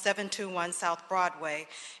 10721 South Broadway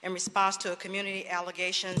in response to a community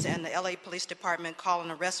allegations and the LA Police Department call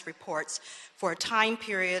and arrest reports for a time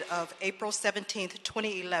period of April 17,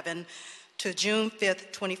 2011 to June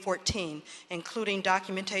 5, 2014, including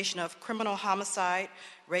documentation of criminal homicide,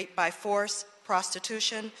 rape by force,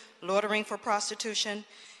 prostitution, loitering for prostitution,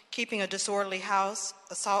 keeping a disorderly house,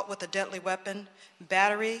 assault with a deadly weapon,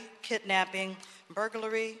 battery, kidnapping,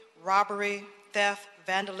 burglary, robbery, theft,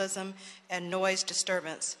 vandalism, and noise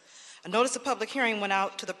disturbance. A notice of public hearing went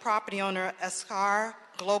out to the property owner, SR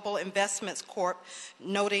Global Investments Corp.,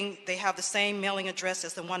 noting they have the same mailing address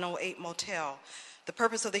as the 108 motel. The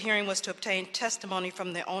purpose of the hearing was to obtain testimony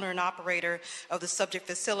from the owner and operator of the subject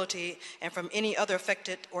facility and from any other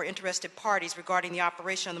affected or interested parties regarding the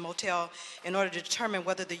operation of the motel in order to determine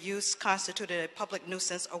whether the use constituted a public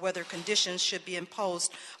nuisance or whether conditions should be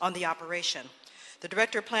imposed on the operation. The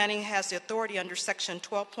Director of Planning has the authority under Section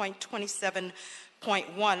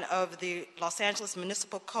 12.27.1 of the Los Angeles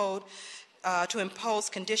Municipal Code to impose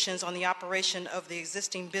conditions on the operation of the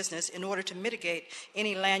existing business in order to mitigate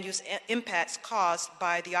any land use impacts caused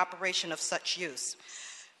by the operation of such use.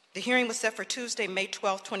 The hearing was set for Tuesday, May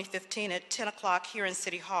 12, 2015 at 10 o'clock here in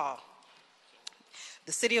City Hall.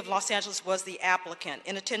 The City of Los Angeles was the applicant.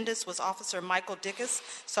 In attendance was Officer Michael Dickus,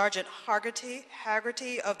 Sergeant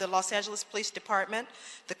Haggerty of the Los Angeles Police Department,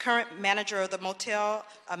 the current manager of the motel,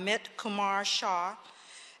 Amit Kumar Shah,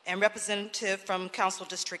 and representative from Council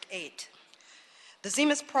District 8. The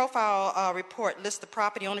Zemas Profile report lists the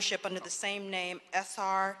property ownership under the same name,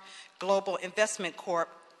 SR Global Investment Corp.,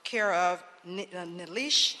 care of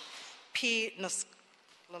Nilesh P.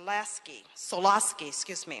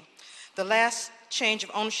 Solosky. The last change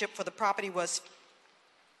of ownership for the property was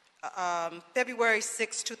February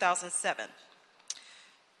 6, 2007.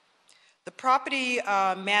 The property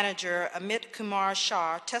manager, Amit Kumar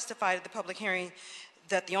Shah, testified at the public hearing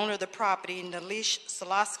that the owner of the property, Nilesh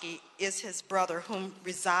Solosky, is his brother, whom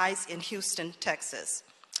resides in Houston, Texas.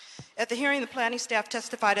 At the hearing, the planning staff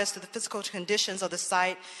testified as to the physical conditions of the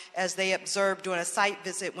site as they observed during a site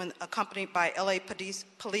visit when accompanied by LA police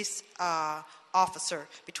officer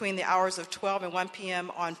between the hours of 12 and 1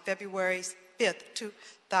 p.m. on February 5,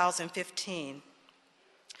 2015.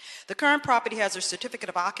 The current property has a certificate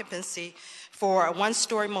of occupancy for a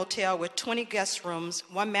one-story motel with 20 guest rooms,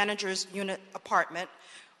 one manager's unit apartment,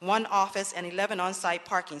 one office, and 11 on-site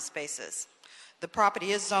parking spaces. The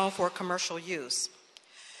property is zoned for commercial use.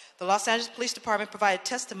 The Los Angeles Police Department provided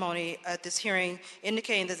testimony at this hearing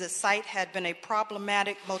indicating that the site had been a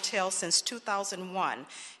problematic motel since 2001,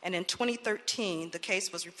 and in 2013, the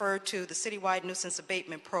case was referred to the Citywide Nuisance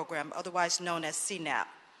Abatement Program, otherwise known as CNAP.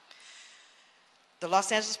 The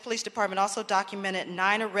Los Angeles Police Department also documented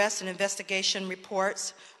 9 arrests and investigation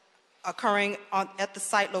reports occurring at the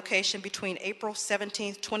site location between April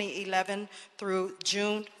 17, 2011 through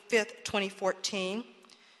June 5, 2014.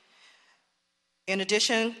 In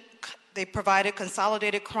addition, they provided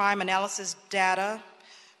consolidated crime analysis data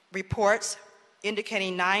reports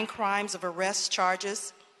indicating 9 crimes of arrest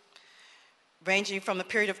charges ranging from the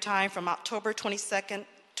period of time from October 22,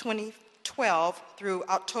 2012 through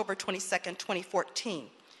October 22, 2014.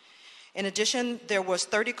 In addition, there was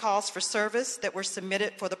 30 calls for service that were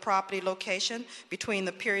submitted for the property location between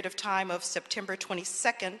the period of time of September 22,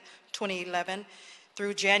 2011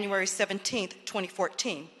 through January 17,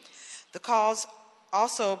 2014. The calls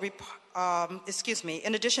also, in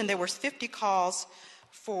addition, there were 50 calls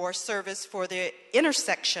for service for the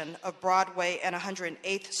intersection of Broadway and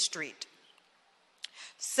 108th Street,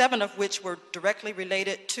 7 of which were directly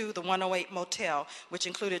related to the 108 motel, which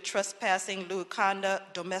included trespassing, lewd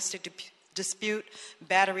conduct, domestic dispute,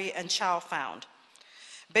 battery, and child found.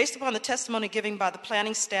 Based upon the testimony given by the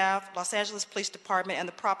planning staff, Los Angeles Police Department, and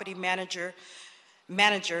the property manager,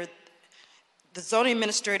 the zoning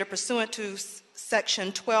administrator, pursuant to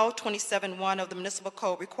Section 1227.1 of the Municipal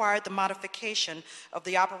Code, required the modification of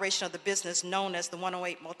the operation of the business known as the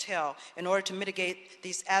 108 Motel in order to mitigate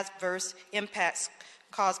these adverse impacts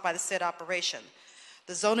caused by the said operation.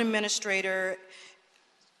 The zoning administrator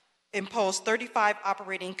imposed 35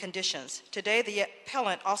 operating conditions. Today, the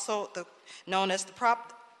appellant, also known as the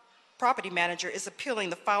property manager, is appealing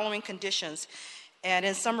the following conditions. And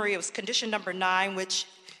in summary, it was condition number 9, which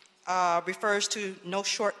refers to no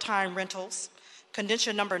short-time rentals.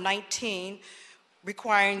 Condition number 19,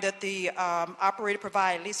 requiring that the operator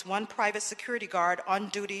provide at least 1 private security guard on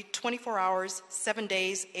duty 24 hours, 7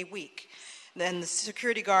 days a week. Then the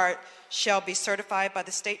security guard shall be certified by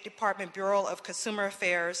the State Department Bureau of Consumer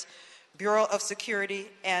Affairs, Bureau of Security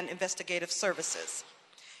and Investigative Services.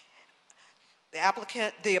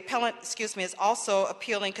 The appellant, is also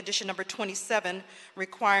appealing condition number 27,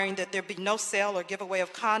 requiring that there be no sale or giveaway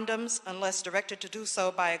of condoms unless directed to do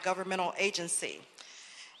so by a governmental agency.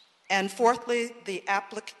 And fourthly, the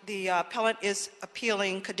appellant is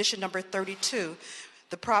appealing condition number 32.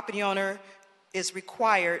 The property owner is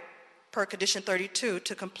required, per condition 32,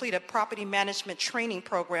 to complete a property management training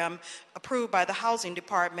program approved by the Housing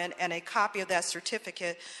Department, and a copy of that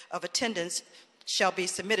certificate of attendance shall be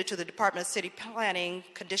submitted to the Department of City Planning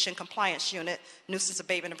Condition Compliance Unit, Nuisance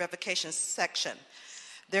Abatement and Revocation Section.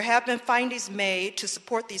 There have been findings made to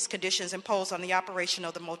support these conditions imposed on the operation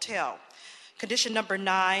of the motel. Condition number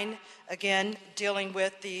 9, again dealing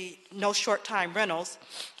with the no short-time rentals,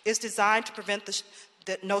 is designed to prevent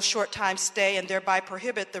the no short-time stay and thereby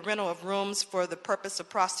prohibit the rental of rooms for the purpose of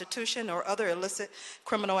prostitution or other illicit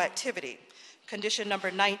criminal activity. Condition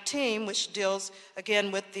number 19, which deals again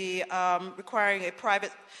with the requiring a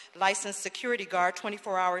private licensed security guard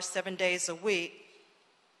 24 hours, 7 days a week,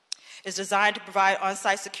 is designed to provide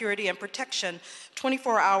on-site security and protection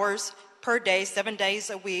 24 hours per day, 7 days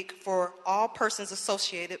a week for all persons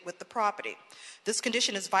associated with the property. This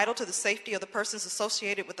condition is vital to the safety of the persons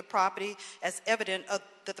associated with the property, as evident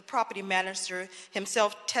that the property manager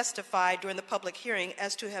himself testified during the public hearing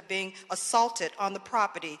as to have been assaulted on the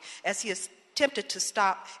property as he is attempted to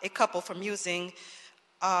stop a couple from using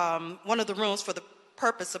one of the rooms for the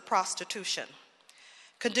purpose of prostitution.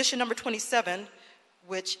 Condition number 27,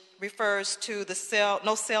 which refers to the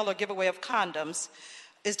no sale or giveaway of condoms,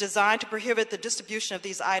 is designed to prohibit the distribution of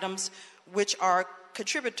these items, which are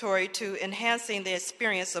contributory to enhancing the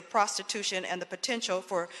experience of prostitution and the potential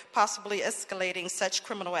for possibly escalating such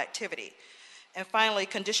criminal activity. And finally,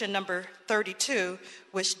 condition number 32,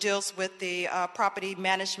 which deals with the property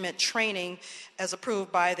management training as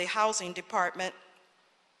approved by the Housing Department,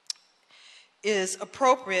 is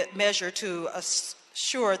appropriate measure to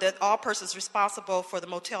assure that all persons responsible for the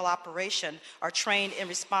motel operation are trained in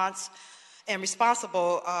response and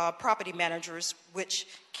responsible property managers, which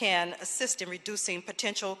can assist in reducing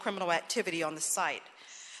potential criminal activity on the site.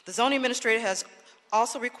 The zoning administrator has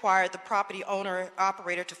also required the property owner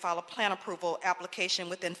operator to file a plan approval application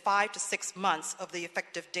within 5 to 6 months of the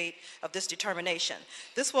effective date of this determination.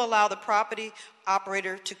 This will allow the property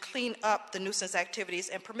operator to clean up the nuisance activities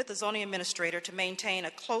and permit the zoning administrator to maintain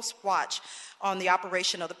a close watch on the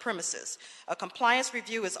operation of the premises. A compliance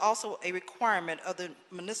review is also a requirement of the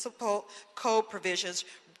municipal code provisions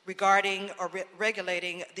regarding or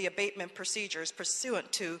regulating the abatement procedures pursuant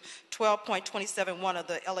to 12.271 of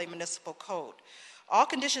the LA Municipal Code. All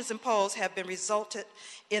conditions imposed have been resulted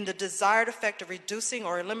in the desired effect of reducing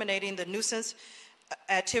or eliminating the nuisance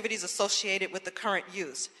activities associated with the current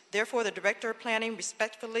use. Therefore, the Director of Planning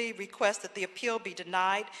respectfully requests that the appeal be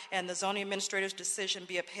denied and the zoning administrator's decision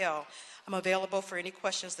be upheld. I'm available for any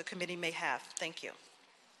questions the committee may have. Thank you.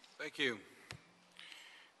 Thank you.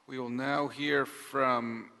 We will now hear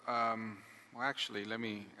from, well, actually, let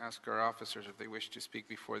me ask our officers if they wish to speak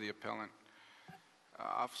before the appellant.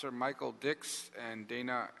 Officer Michael Dix and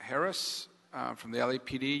Dana Harris from the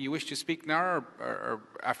LAPD. You wish to speak now or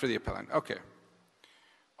after the appellant? Okay.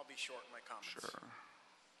 I'll be short in my comments. Sure.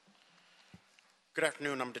 Good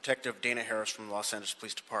afternoon. I'm Detective Dana Harris from the Los Angeles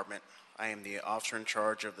Police Department. I am the officer in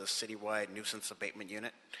charge of the citywide nuisance abatement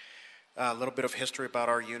unit. A little bit of history about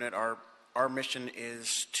our unit. Our mission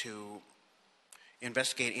is to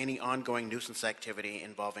investigate any ongoing nuisance activity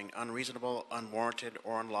involving unreasonable, unwarranted,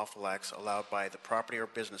 or unlawful acts allowed by the property or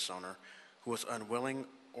business owner who is unwilling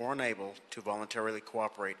or unable to voluntarily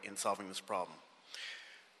cooperate in solving this problem.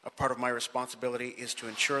 A part of my responsibility is to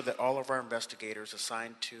ensure that all of our investigators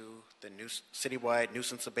assigned to the citywide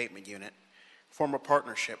nuisance abatement unit form a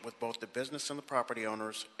partnership with both the business and the property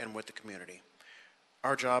owners and with the community.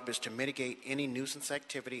 Our job is to mitigate any nuisance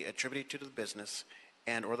activity attributed to the business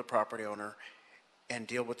and or the property owner and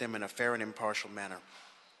deal with them in a fair and impartial manner.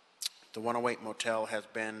 The 108 Motel has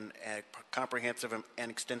been a comprehensive and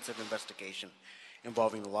extensive investigation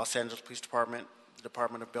involving the Los Angeles Police Department, the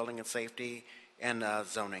Department of Building and Safety, and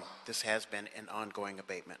zoning. This has been an ongoing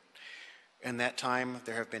abatement. In that time,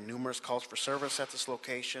 there have been numerous calls for service at this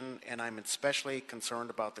location, and I'm especially concerned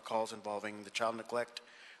about the calls involving the child neglect,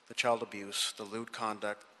 the child abuse, the lewd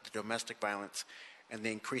conduct, the domestic violence, and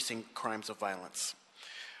the increasing crimes of violence.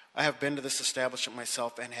 I have been to this establishment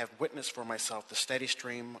myself and have witnessed for myself the steady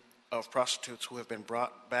stream of prostitutes who have been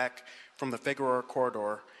brought back from the Figueroa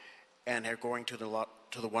corridor and are going to the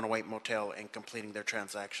 108 Motel and completing their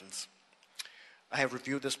transactions. I have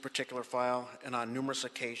reviewed this particular file, and on numerous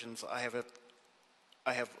occasions I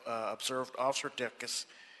have observed Officer Dickus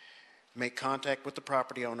make contact with the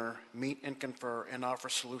property owner, meet and confer, and offer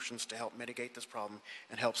solutions to help mitigate this problem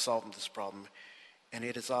and help solve this problem. And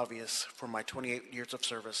it is obvious from my 28 years of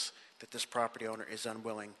service that this property owner is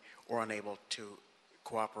unwilling or unable to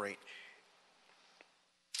cooperate.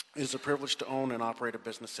 It is a privilege to own and operate a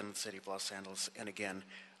business in the city of Los Angeles, and again,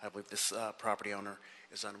 I believe this property owner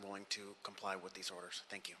is unwilling to comply with these orders.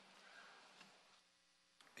 Thank you.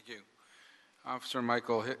 Thank you. Officer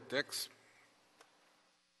Michael Dix.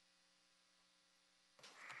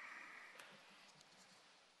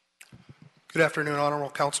 Good afternoon, honorable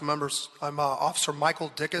council members. I'm Officer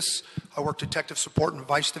Michael Dickus. I work Detective Support and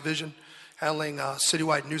Vice Division, handling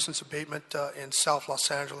citywide nuisance abatement in South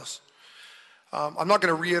Los Angeles. I'm not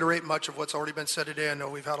going to reiterate much of what's already been said today. I know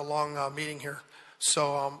we've had a long meeting here.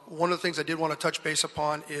 So one of the things I did want to touch base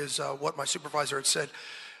upon is what my supervisor had said.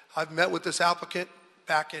 I've met with this applicant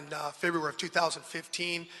back in February of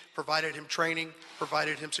 2015, provided him training,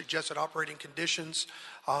 provided him suggested operating conditions.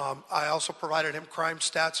 I also provided him crime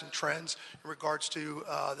stats and trends in regards to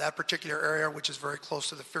that particular area, which is very close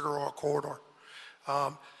to the Figueroa corridor.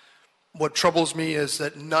 What troubles me is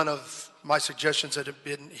that none of my suggestions that have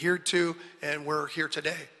been adhered to, and we're here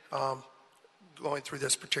today going through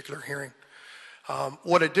this particular hearing.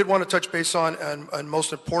 What I did want to touch base on, and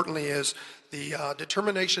most importantly, is the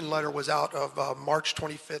determination letter was out of March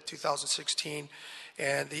 25th, 2016,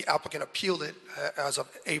 and the applicant appealed it as of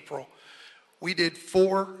April. We did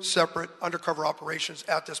 4 separate undercover operations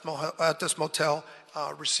at this motel,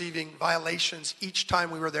 receiving violations each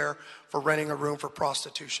time we were there for renting a room for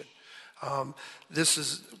prostitution. This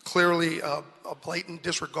is clearly a blatant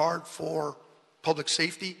disregard for public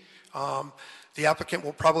safety. The applicant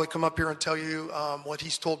will probably come up here and tell you what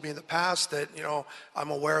he's told me in the past, that, you know,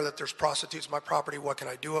 I'm aware that there's prostitutes on my property, what can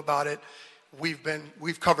I do about it?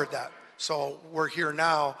 We've covered that. So we're here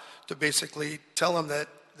now to basically tell him that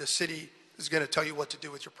the city is going to tell you what to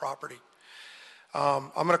do with your property.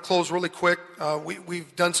 I'm going to close really quick.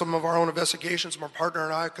 We've done some of our own investigations, my partner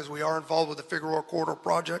and I, because we are involved with the Figueroa Corridor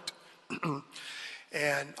project.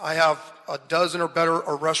 And I have a dozen or better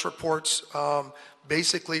arrest reports,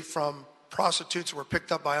 basically from prostitutes who were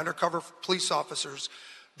picked up by undercover police officers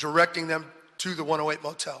directing them to the 108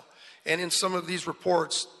 motel. And in some of these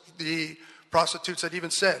reports, the prostitutes had even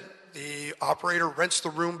said the operator rents the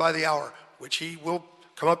room by the hour, which he will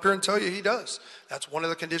come up here and tell you he does. That's one of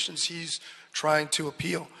the conditions he's trying to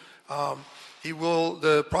appeal.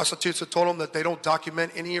 The prostitutes have told him that they don't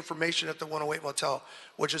document any information at the 108 motel,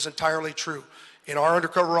 which is entirely true. In our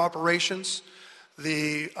undercover operations,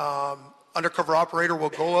 the undercover operator will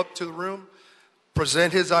go up to the room,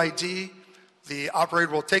 present his ID. The operator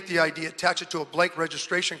will take the ID, attach it to a blank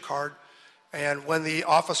registration card, and when the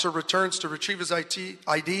officer returns to retrieve his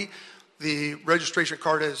ID, the registration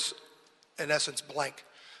card is, in essence, blank.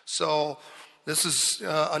 So this is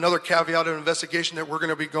another caveat of investigation that we're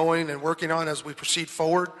going to be going and working on as we proceed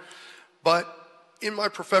forward. But in my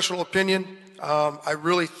professional opinion, I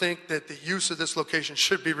really think that the use of this location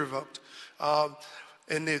should be revoked.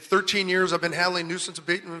 In the 13 years I've been handling nuisance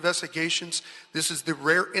abatement investigations, this is the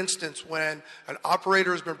rare instance when an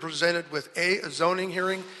operator has been presented with A, a zoning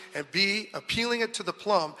hearing, and B, appealing it to the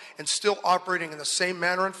plum and still operating in the same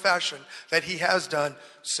manner and fashion that he has done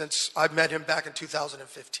since I met him back in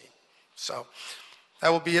 2015. So that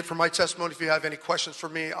will be it for my testimony. If you have any questions for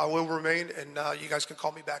me, I will remain, and you guys can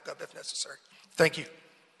call me back up if necessary. Thank you.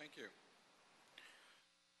 Thank you.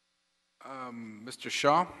 Mr.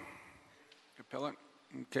 Shaw, appellant.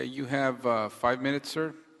 Okay, you have 5 minutes,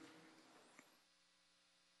 sir.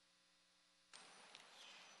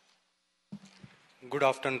 Good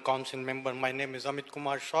afternoon, council member. My name is Amit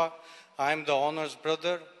Kumar Shah. I am the owner's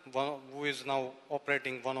brother who is now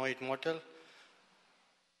operating 108 motel.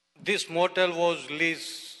 This motel was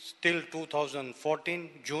leased till 2014,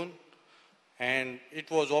 June, and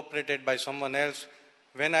it was operated by someone else.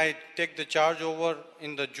 When I take the charge over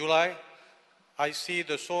in the July, I see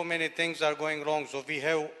that so many things are going wrong. So we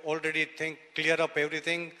have already clear up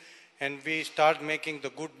everything, and we start making the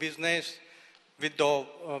good business with the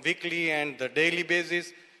weekly and the daily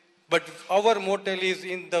basis. But our motel is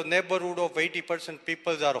in the neighborhood of 80%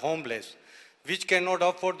 people are homeless, which cannot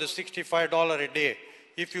afford the $65 a day.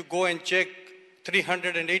 If you go and check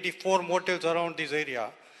 384 motels around this area,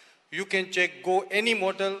 you can check, go any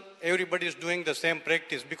motel, everybody is doing the same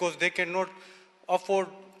practice because they cannot afford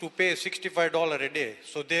to pay $65 a day.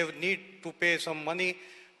 So they need to pay some money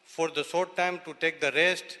for the short time to take the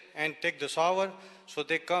rest and take the shower. So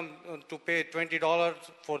they come to pay $20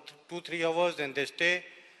 for 2-3 hours and they stay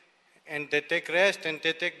and they take rest and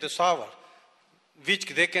they take the shower,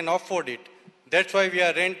 which they can afford it. That's why we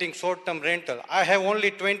are renting short-term rental. I have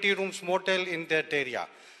only 20 rooms motel in that area.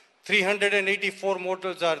 384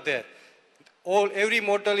 motels are there. Every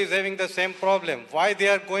motel is having the same problem. Why they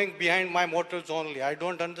are going behind my motels only? I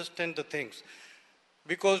don't understand the things.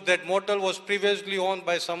 Because that motel was previously owned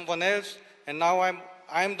by someone else, and now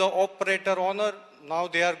I'm the operator owner. Now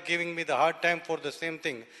they are giving me the hard time for the same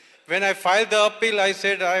thing. When I filed the appeal, I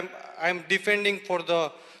said I'm defending for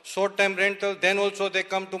the short-term rental. Then also they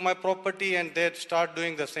come to my property and they start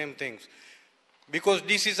doing the same things. Because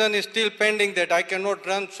decision is still pending that I cannot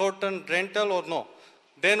run short-term rental or no.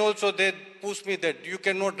 Then also they push me that you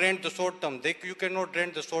cannot rent the short-term. You cannot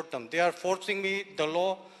rent the short-term. They are forcing me the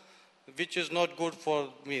law, which is not good for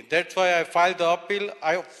me. That's why I filed the appeal.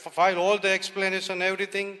 I filed all the explanation,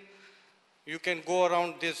 everything. You can go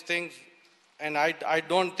around these things. And I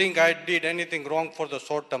don't think I did anything wrong for the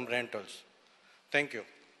short-term rentals. Thank you.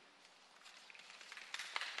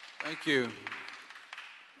 Thank you.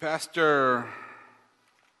 Pastor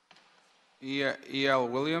E.L.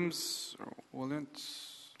 Williams.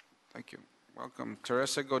 Thank you. Welcome.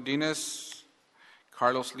 Teresa Godinez,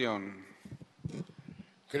 Carlos Leon.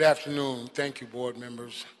 Good afternoon. Thank you, board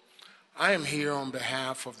members. I am here on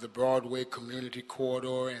behalf of the Broadway Community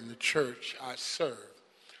Corridor and the church I serve,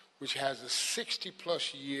 which has a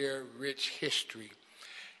 60-plus year rich history.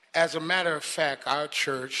 As a matter of fact, our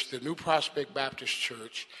church, the New Prospect Baptist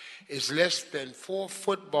Church, is less than 4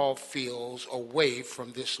 football fields away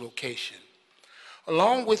from this location.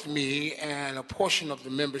 Along with me and a portion of the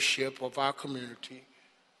membership of our community,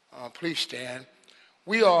 please stand,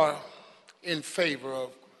 we are in favor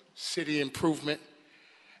of city improvement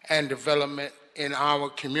and development in our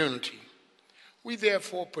community. We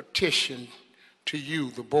therefore petition to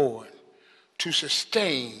you, the board, to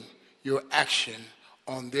sustain your action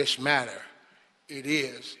on this matter. It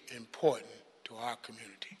is important to our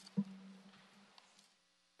community.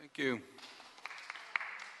 Thank you.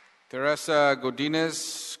 Teresa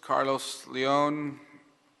Godinez, Carlos Leon,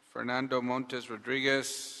 Fernando Montes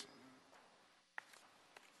Rodriguez.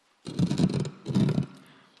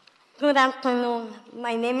 Good afternoon.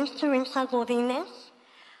 My name is Teresa Godinez.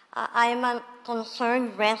 I am a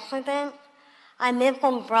concerned resident. I live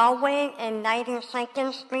on Broadway and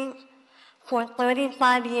 92nd Street for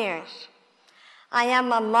 35 years. I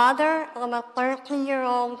am a mother of a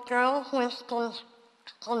 13-year-old girl who is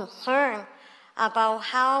concerned about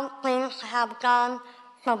how things have gone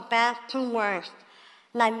from bad to worse,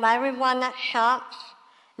 like marijuana shops,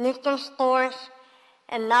 liquor stores,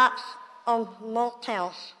 and lots of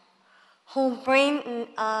motels who bring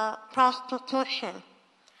prostitution.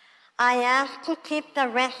 I ask to keep the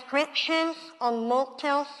restrictions on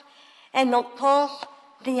motels and oppose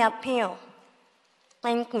the appeal.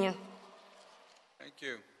 Thank you. Thank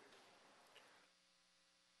you.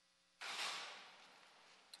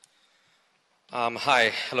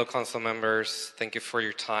 Hi, hello council members. Thank you for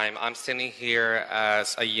your time. I'm standing here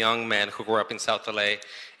as a young man who grew up in South LA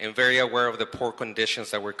and very aware of the poor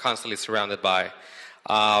conditions that we're constantly surrounded by.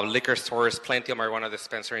 Liquor stores, plenty of marijuana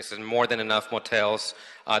dispensaries, and more than enough motels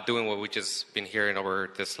doing what we've just been hearing over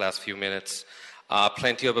this last few minutes.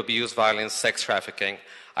 Plenty of abuse, violence, sex trafficking.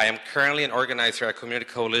 I am currently an organizer at a community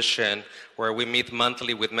coalition where we meet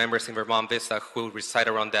monthly with members in Vermont Vista who reside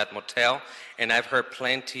around that motel, and I've heard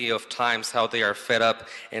plenty of times how they are fed up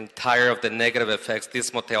and tired of the negative effects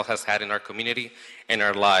this motel has had in our community and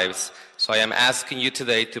our lives. So I am asking you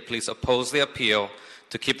today to please oppose the appeal,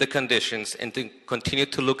 to keep the conditions, and to continue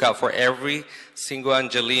to look out for every single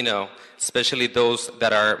Angelino, especially those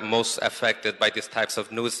that are most affected by these types of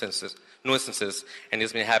nuisances, and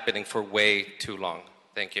it's been happening for way too long.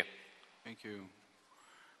 Thank you. Thank you.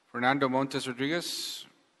 Fernando Montes Rodriguez.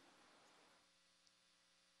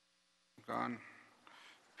 Gone.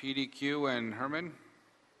 PDQ and Herman.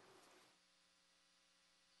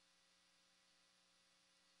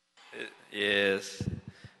 Yes.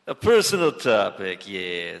 A personal topic,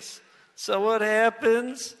 yes. So what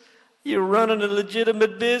happens? You're running a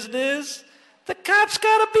legitimate business. The cops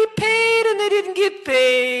gotta be paid and they didn't get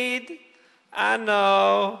paid. I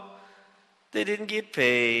know. They didn't get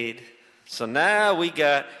paid. So now we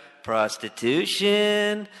got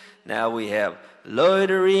prostitution. Now we have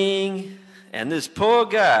loitering. And this poor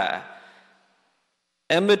guy,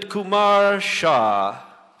 Amit Kumar Shah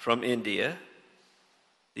from India.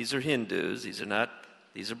 These are Hindus. These are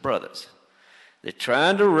brothers. They're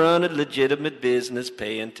trying to run a legitimate business,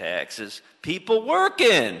 paying taxes. People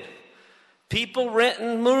working. People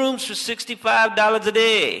renting rooms for $65 a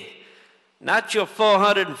day. Not your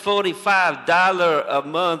 $445 a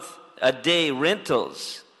month a day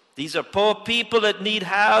rentals. These are poor people that need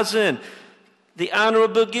housing. The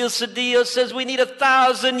Honorable Gil Cedillo says we need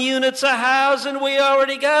 1,000 units of housing. We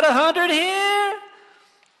already got 100 here.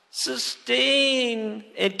 Sustain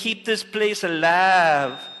and keep this place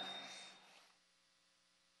alive.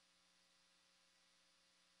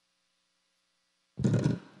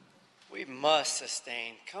 We must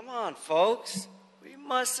sustain. Come on, folks. We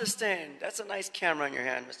must sustain. That's a nice camera in your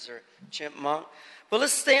hand, Mr. Chipmunk. But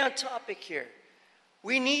let's stay on topic here.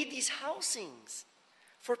 We need these housings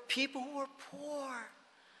for people who are poor,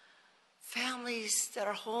 families that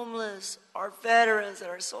are homeless, our veterans that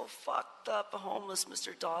are so fucked up and homeless,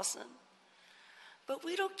 Mr. Dawson. But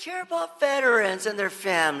we don't care about veterans and their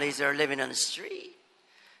families that are living on the street.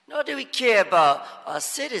 Nor do we care about our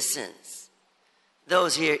citizens,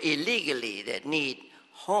 those here illegally that need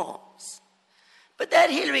homes. But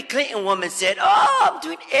that Hillary Clinton woman said, oh, I'm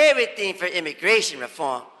doing everything for immigration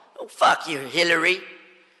reform. Oh, fuck you, Hillary.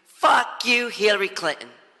 Fuck you, Hillary Clinton.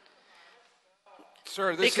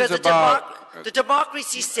 Sir, this because is about... the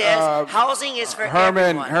democracy says housing is for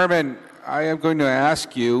Herman, everyone. Herman, I am going to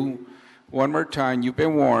ask you one more time. You've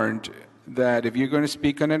been warned that if you're going to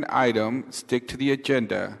speak on an item, stick to the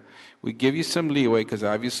agenda. We give you some leeway because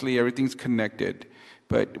obviously everything's connected.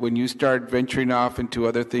 But when you start venturing off into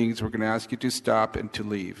other things, we're going to ask you to stop and to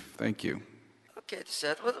leave. Thank you. Okay,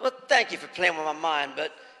 Seth. Well, thank you for playing with my mind,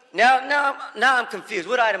 but now I'm confused.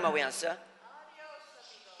 What item are we on, sir?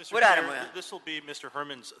 What item are we on? This will be Mr.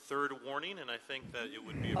 Herman's third warning, and I think that it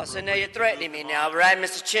would be Oh, so now you're threatening me now, right,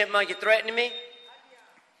 Mr. Chipmunk? You're threatening me?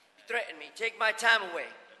 You're threatening me. Take my time away.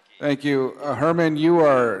 Thank you. Herman, you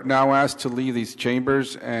are now asked to leave these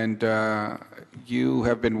chambers, and you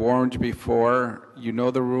have been warned before. You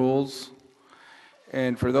know the rules.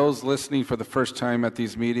 And for those listening for the first time at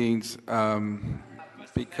these meetings,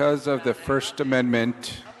 because of the First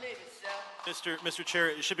Amendment... Mr. Chair,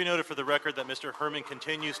 it should be noted for the record that Mr. Herman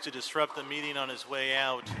continues to disrupt the meeting on his way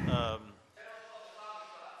out.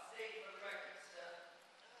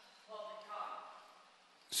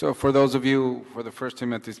 So for those of you for the first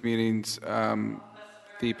time at these meetings,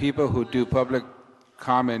 the people who do public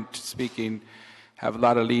comment speaking have a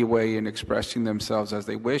lot of leeway in expressing themselves as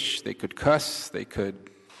they wish. They could cuss, they could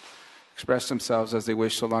express themselves as they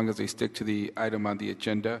wish, so long as they stick to the item on the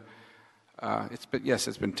agenda.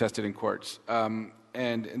 It's been tested in courts. And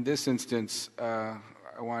in this instance, I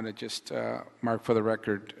want to just mark for the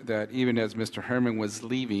record that even as Mr. Herman was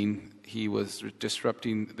leaving, he was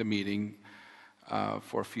disrupting the meeting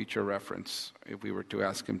for future reference if we were to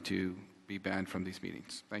ask him to be banned from these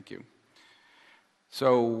meetings. Thank you.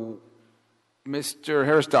 So, Mr.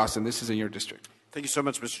 Harris Dawson, this is in your district. Thank you so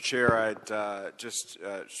much, Mr. Chair. I'd just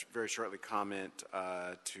very shortly comment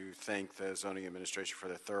to thank the zoning administration for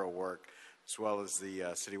their thorough work, as well as the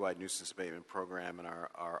citywide nuisance abatement program and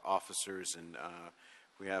our officers. And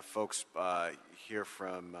we have folks here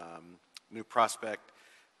from New Prospect.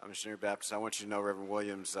 Missionary Baptist, I want you to know, Reverend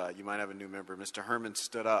Williams, you might have a new member. Mr. Herman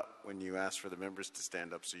stood up when you asked for the members to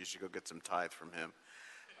stand up, so you should go get some tithe from him,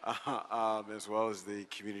 as well as the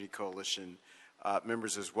Community Coalition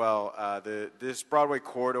members as well. This Broadway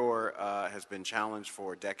corridor has been challenged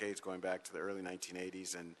for decades, going back to the early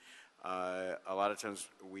 1980s, and a lot of times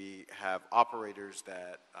we have operators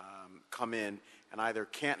that come in and either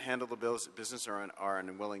can't handle the business or are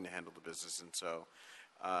unwilling to handle the business, and so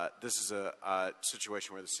this is a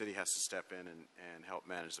situation where the city has to step in and help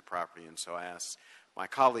manage the property. And so I ask my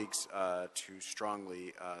colleagues to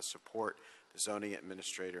strongly support the zoning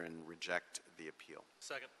administrator and reject the appeal.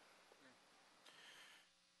 Second.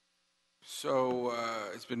 So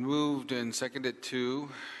it's been moved and seconded to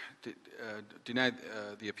deny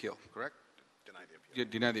the appeal, correct? Deny the appeal.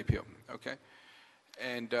 Deny the appeal, okay.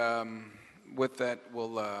 And with that,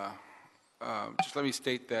 we'll just let me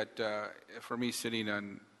state that for me sitting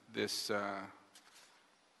on this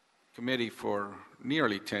committee for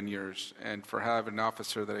nearly 10 years, and for having an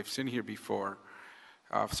officer that I've seen here before,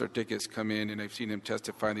 Officer Dick has come in and I've seen him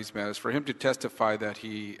testify in these matters. For him to testify that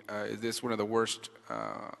he is this one of the worst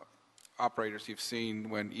operators you've seen,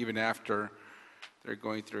 when even after they're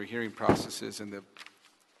going through hearing processes and the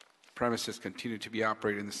premises continue to be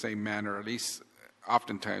operated in the same manner, at least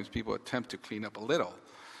oftentimes people attempt to clean up a little,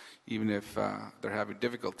 even if they're having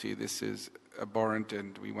difficulty. This is abhorrent,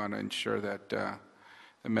 and we want to ensure that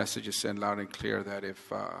the message is sent loud and clear that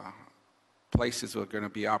if places are going to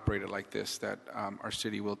be operated like this, that our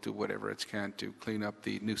city will do whatever it can to clean up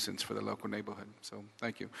the nuisance for the local neighborhood. So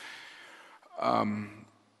thank you.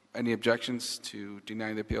 Any objections to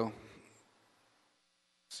denying the appeal?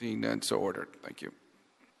 Seeing none, so ordered. Thank you.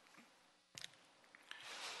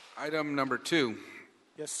 Item number 2.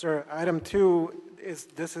 Yes, sir. Item 2 is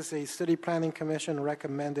a City Planning Commission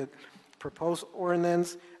recommended proposed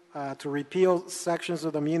ordinance to repeal sections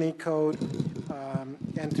of the Muni Code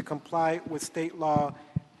and to comply with state law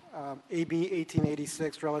AB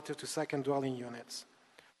 1886 relative to second dwelling units.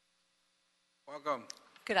 Welcome.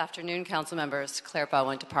 Good afternoon, council members. Claire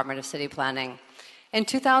Bowen, Department of City Planning. In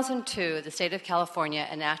 2002, the state of California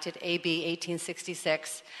enacted AB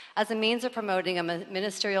 1866 as a means of promoting a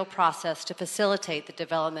ministerial process to facilitate the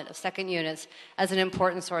development of second units as an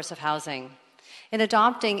important source of housing. In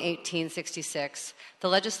adopting 1866, the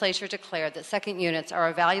legislature declared that second units are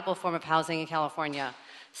a valuable form of housing in California.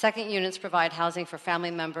 Second units provide housing for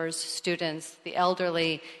family members, students, the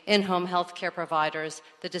elderly, in-home health care providers,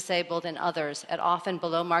 the disabled, and others at often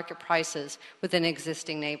below market prices within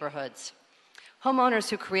existing neighborhoods. Homeowners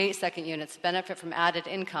who create second units benefit from added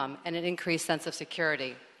income and an increased sense of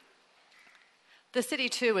security. The city,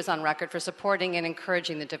 too, is on record for supporting and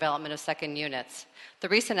encouraging the development of second units. The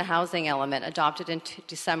recent housing element adopted in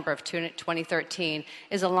December of 2013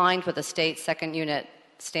 is aligned with the state's second unit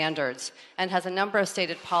standards and has a number of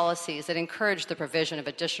stated policies that encourage the provision of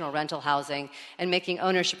additional rental housing and making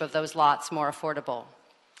ownership of those lots more affordable.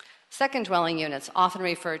 Second dwelling units, often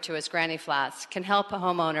referred to as granny flats, can help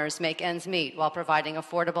homeowners make ends meet while providing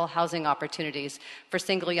affordable housing opportunities for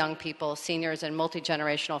single young people, seniors, and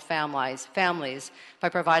multi-generational families by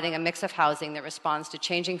providing a mix of housing that responds to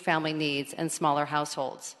changing family needs and smaller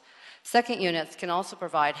households. Second units can also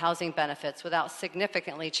provide housing benefits without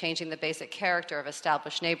significantly changing the basic character of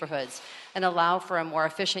established neighborhoods and allow for a more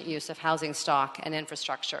efficient use of housing stock and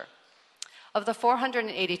infrastructure. Of the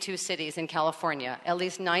 482 cities in California, at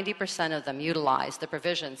least 90% of them utilize the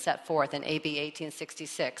provisions set forth in AB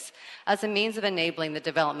 1866 as a means of enabling the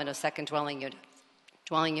development of second dwelling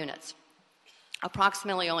units.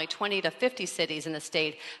 Approximately only 20 to 50 cities in the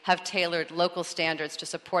state have tailored local standards to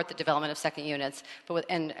support the development of second units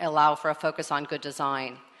and allow for a focus on good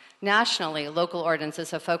design. Nationally, local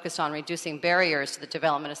ordinances have focused on reducing barriers to the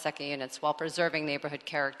development of second units while preserving neighborhood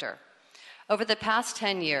character. Over the past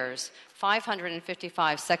 10 years,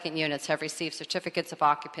 555 second units have received certificates of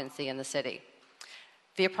occupancy in the city.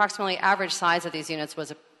 The approximately average size of these units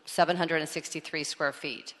was 763 square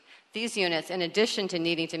feet. These units, in addition to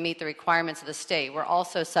needing to meet the requirements of the state, were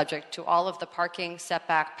also subject to all of the parking,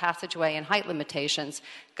 setback, passageway, and height limitations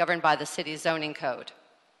governed by the city's zoning code.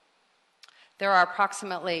 There are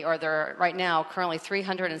right now currently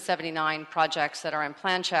 379 projects that are in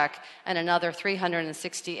plan check and another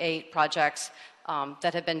 368 projects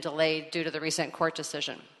that have been delayed due to the recent court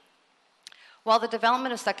decision. While the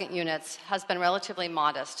development of second units has been relatively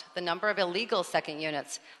modest, the number of illegal second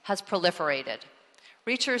units has proliferated.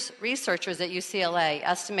 Researchers at UCLA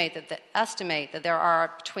estimate that there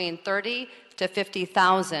are between 30 to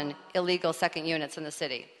 50,000 illegal second units in the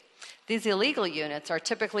city. These illegal units are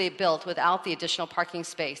typically built without the additional parking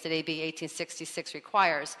space that AB 1866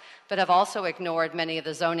 requires, but have also ignored many of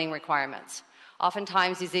the zoning requirements.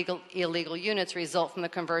 Oftentimes, these illegal units result from the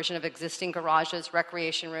conversion of existing garages,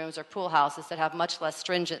 recreation rooms, or pool houses that have much less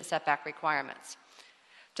stringent setback requirements.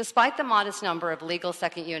 Despite the modest number of legal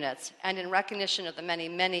second units, and in recognition of the many,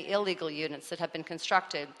 many illegal units that have been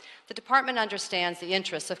constructed, the department understands the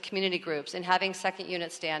interests of community groups in having second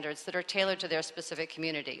unit standards that are tailored to their specific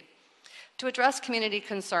community. To address community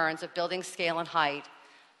concerns of building scale and height,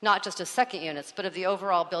 not just of second units, but of the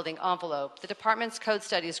overall building envelope, the department's Code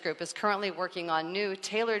Studies Group is currently working on new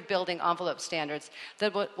tailored building envelope standards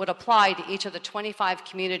that would apply to each of the 25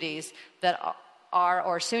 communities that are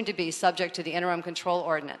or soon to be subject to the interim control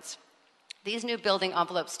ordinance. These new building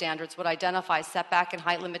envelope standards would identify setback and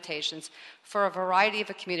height limitations for a variety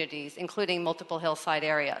of communities, including multiple hillside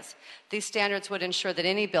areas. These standards would ensure that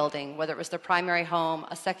any building, whether it was the primary home,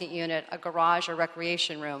 a second unit, a garage, or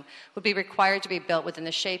recreation room, would be required to be built within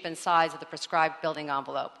the shape and size of the prescribed building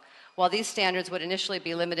envelope. While these standards would initially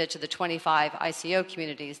be limited to the 25 ICO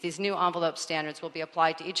communities, these new envelope standards will be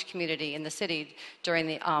applied to each community in the city during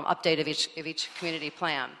the update of each community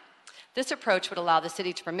plan. This approach would allow the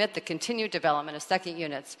city to permit the continued development of second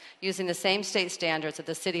units using the same state standards that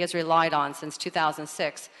the city has relied on since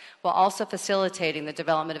 2006, while also facilitating the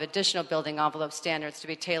development of additional building envelope standards to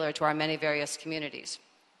be tailored to our many various communities.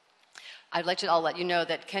 I'll let you know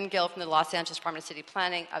that Ken Gill from the Los Angeles Department of City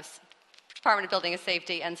Planning, Department of Building and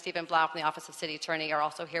Safety, and Stephen Blau from the Office of City Attorney are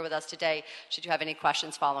also here with us today, should you have any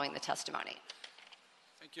questions following the testimony.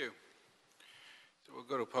 Thank you. So we'll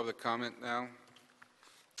go to public comment now.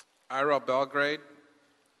 Ira Belgrade,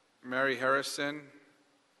 Mary Harrison,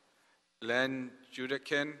 Len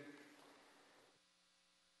Judikin.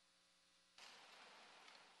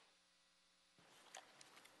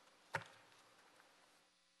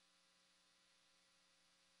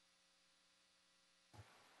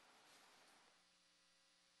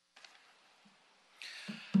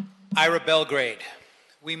 Ira Belgrade.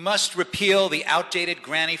 We must repeal the outdated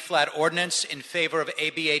Granny Flat Ordinance in favor of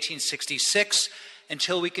AB 1866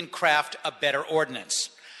 until we can craft a better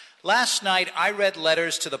ordinance. Last night, I read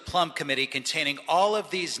letters to the Plum Committee containing all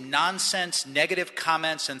of these nonsense negative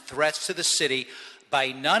comments and threats to the city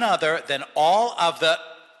by none other than all of the,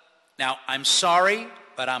 now I'm sorry,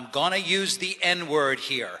 but I'm going to use the N-word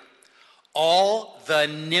here, all the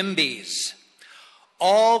NIMBYs.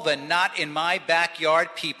 All the not in my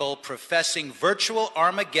backyard people professing virtual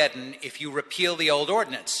Armageddon if you repeal the old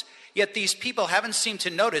ordinance. Yet these people haven't seemed to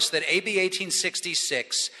notice that AB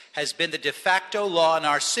 1866 has been the de facto law in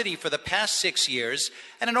our city for the past 6 years,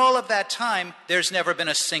 and in all of that time, there's never been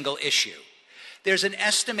a single issue. There's an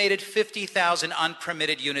estimated 50,000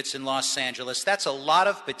 unpermitted units in Los Angeles. That's a lot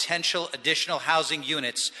of potential additional housing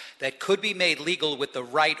units that could be made legal with the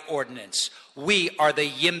right ordinance. We are the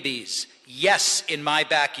YIMBYs. Yes, in my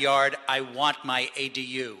backyard, I want my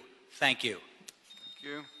ADU. Thank you. Thank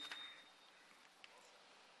you.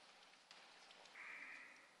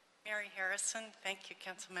 Mary Harrison. Thank you,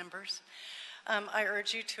 council members. I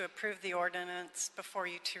urge you to approve the ordinance before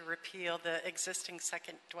you to repeal the existing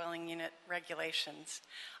second dwelling unit regulations.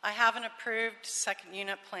 I have an approved second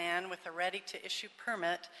unit plan with a ready-to-issue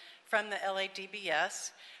permit from the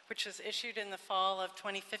LADBS, which was issued in the fall of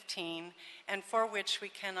 2015, and for which we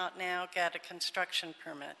cannot now get a construction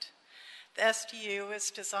permit. The SDU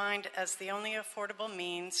is designed as the only affordable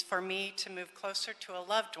means for me to move closer to a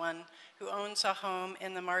loved one who owns a home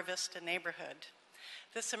in the Mar Vista neighborhood.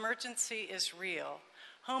 This emergency is real.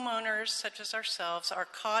 Homeowners such as ourselves are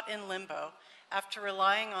caught in limbo after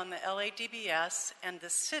relying on the LADBS and the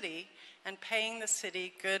city and paying the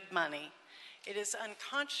city good money. It is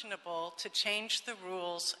unconscionable to change the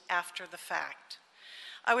rules after the fact.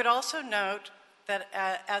 I would also note that,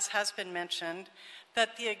 as has been mentioned,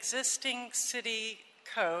 that the existing city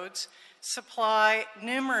codes supply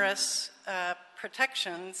numerous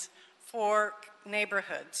protections for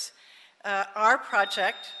neighborhoods. Our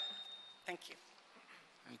project, thank you.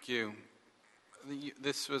 Thank you.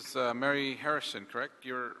 This was Mary Harrison, correct?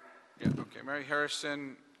 Yeah, okay. Mary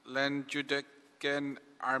Harrison, Len Judekin,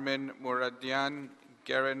 Armin Muradian,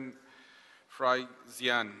 Garen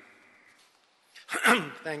Fraizian.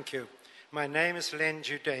 Thank you. My name is Len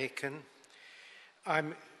Judekin.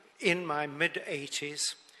 I'm in my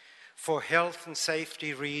mid-80s. For health and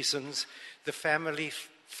safety reasons, the family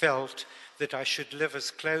felt that I should live as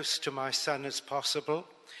close to my son as possible.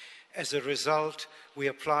 As a result, we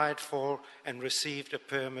applied for and received a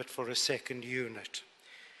permit for a second unit.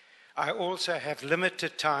 I also have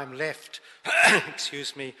limited time left,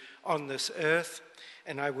 excuse me, on this earth,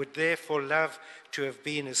 and I would therefore love to have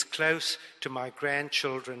been as close to my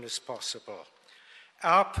grandchildren as possible.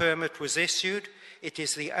 Our permit was issued. It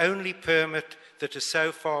is the only permit that has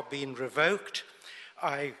so far been revoked.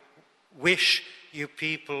 I wish you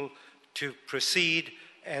people to proceed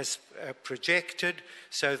as projected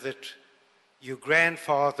so that you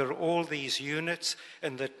grandfather all these units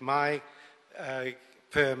and that my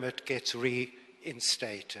permit gets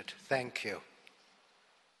reinstated. Thank you.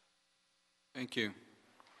 Thank you.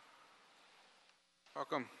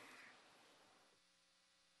 Welcome.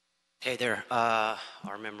 Hey there,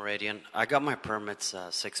 Armin Muradian. I got my permits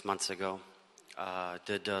 6 months ago.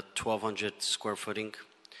 Did 1,200 square footing.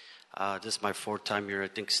 This is my 4th time here. I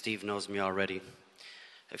think Steve knows me already.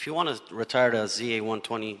 If you want to retire to a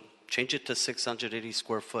ZA120, change it to 680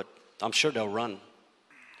 square foot. I'm sure they'll run,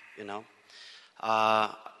 you know.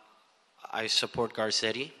 I support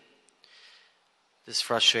Garcetti. This is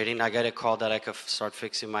frustrating. I got a call that I could start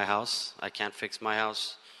fixing my house. I can't fix my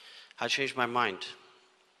house. I changed my mind.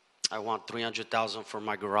 I want $300,000 for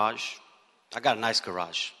my garage. I got a nice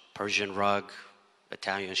garage. Persian rug,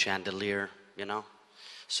 Italian chandelier, you know.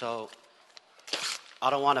 So I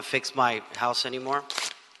don't want to fix my house anymore.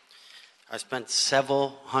 I spent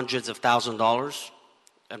several hundreds of $1,000s,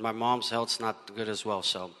 and my mom's health's not good as well,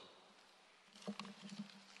 so.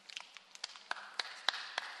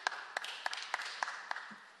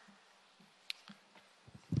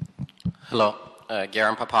 Hello,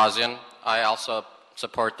 Garen Papazian. I also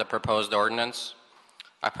support the proposed ordinance.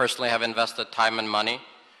 I personally have invested time and money,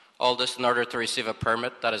 all this in order to receive a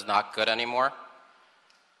permit that is not good anymore.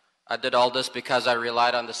 I did all this because I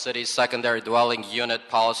relied on the city's secondary dwelling unit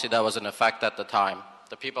policy that was in effect at the time.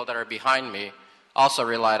 The people that are behind me also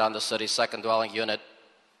relied on the city's second dwelling unit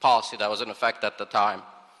policy that was in effect at the time.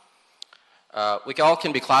 We all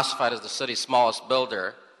can be classified as the city's smallest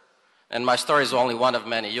builder, and my story is only one of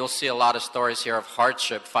many. You'll see a lot of stories here of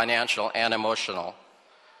hardship, financial and emotional.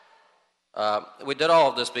 We did all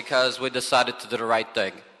of this because we decided to do the right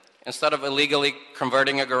thing. instead of illegally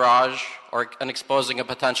converting a garage and exposing a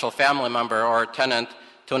potential family member or a tenant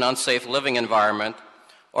to an unsafe living environment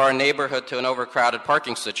or a neighborhood to an overcrowded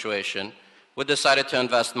parking situation, we decided to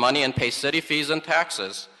invest money and pay city fees and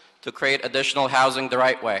taxes to create additional housing the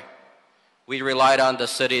right way. We relied on the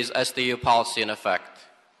city's SDU policy in effect.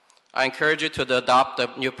 I encourage you to adopt the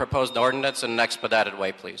new proposed ordinance in an expedited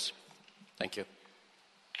way, please. Thank you.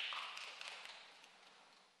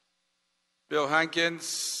 Bill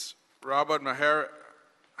Hankins, Robert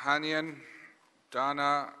Mahanian,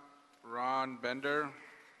 Donna Ron Bender.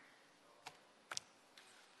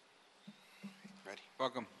 Ready?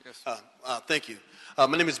 Welcome. Yes. Thank you.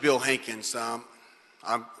 My name is Bill Hankins.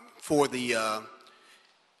 I'm for the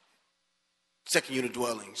second unit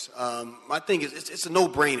dwellings. My thing is, it's a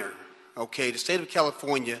no-brainer. Okay, the state of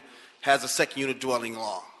California has a second unit dwelling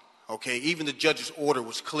law. Okay, even the judge's order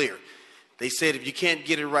was clear. They said if you can't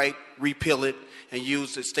get it right, repeal it and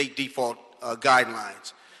use the state default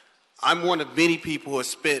guidelines. I'm one of many people who have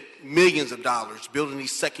spent millions of dollars building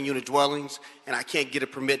these second unit dwellings, and I can't get a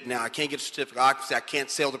permit now. I can't get a certificate of occupancy. I can't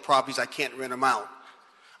sell the properties. I can't rent them out.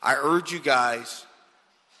 I urge you guys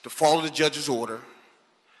to follow the judge's order,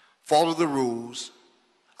 follow the rules,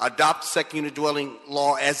 adopt the second unit dwelling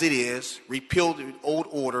law as it is, repeal the old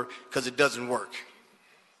order because it doesn't work.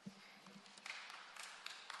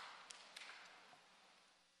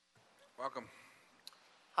 Welcome.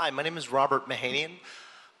 Hi, my name is Robert Mahanian.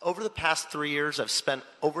 Over the past 3 years, I've spent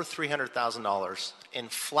over $300,000 in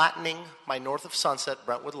flattening my north of Sunset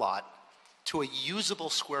Brentwood lot to a usable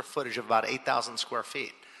square footage of about 8,000 square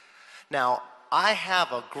feet. Now, I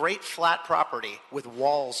have a great flat property with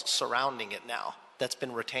walls surrounding it now that's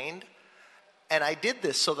been retained, and I did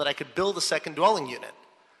this so that I could build a second dwelling unit.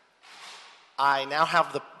 I now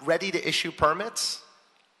have the ready to issue permits.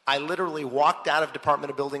 I literally walked out of Department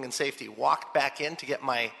of Building and Safety, walked back in to get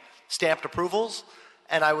my stamped approvals,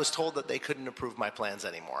 and I was told that they couldn't approve my plans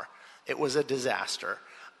anymore. It was a disaster.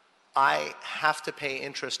 I have to pay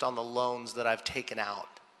interest on the loans that I've taken out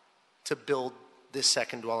to build this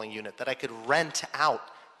second dwelling unit that I could rent out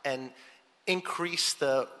and increase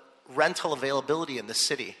the rental availability in the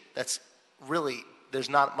city. That's really, there's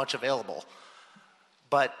not much available.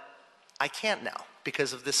 But I can't now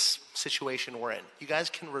because of this situation we're in. You guys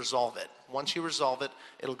can resolve it. Once you resolve it,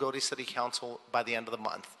 it'll go to City Council by the end of the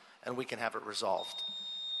month, and we can have it resolved.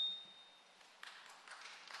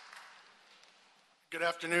 Good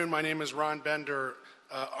afternoon. My name is Ron Bender.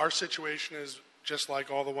 Our situation is just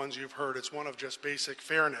like all the ones you've heard. It's one of just basic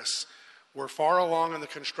fairness. We're far along in the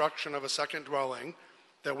construction of a second dwelling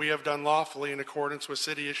that we have done lawfully in accordance with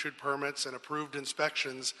city-issued permits and approved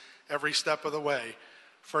inspections every step of the way.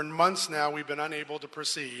 For months now, we've been unable to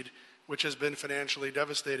proceed, which has been financially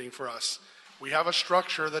devastating for us. We have a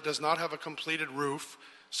structure that does not have a completed roof,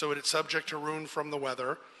 so it is subject to ruin from the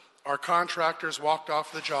weather. Our contractors walked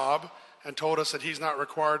off the job and told us that he's not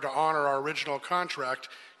required to honor our original contract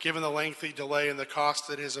given the lengthy delay and the cost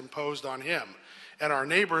that is imposed on him. And our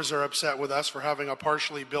neighbors are upset with us for having a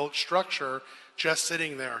partially built structure just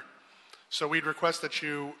sitting there. So we'd request that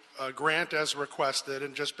you grant as requested,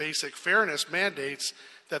 and just basic fairness mandates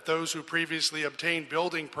that those who previously obtained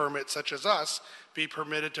building permits such as us be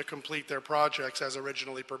permitted to complete their projects as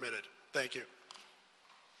originally permitted. Thank you.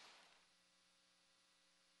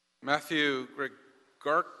 Matthew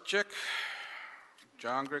Grigorchik,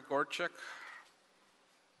 John Grigorchik.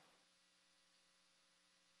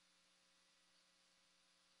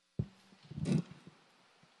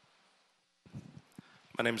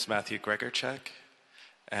 My name is Matthew Gregorchuk.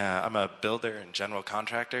 I'm a builder and general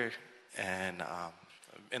contractor, and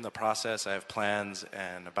in the process I have plans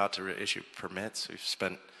and about to issue permits. We've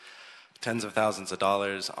spent tens of thousands of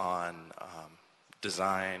dollars on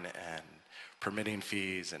design and permitting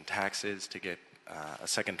fees and taxes to get a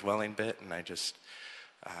second dwelling bit, and I just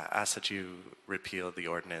ask that you repeal the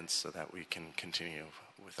ordinance so that we can continue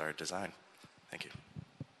with our design. Thank you.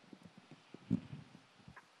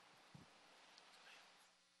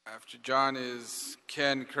 After John is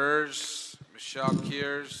Ken Kurz, Michelle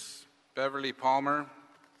Keers, Beverly Palmer.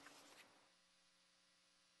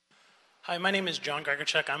 Hi, my name is John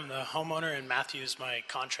Gregorchuk. I'm the homeowner, and Matthew's my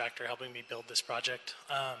contractor helping me build this project.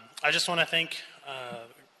 I just want to thank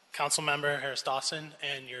Councilmember Harris Dawson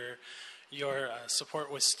and your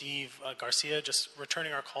support with Steve Garcia, just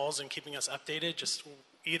returning our calls and keeping us updated. Just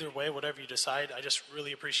either way, whatever you decide, I just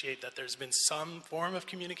really appreciate that there's been some form of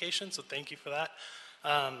communication, so thank you for that.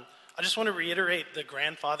 I just want to reiterate the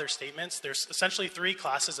grandfather statements. There's essentially three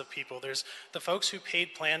classes of people. There's the folks who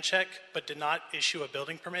paid plan check but did not issue a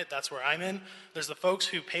building permit. That's where I'm in. There's the folks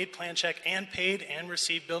who paid plan check and paid and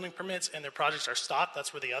received building permits and their projects are stopped.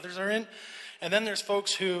 That's where the others are in. And then there's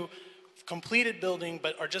folks who completed building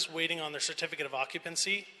but are just waiting on their certificate of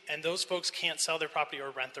occupancy, and those folks can't sell their property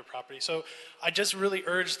or rent their property. So I just really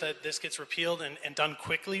urge that this gets repealed and done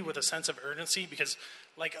quickly with a sense of urgency, because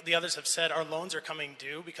like the others have said, our loans are coming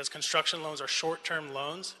due because construction loans are short-term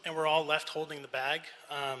loans and we're all left holding the bag.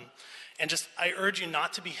 I urge you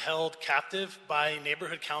not to be held captive by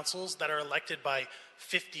neighborhood councils that are elected by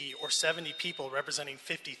 50 or 70 people representing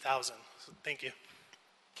 50,000. So thank you.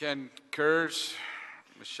 Ken Kurz,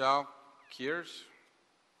 Michelle Kiers.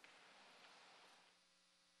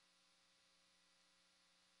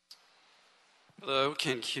 Hello,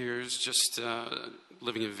 Ken Kiers, just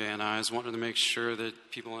living in Van Nuys. Wanted to make sure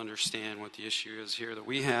that people understand what the issue is here that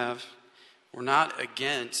we have. We're not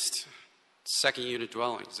against second unit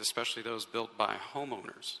dwellings, especially those built by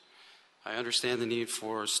homeowners. I understand the need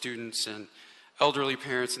for students and elderly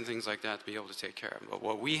parents and things like that to be able to take care of them. But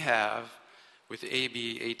what we have with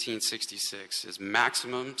AB 1866 is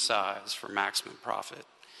maximum size for maximum profit.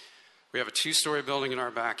 We have a two-story building in our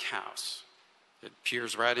back house. It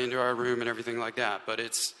peers right into our room and everything like that, but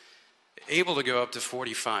it's able to go up to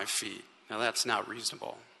 45 feet. Now that's not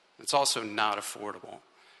reasonable. It's also not affordable.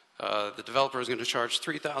 The developer is going to charge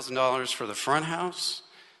 $3,000 for the front house,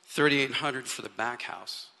 $3,800 for the back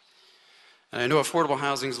house. And I know affordable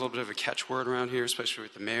housing is a little bit of a catchword around here, especially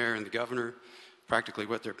with the mayor and the governor practically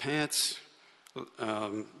wet their pants.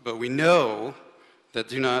 But we know that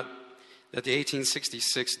the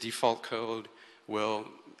 1866 default code will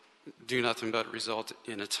do nothing but result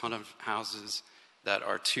in a ton of houses that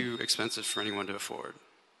are too expensive for anyone to afford.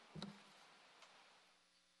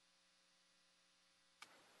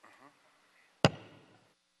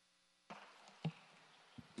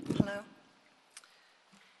 Hello.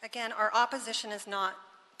 Again, our opposition is not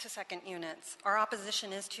to second units. Our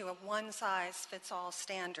opposition is to a one-size-fits-all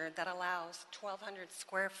standard that allows 1,200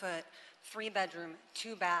 square foot, 3-bedroom,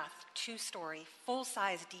 2-bath, 2-story,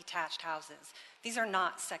 full-size detached houses. These are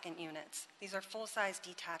not second units. These are full-size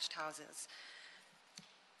detached houses.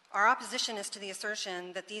 Our opposition is to the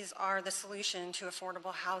assertion that these are the solution to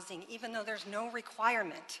affordable housing, even though there's no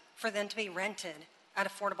requirement for them to be rented at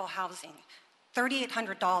affordable housing.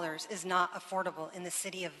 $3,800 is not affordable in the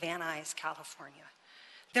city of Van Nuys, California.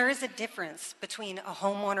 There is a difference between a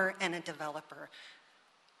homeowner and a developer.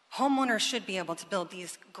 Homeowners should be able to build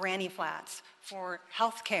these granny flats for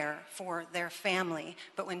health care for their family,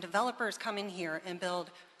 but when developers come in here and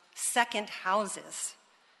build second houses,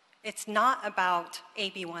 it's not about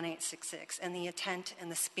AB 1866 and the intent and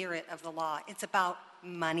the spirit of the law. It's about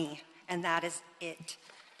money, and that is it.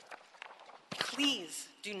 Please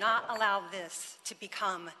do not allow this to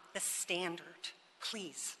become the standard.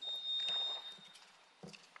 Please.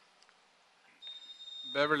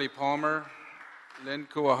 Beverly Palmer, Lynn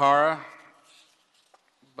Kuwahara,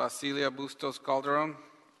 Basilia Bustos Calderon.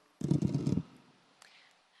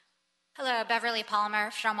 Hello, Beverly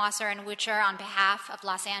Palmer, Stromwasser and Wucher on behalf of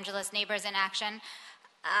Los Angeles Neighbors in Action.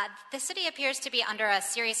 The city appears to be under a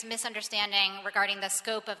serious misunderstanding regarding the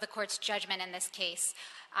scope of the court's judgment in this case.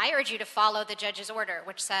 I urge you to follow the judge's order,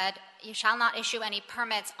 which said, you shall not issue any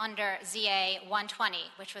permits under ZA 120,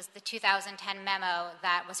 which was the 2010 memo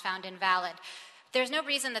that was found invalid. There's no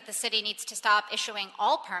reason that the city needs to stop issuing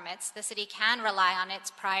all permits. The city can rely on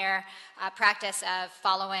its prior practice of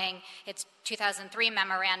following its 2003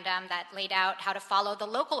 memorandum that laid out how to follow the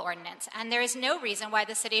local ordinance. And there is no reason why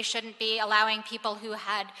the city shouldn't be allowing people who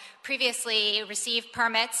had previously received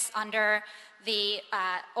permits under the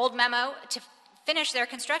old memo to finish their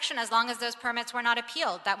construction as long as those permits were not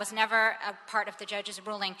appealed. That was never a part of the judge's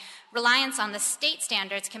ruling. Reliance on the state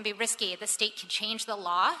standards can be risky. The state can change the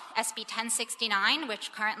law. SB 1069,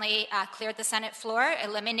 which currently cleared the Senate floor,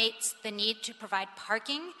 eliminates the need to provide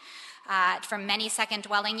parking for many second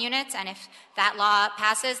dwelling units. And if that law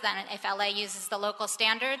passes, then if LA uses the local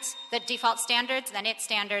standards, the default standards, then its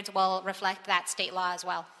standards will reflect that state law as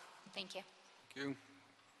well. Thank you. Thank you.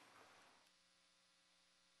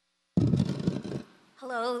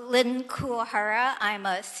 Hello, Lynn Kuwahara. I'm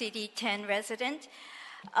a CD10 resident.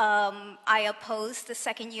 I oppose the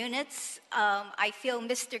second units. I feel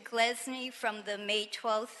Mr. Glesney from the May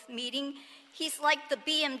 12th meeting, he's like the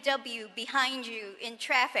BMW behind you in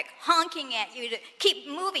traffic, honking at you to keep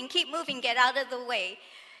moving, get out of the way.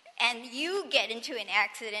 And you get into an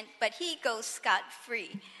accident, but he goes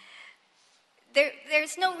scot-free.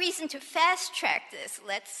 There's no reason to fast-track this.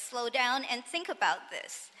 Let's slow down and think about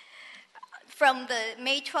this. from the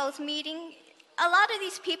May 12th meeting, a lot of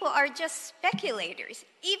these people are just speculators.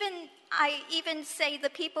 I even say the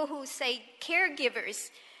people who say caregivers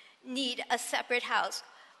need a separate house.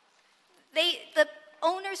 The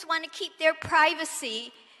owners want to keep their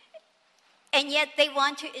privacy, and yet they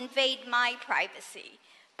want to invade my privacy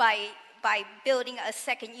by building a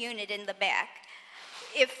second unit in the back.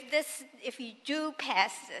 If you do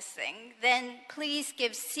pass this thing, then please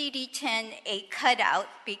give CD10 a cutout,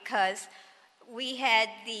 because we had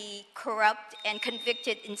the corrupt and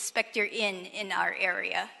convicted inspector in our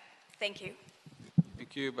area. Thank you.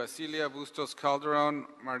 Thank you. Basilia Bustos Calderon,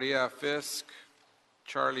 Maria Fisk,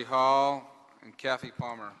 Charlie Hall, and Kathy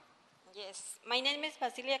Palmer. Yes, my name is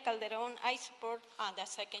Basilia Calderon. I support the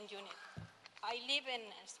second unit. I live in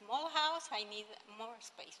a small house. I need more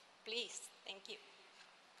space. Please, thank you.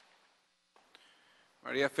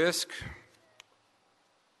 Maria Fisk?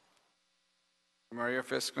 Maria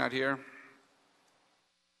Fisk not here.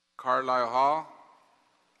 Carlisle Hall.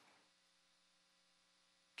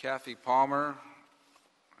 Kathy Palmer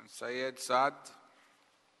and Syed Saad.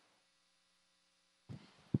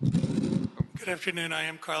 Good afternoon. I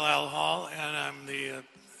am Carlisle Hall, and I'm the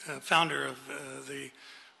founder of the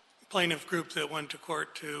plaintiff group that went to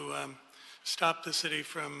court to stop the city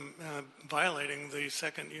from violating the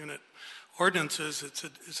second unit ordinances,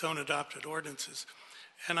 its own adopted ordinances.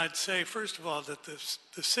 And I'd say, first of all, that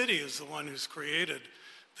the city is the one who's created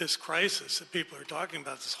this crisis that people are talking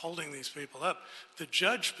about, is holding these people up. The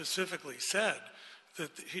judge specifically said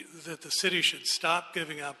that the city should stop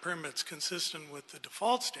giving out permits consistent with the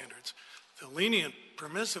default standards, the lenient,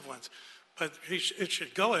 permissive ones, but it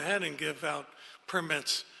should go ahead and give out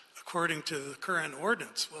permits according to the current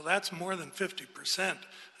ordinance. Well, that's more than 50%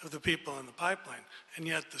 of the people in the pipeline, and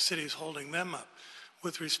yet the city's holding them up.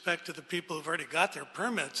 With respect to the people who've already got their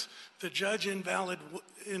permits, the judge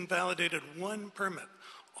invalidated one permit.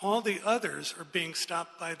 All the others are being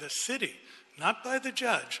stopped by the city, not by the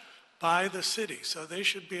judge, by the city. So they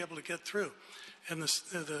should be able to get through. And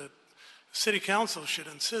the city council should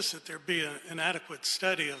insist that there be an adequate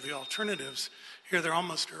study of the alternatives. Here there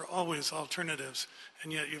almost are always alternatives,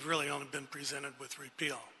 and yet you've really only been presented with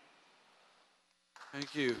repeal.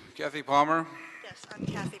 Thank you. Kathy Palmer? Yes, I'm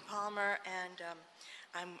Kathy Palmer, and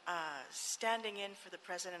I'm standing in for the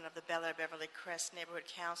president of the Bel Air Beverly Crest Neighborhood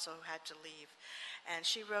Council, who had to leave. And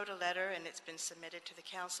she wrote a letter, and it's been submitted to the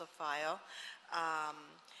council file,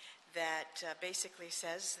 that basically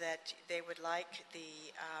says that they would like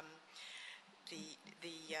the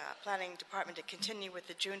planning department to continue with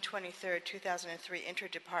the June 23rd, 2003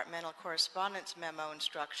 interdepartmental correspondence memo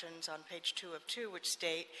instructions on page 2 of 2, which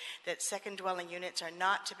state that second dwelling units are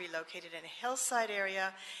not to be located in a hillside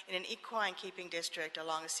area in an equine keeping district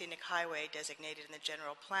along a scenic highway designated in the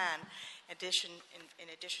general plan. In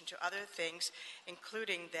addition to other things,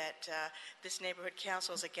 including that this neighborhood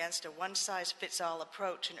council is against a one-size-fits-all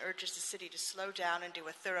approach and urges the city to slow down and do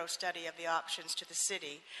a thorough study of the options to the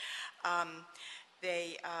city.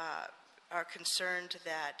 They are concerned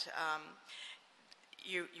that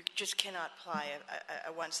you just cannot apply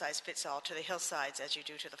a one-size-fits-all to the hillsides as you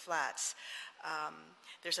do to the flats.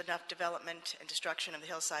 There's enough development and destruction of the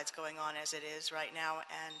hillsides going on as it is right now,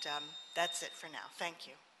 and that's it for now. Thank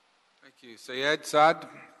you. Thank you. Syed Saad,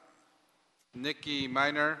 Nikki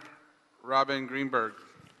Miner, Robin Greenberg.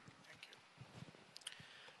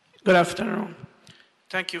 Good afternoon.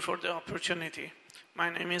 Thank you for the opportunity. My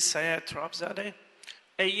name is Syed Trabzadeh.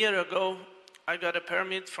 A year ago, I got a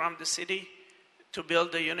permit from the city to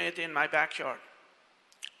build a unit in my backyard.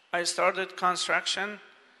 I started construction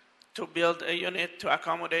to build a unit to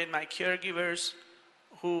accommodate my caregivers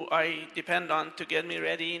who I depend on to get me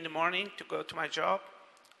ready in the morning to go to my job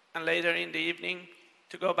and later in the evening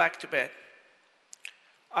to go back to bed.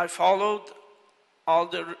 I followed all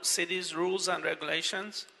the city's rules and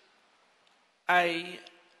regulations. I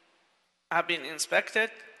have been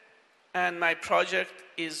inspected, and my project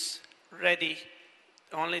is ready.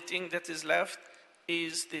 The only thing that is left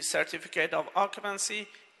is the certificate of occupancy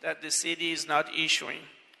that the city is not issuing.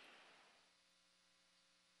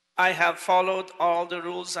 I have followed all the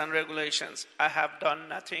rules and regulations. I have done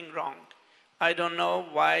nothing wrong. I don't know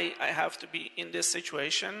why I have to be in this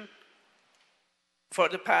situation. For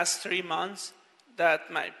the past 3 months,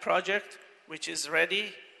 that my project, which is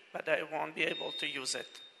ready, but I won't be able to use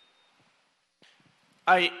it.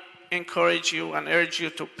 I encourage you and urge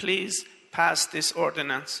you to please pass this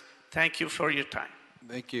ordinance. Thank you for your time.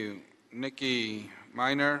 Thank you. Nikki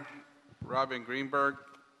Miner, Robin Greenberg,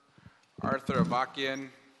 Arthur Avakian.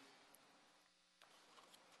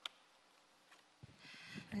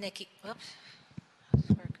 Nikki, whoops.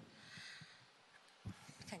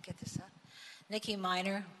 Can't get this up. Nikki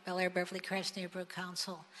Miner, Bel Air Beverly Crest Neighborhood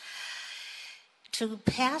Council. To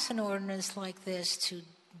pass an ordinance like this, to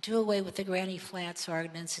do away with the Granny Flats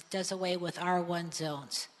ordinance, it does away with R1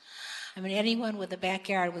 zones. I mean, anyone with a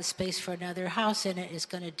backyard with space for another house in it is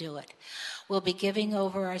going to do it. We'll be giving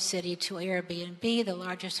over our city to Airbnb, the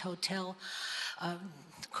largest hotel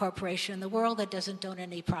corporation in the world that doesn't own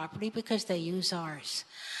any property because they use ours.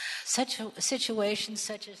 Such situations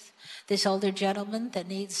such as this older gentleman that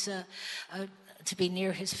needs to be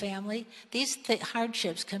near his family, these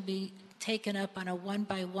hardships can be taken up on a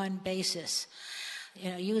one-by-one basis.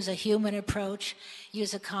 You know, use a human approach,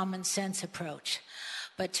 use a common sense approach.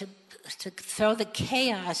 But to throw the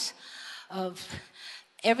chaos of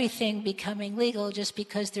everything becoming legal just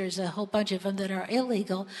because there's a whole bunch of them that are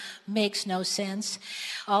illegal makes no sense.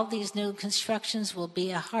 All these new constructions will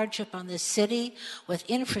be a hardship on the city with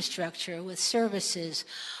infrastructure, with services,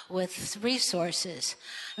 with resources.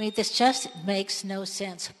 I mean, this just makes no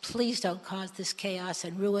sense. Please don't cause this chaos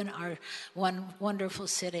and ruin our one wonderful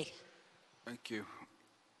city. Thank you.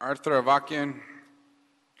 Arthur Avakian,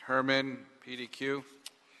 Herman, PDQ.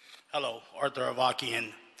 Hello, Arthur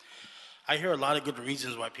Avakian. I hear a lot of good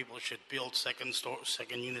reasons why people should build second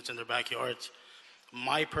units in their backyards.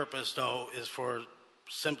 My purpose, though, is for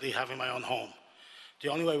simply having my own home. The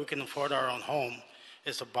only way we can afford our own home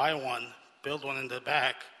is to buy one, build one in the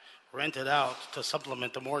back, rent it out to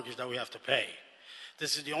supplement the mortgage that we have to pay.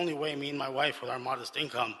 This is the only way me and my wife, with our modest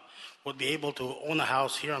income, would be able to own a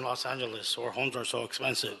house here in Los Angeles, where homes are so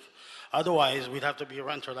expensive. Otherwise, we'd have to be a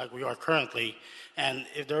renter like we are currently. And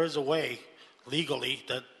if there is a way legally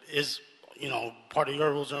that is, part of your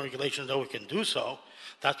rules and regulations that we can do so,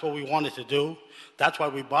 that's what we wanted to do. That's why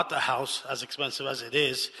we bought the house, as expensive as it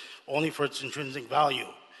is, only for its intrinsic value.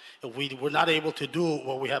 If we were not able to do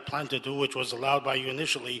what we had planned to do, which was allowed by you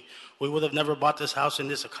initially, we would have never bought this house in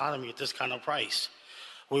this economy at this kind of price.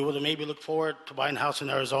 We would have maybe looked forward to buying a house in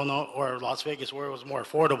Arizona or Las Vegas where it was more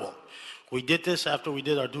affordable. We did this after we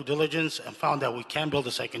did our due diligence and found that we can build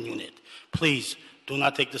a second unit. Please do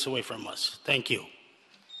not take this away from us. Thank you.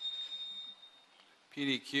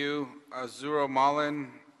 PDQ, Azuro Malin,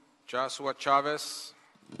 Joshua Chavez.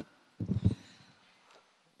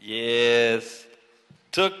 Yes.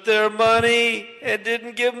 Took their money and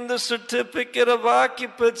didn't give them the certificate of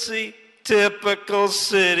occupancy. Typical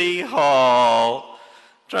City Hall.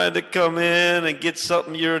 Trying to come in and get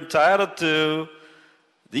something you're entitled to.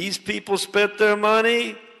 These people spent their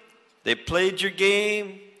money. They played your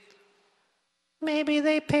game. Maybe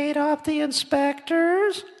they paid off the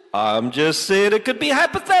inspectors. I'm just saying it could be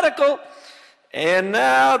hypothetical. And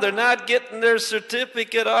now they're not getting their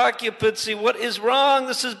certificate of occupancy. What is wrong?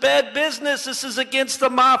 This is bad business. This is against the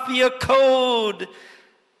mafia code.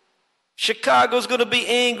 Chicago's going to be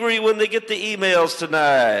angry when they get the emails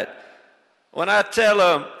tonight. When I tell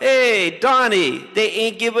them, hey, Donnie, they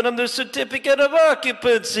ain't giving them their certificate of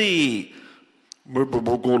occupancy. Maybe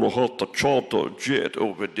we're going to have to charter a jet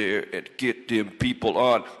over there and get them people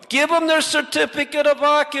on. Give them their certificate of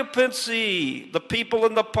occupancy. The people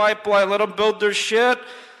in the pipeline, let them build their shit,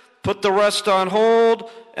 put the rest on hold,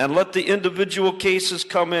 and let the individual cases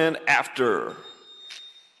come in after.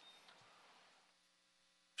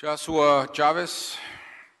 Joshua Chavez,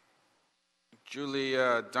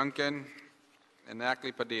 Julia Duncan, and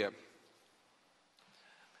Ackley Padilla.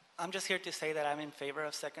 I'm just here to say that I'm in favor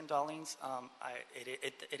of second dwellings.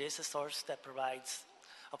 It is a source that provides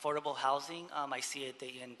affordable housing. I see it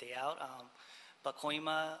day in, day out.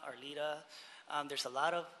 Pacoima, Arleta, there's a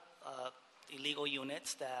lot of illegal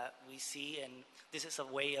units that we see, and this is a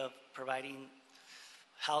way of providing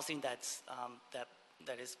housing that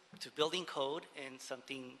is to building code and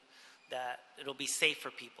something that it'll be safe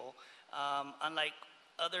for people. Unlike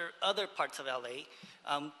other parts of LA,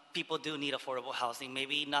 people do need affordable housing.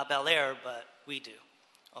 Maybe not Bel Air, but we do.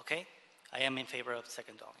 Okay? I am in favor of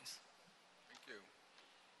second dwellings. Thank you.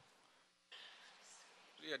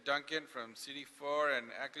 Leah Duncan from CD4 and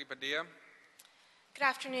Ackley Padilla. Good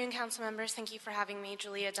afternoon, council members. Thank you for having me.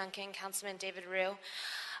 Julia Duncan, Councilman David Rue.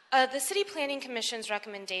 The City Planning Commission's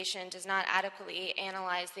recommendation does not adequately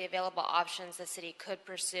analyze the available options the city could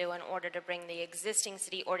pursue in order to bring the existing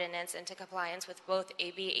city ordinance into compliance with both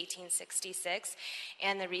AB 1866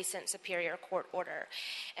 and the recent Superior Court order.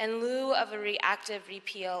 In lieu of a reactive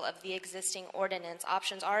repeal of the existing ordinance,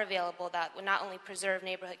 options are available that would not only preserve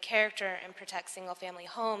neighborhood character and protect single-family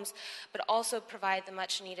homes, but also provide the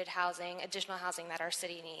much-needed additional housing that our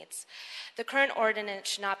city needs. The current ordinance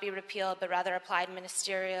should not be repealed, but rather applied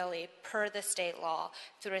ministerially per the state law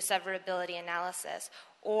through a severability analysis,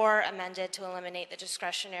 or amended to eliminate the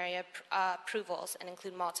discretionary approvals and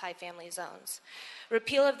include multifamily zones.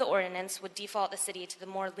 Repeal of the ordinance would default the city to the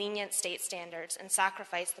more lenient state standards and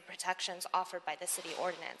sacrifice the protections offered by the city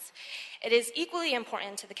ordinance. It is equally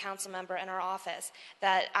important to the council member in our office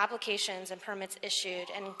that applications and permits issued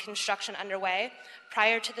and construction underway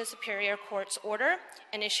prior to the Superior Court's order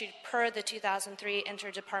and issued per the 2003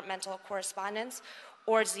 Interdepartmental Correspondence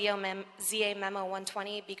or ZA Memo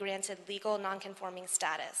 120 be granted legal nonconforming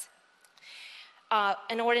status.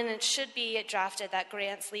 An ordinance should be drafted that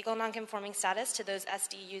grants legal nonconforming status to those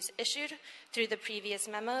SDUs issued through the previous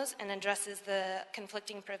memos and addresses the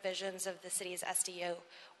conflicting provisions of the city's SDU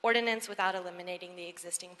ordinance without eliminating the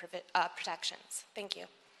existing protections. Thank you.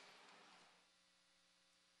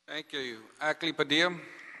 Thank you. Ackley Padilla,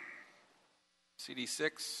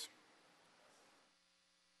 CD6.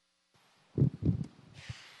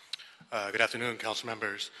 Good afternoon, council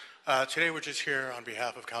members. Today we're just here on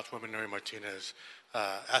behalf of Councilwoman Nuri Martinez,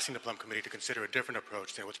 asking the Plum Committee to consider a different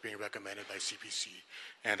approach than what's being recommended by CPC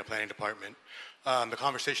and the Planning Department. The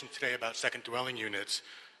conversation today about second dwelling units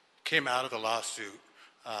came out of the lawsuit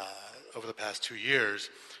over the past 2 years.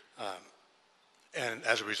 And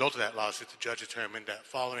as a result of that lawsuit, the judge determined that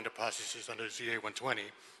following the processes under ZA 120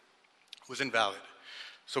 was invalid.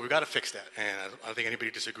 So we've got to fix that, and I don't think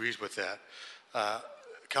anybody disagrees with that.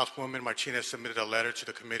 Councilwoman Martinez submitted a letter to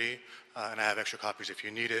the committee, and I have extra copies if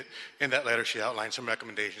you need it. In that letter, she outlined some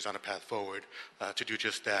recommendations on a path forward to do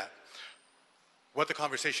just that. What the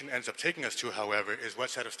conversation ends up taking us to, however, is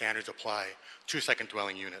what set of standards apply to second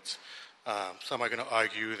dwelling units. Some are going to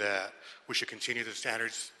argue that we should continue the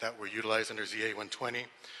standards that were utilized under ZA 120,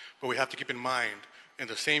 but we have to keep in mind, in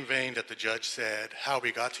the same vein that the judge said how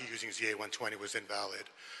we got to using ZA 120 was invalid,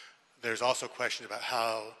 there's also questions about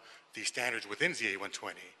how the standards within ZA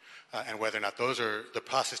 120 and whether or not those are the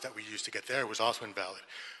process that we used to get there was also invalid.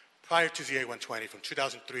 Prior to ZA 120, from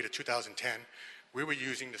 2003 to 2010, we were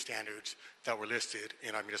using the standards that were listed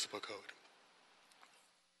in our municipal code.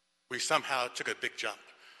 We somehow took a big jump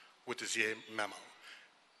with the ZA memo.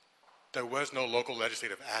 There was no local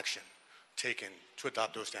legislative action taken to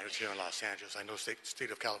adopt those standards here in Los Angeles. I know the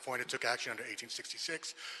state of California took action under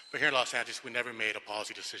 1866, but here in Los Angeles, we never made a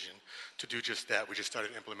policy decision to do just that. We just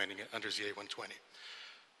started implementing it under ZA 120.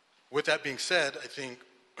 With that being said, I think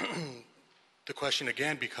the question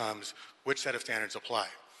again becomes, which set of standards apply?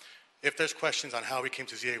 If there's questions on how we came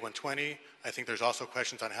to ZA 120, I think there's also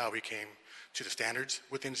questions on how we came to the standards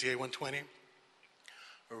within ZA 120.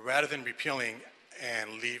 Rather than repealing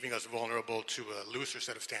and leaving us vulnerable to a looser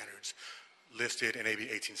set of standards listed in AB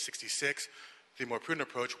 1866, the more prudent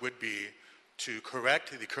approach would be to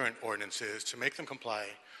correct the current ordinances to make them comply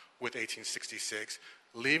with 1866,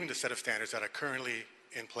 leaving the set of standards that are currently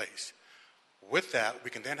in place. With that, we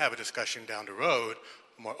can then have a discussion down the road,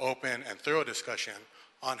 a more open and thorough discussion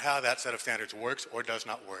on how that set of standards works or does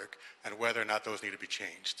not work and whether or not those need to be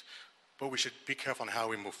changed. But we should be careful on how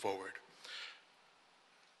we move forward.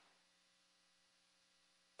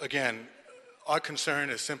 Again, our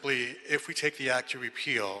concern is simply if we take the act to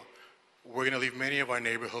repeal, we're going to leave many of our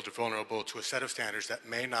neighborhoods vulnerable to a set of standards that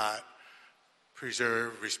may not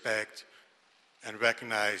preserve, respect, and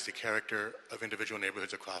recognize the character of individual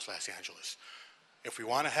neighborhoods across Los Angeles. If we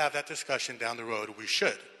want to have that discussion down the road, we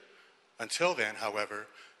should. Until then, however,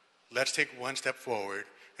 let's take one step forward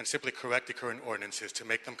and simply correct the current ordinances to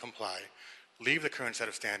make them comply, leave the current set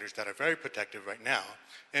of standards that are very protective right now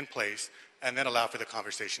in place, and then allow for the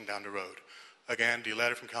conversation down the road. Again, the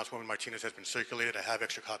letter from Councilwoman Martinez has been circulated. I have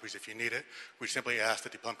extra copies if you need it. We simply ask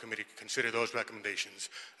that the Plum Committee consider those recommendations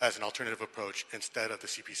as an alternative approach instead of the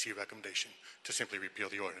CPC recommendation to simply repeal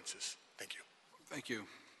the ordinances. Thank you. Thank you.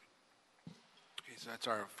 Okay, so that's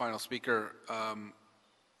our final speaker. I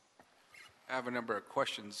have a number of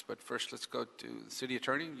questions, but first let's go to the City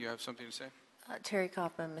Attorney. You have something to say? Terry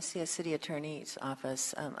Kaufman, Mesilla City Attorney's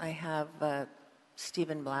Office. I have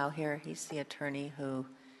Stephen Blau here. He's the attorney who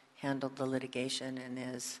handled the litigation and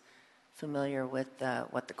is familiar with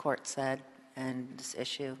what the court said and this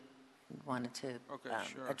issue. Wanted to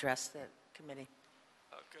address the committee.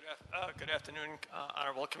 Good afternoon,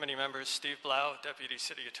 honorable committee members. Steve Blau, Deputy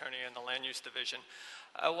City Attorney in the Land Use Division.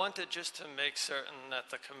 I wanted just to make certain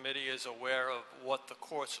that the committee is aware of what the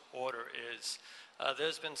court's order is.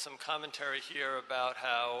 There's been some commentary here about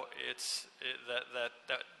how that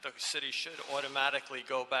the city should automatically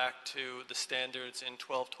go back to the standards in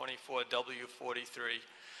 1224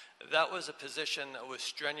 W43. That was a position that was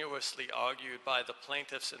strenuously argued by the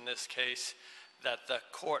plaintiffs in this case. that the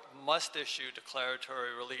court must issue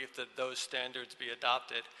declaratory relief, that those standards be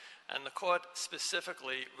adopted. And the court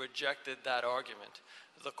specifically rejected that argument.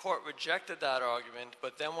 The court rejected that argument,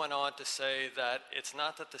 but then went on to say that it's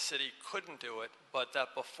not that the city couldn't do it, but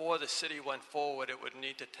that before the city went forward, it would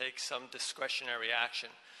need to take some discretionary action.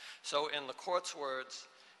 So in the court's words,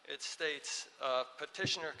 it states,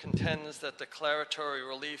 petitioner contends that declaratory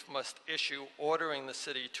relief must issue ordering the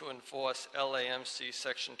city to enforce LAMC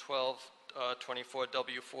section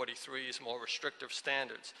 1224W43's more restrictive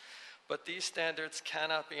standards. But these standards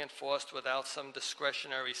cannot be enforced without some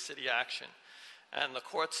discretionary city action. And the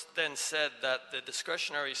courts then said that the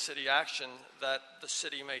discretionary city action that the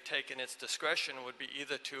city may take in its discretion would be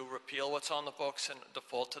either to repeal what's on the books and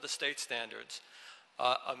default to the state standards,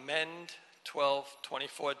 amend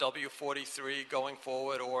 1224W43 going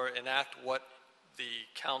forward, or enact what the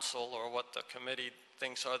council or what the committee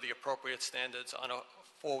thinks are the appropriate standards on a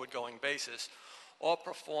forward-going basis, or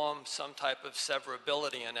perform some type of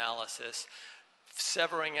severability analysis,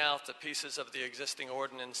 severing out the pieces of the existing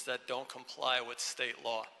ordinance that don't comply with state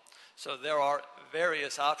law. So there are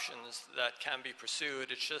various options that can be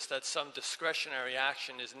pursued. It's just that some discretionary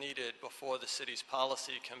action is needed before the city's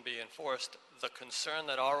policy can be enforced. The concern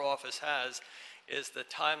that our office has is the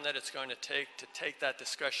time that it's going to take that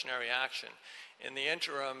discretionary action. In the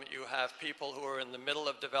interim, you have people who are in the middle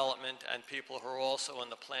of development and people who are also in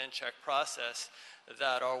the plan check process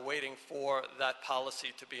that are waiting for that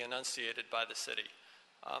policy to be enunciated by the city.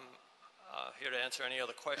 Here to answer any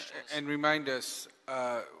other questions. And remind us,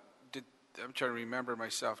 I'm trying to remember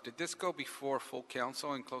myself, did this go before full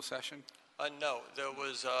council in closed session? No, there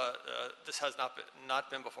was, this has not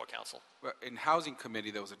been before council. Well, in housing committee,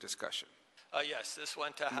 there was a discussion. Yes, this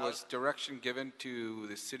went to House. Was direction given to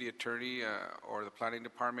the city attorney or the planning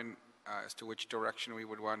department as to which direction we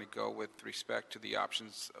would want to go with respect to the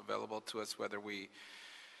options available to us, whether we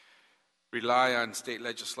rely on state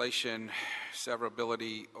legislation,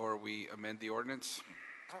 severability, or we amend the ordinance?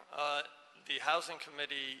 The Housing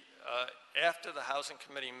Committee, after the Housing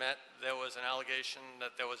Committee met, there was an allegation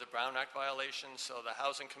that there was a Brown Act violation, so the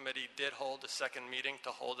Housing Committee did hold a second meeting to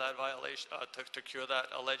hold that violation, to cure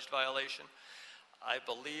that alleged violation. I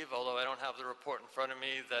believe, although I don't have the report in front of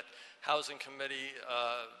me, that Housing Committee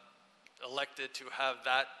elected to have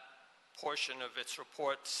that portion of its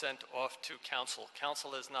report sent off to Council.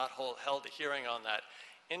 Council has not held a hearing on that.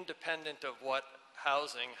 Independent of what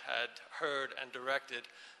Housing had heard and directed,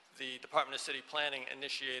 the Department of City Planning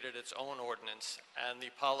initiated its own ordinance, and the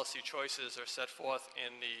policy choices are set forth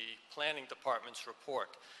in the Planning Department's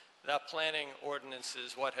report. That planning ordinance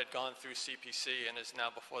is what had gone through CPC and is now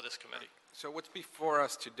before this committee. So what's before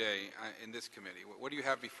us today in this committee? What do you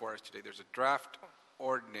have before us today? There's a draft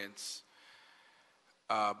ordinance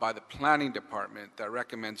by the Planning Department that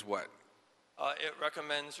recommends what? It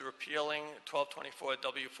recommends repealing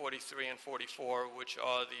 1224W43 and 44, which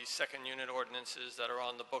are the second unit ordinances that are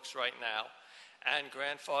on the books right now, and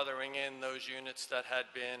grandfathering in those units that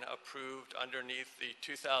had been approved underneath the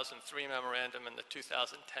 2003 memorandum and the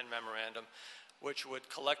 2010 memorandum, which would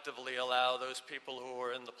collectively allow those people who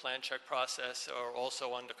are in the plan check process or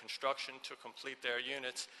also under construction to complete their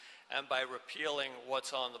units. And by repealing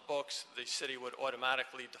what's on the books, the city would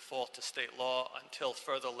automatically default to state law until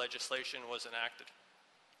further legislation was enacted.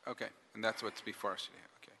 Okay, and that's what's before us today.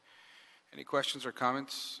 Okay. Any questions or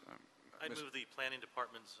comments? I'd move the Planning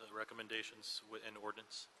Department's recommendations and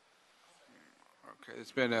ordinance. Okay,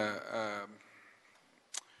 there's been a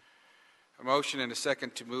motion and a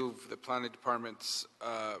second to move the Planning Department's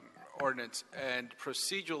ordinance. And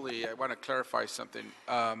procedurally, I want to clarify something.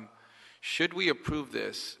 Should we approve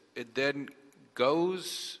this, it then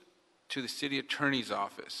goes to the city attorney's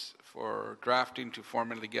office for drafting to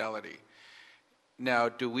form in legality. Now,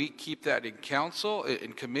 do we keep that in council,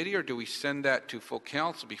 in committee, or do we send that to full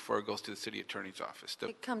council before it goes to the city attorney's office?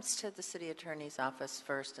 It comes to the city attorney's office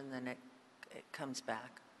first, and then it comes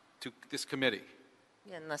back. To this committee?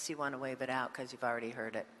 Yeah, unless you want to wave it out because you've already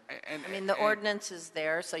heard it. I mean, the ordinance is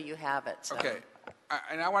there, so you have it. So. Okay,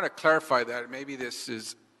 and I want to clarify that. Maybe this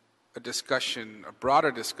is a discussion, a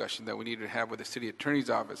broader discussion that we need to have with the city attorney's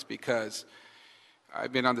office, because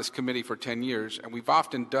I've been on this committee for 10 years, and we've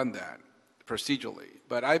often done that procedurally.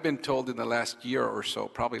 But I've been told in the last year or so,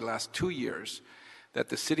 probably the last 2 years, that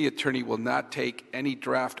the city attorney will not take any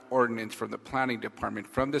draft ordinance from the planning department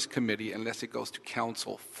from this committee unless it goes to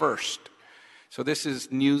council first. So this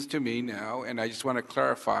is news to me now, and I just want to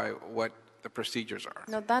clarify what the procedures are.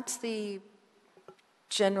 No, that's the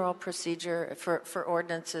general procedure for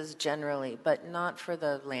ordinances generally, but not for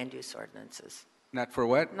the land use ordinances. Not for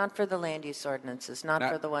what? Not for the land use ordinances, not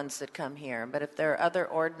Not- for the ones that come here. But if there are other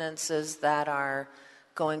ordinances that are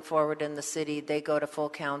going forward in the city, they go to full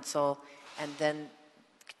council, and then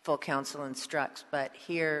full council instructs. But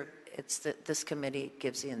here, it's this committee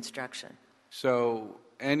gives the instruction. So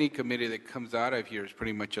any committee that comes out of here is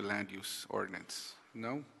pretty much a land use ordinance,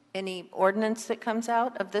 no? Any ordinance that comes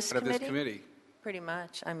out of this Out of committee? this committee? Pretty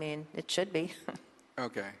much. I mean, it should be.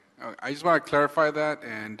 Okay. I just want to clarify that,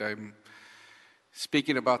 and I'm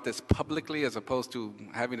speaking about this publicly as opposed to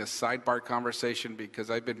having a sidebar conversation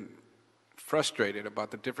because I've been frustrated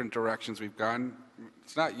about the different directions we've gone.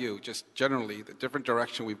 It's not you, just generally the different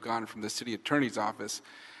direction we've gone from the city attorney's office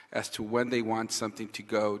as to when they want something to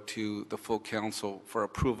go to the full council for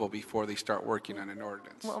approval before they start working on an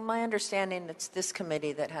ordinance. Well, my understanding, it's this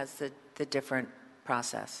committee that has the different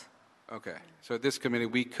process. Okay. So this committee,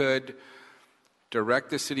 we could direct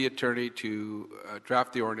the city attorney to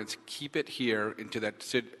draft the ordinance, keep it here until that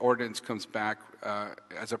ordinance comes back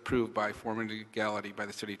as approved by formal legality by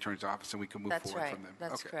the city attorney's office, and we can move That's forward right. from them.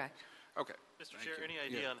 That's Okay. correct. Okay. Mr. Thank Chair, you. any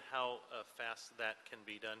idea Yeah. on how fast that can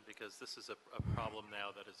be done? Because this is a problem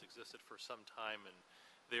now that has existed for some time, and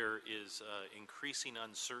there is increasing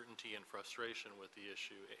uncertainty and frustration with the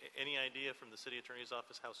issue. Any idea from the city attorney's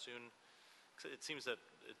office how soon? 'Cause it seems that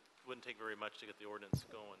it wouldn't take very much to get the ordinance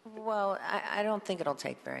going. Well, I don't think it'll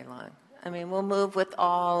take very long. I mean, we'll move with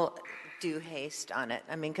all due haste on it.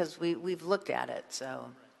 I mean, because we've looked at it,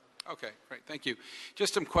 so. Okay, great, thank you.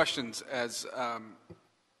 Just some questions as,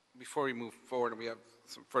 before we move forward and we have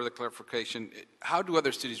some further clarification. How do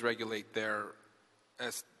other cities regulate their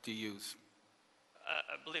SDUs?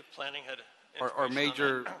 I believe planning had Or information on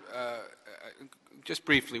major, that. just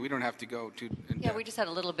briefly, we don't have to go to. Yeah, we just had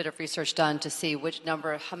a little bit of research done to see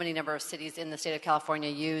how many number of cities in the state of California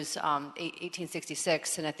use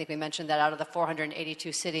 1866, and I think we mentioned that out of the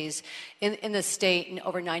 482 cities in the state,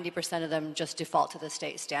 over 90% of them just default to the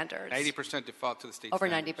state standards. 90% default to the state Over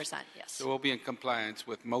standards. 90%, yes. So we'll be in compliance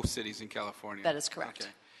with most cities in California. That is correct.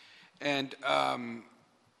 Okay. And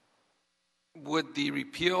would the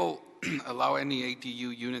repeal allow any ADU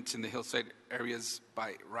units in the hillside areas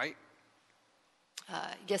by right?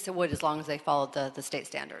 Yes, it would, as long as they followed the state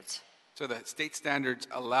standards. So the state standards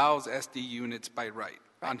allows SD units by right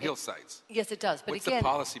on hillsides? Yes, it does. But What's again, the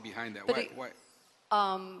policy behind that? but Why?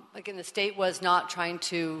 Again, the state was not trying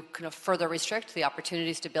to kind of further restrict the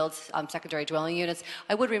opportunities to build secondary dwelling units.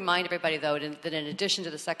 I would remind everybody, though, that in addition to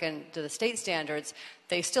the state standards,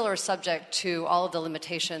 they still are subject to all of the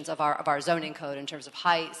limitations of our zoning code in terms of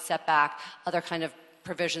height, setback, other kind of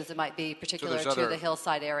provisions that might be particular there's to other- the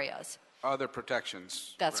hillside areas. Other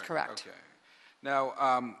protections? That's Right, correct. Okay.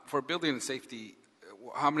 Now, for building and safety,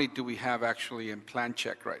 how many do we have actually in plan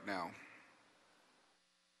check right now?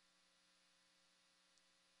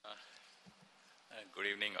 Good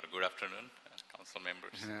evening or good afternoon, council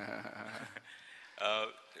members.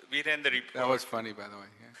 We ran the report. That was funny, by the way.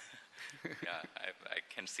 Yeah. Yeah, I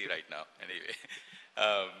can see right now. Anyway,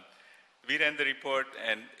 we ran the report,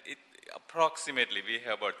 and approximately we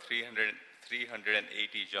have about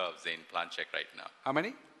 380 jobs in plan check right now. How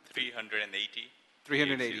many? 380.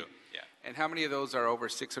 380. Yeah, And how many of those are over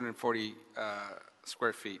 640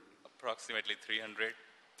 square feet? approximately 300.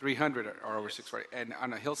 300 are over 640. And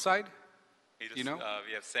on a hillside? You know?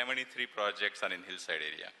 We have 73 projects on in hillside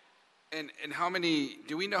area. And how many,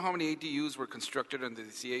 do we know how many ADUs were constructed under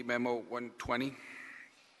the CA Memo 120?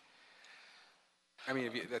 I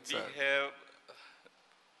mean, that's...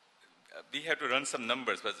 We have to run some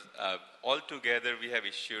numbers, but altogether we have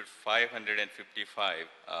issued 555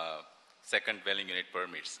 second dwelling unit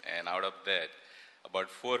permits, and out of that, about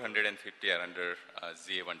 450 are under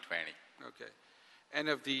ZA 120. Okay. And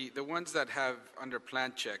of the ones that have under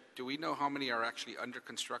plan check, do we know how many are actually under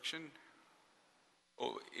construction?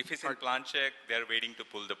 Oh, if it's in plan check, they're waiting to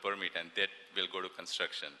pull the permit, and that will go to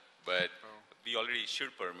construction. But we already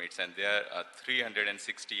issued permits, and there are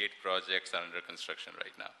 368 projects are under construction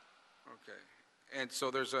right now. Okay. And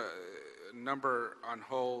so there's a number on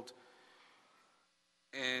hold.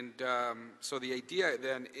 And so the idea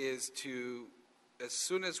then is to, as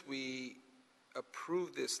soon as we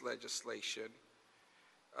approve this legislation,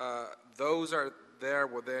 those are there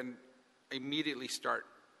will then immediately start.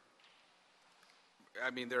 I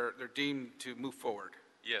mean, they're deemed to move forward.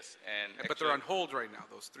 Yes, and But they're on hold right now.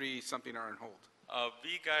 Those 3-something are on hold.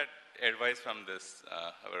 We got advice from this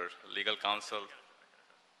our legal counsel.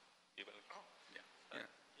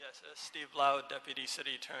 Yes, Steve Blau, Deputy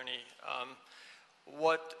City Attorney.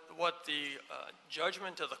 What the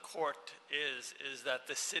judgment of the court is that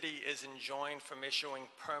the city is enjoined from issuing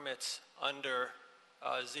permits under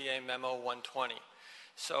ZA Memo 120.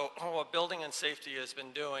 So what Building and Safety has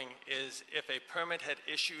been doing is if a permit had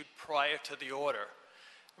issued prior to the order,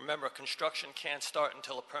 remember, construction can't start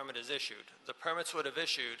until a permit is issued. The permits would have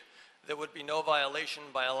issued, there would be no violation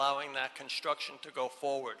by allowing that construction to go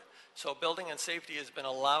forward. So Building and Safety has been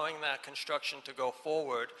allowing that construction to go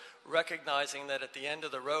forward, recognizing that at the end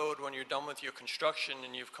of the road, when you're done with your construction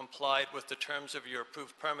and you've complied with the terms of your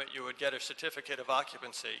approved permit, you would get a certificate of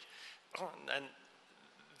occupancy. And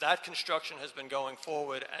that construction has been going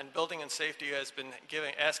forward, and Building and Safety has been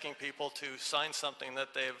asking people to sign something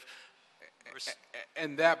that they've.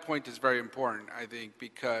 And that point is very important, I think,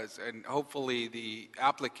 because, and hopefully the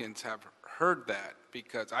applicants have heard that,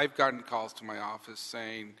 because I've gotten calls to my office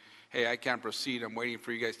saying, hey, I can't proceed, I'm waiting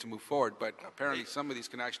for you guys to move forward, but apparently some of these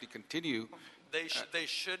can actually continue. They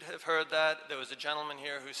should have heard that. There was a gentleman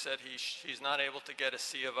here who said he's not able to get a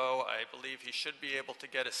C of O. I believe he should be able to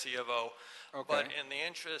get a C of O. Okay. But in the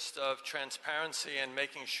interest of transparency and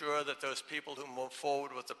making sure that those people who move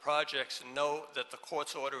forward with the projects know that the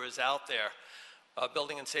court's order is out there,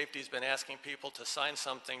 Building and Safety has been asking people to sign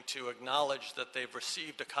something to acknowledge that they've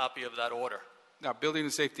received a copy of that order. Now, Building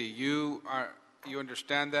and Safety, you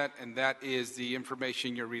understand that, and that is the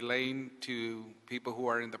information you're relaying to people who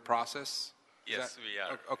are in the process? Yes, we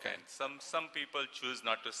are. Okay. And some people choose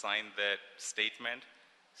not to sign that statement,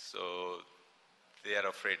 so they are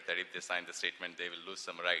afraid that if they sign the statement, they will lose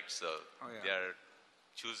some rights. So they are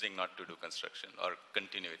choosing not to do construction or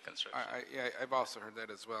continue with construction. I've also heard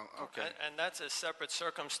that as well. Okay. And that's a separate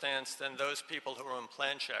circumstance than those people who are in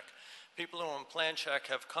plan check. People who are in plan check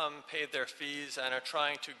have come, paid their fees, and are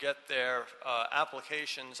trying to get their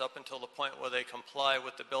applications up until the point where they comply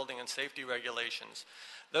with the Building and Safety regulations.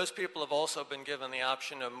 Those people have also been given the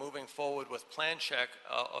option of moving forward with plan check,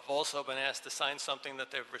 have also been asked to sign something that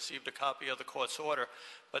they've received a copy of the court's order.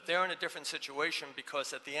 But they're in a different situation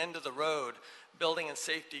because at the end of the road, Building and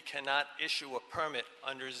Safety cannot issue a permit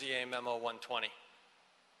under ZA Memo 120.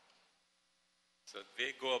 So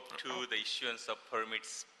they go up to the issuance of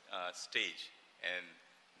permits stage, and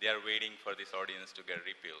they are waiting for this ordinance to get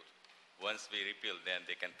repealed. Once we repeal, then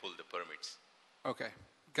they can pull the permits. Okay.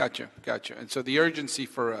 Gotcha. And so the urgency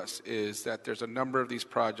for us is that there's a number of these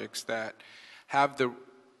projects that have the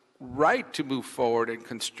right to move forward and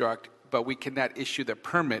construct, but we cannot issue the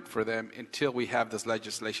permit for them until we have this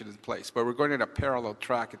legislation in place. But we're going in a parallel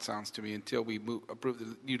track, it sounds to me, until we approve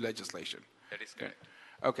the new legislation. That is correct.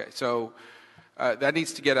 Okay, so that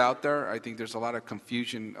needs to get out there. I think there's a lot of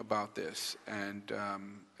confusion about this, and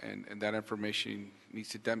that information needs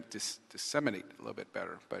to disseminate a little bit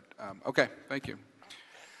better. But okay, thank you.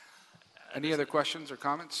 Any other questions or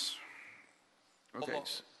comments? Okay,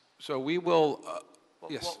 so we will,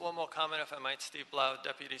 yes. One more comment, if I might. Steve Blau,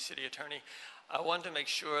 Deputy City Attorney. I want to make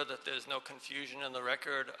sure that there's no confusion in the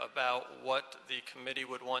record about what the committee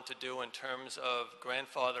would want to do in terms of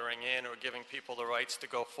grandfathering in or giving people the rights to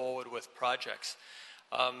go forward with projects.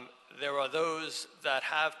 There are those that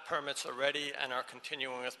have permits already and are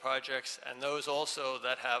continuing with projects, and those also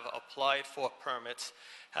that have applied for permits,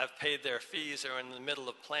 have paid their fees, are in the middle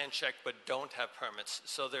of plan check but don't have permits.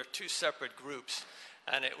 So they're two separate groups,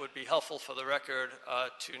 and it would be helpful for the record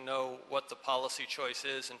to know what the policy choice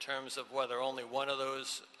is in terms of whether only one of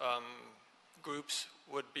those groups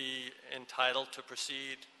would be entitled to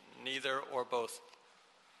proceed, neither or both.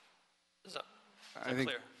 Is that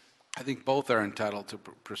clear? I think both are entitled to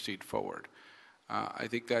proceed forward. I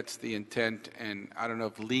think that's the intent, and I don't know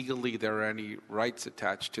if legally there are any rights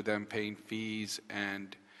attached to them paying fees,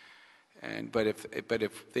 but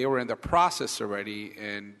if they were in the process already,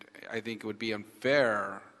 and I think it would be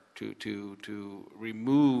unfair to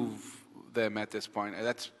remove them at this point.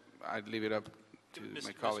 I'd leave it up to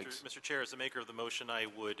my colleagues. Mr. Chair, as the maker of the motion, I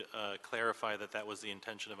would clarify that was the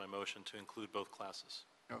intention of my motion, to include both classes.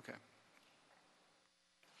 Okay.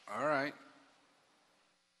 All right.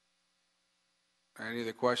 Any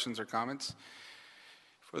other questions or comments?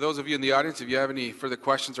 For those of you in the audience, if you have any further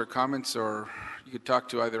questions or comments, or you could talk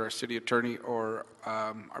to either our city attorney or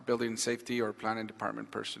our building and safety or planning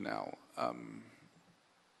department personnel.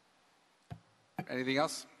 Anything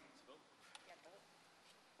else?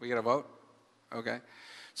 We got a vote? Okay.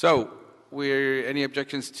 So, any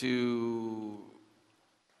objections to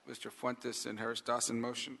Mr. Fuentes and Harris Dawson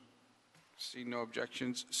motion? See no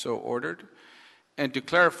objections, so ordered. And to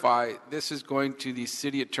clarify, this is going to the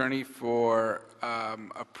city attorney for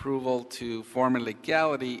approval to form a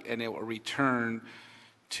legality, and it will return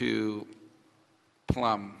to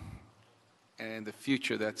Plum. And in the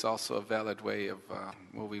future, that's also a valid way of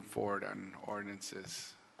moving forward on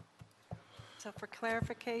ordinances. So for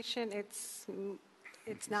clarification, it's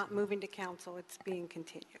not moving to council, it's being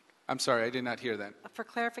continued. I'm sorry, I did not hear that. For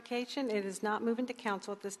clarification, it is not moving to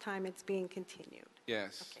council at this time. It's being continued.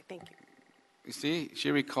 Yes. Okay, thank you. You see, she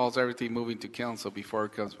recalls everything moving to council before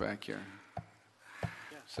it comes back here.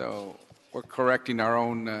 So we're correcting our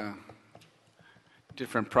own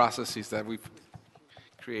different processes that we've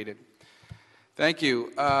created. Thank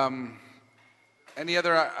you. Any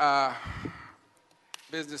other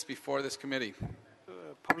business before this committee?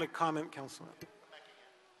 Public comment, Councilman.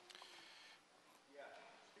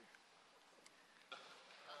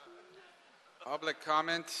 Public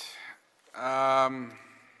comment.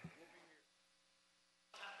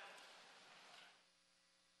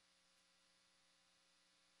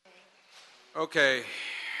 Okay.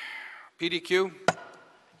 PDQ.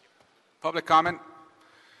 Public comment.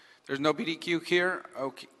 There's no PDQ here.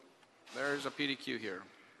 Okay. There's a PDQ here.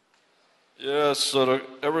 Yes, so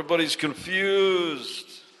everybody's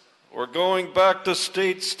confused. We're going back to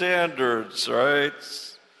state standards, right?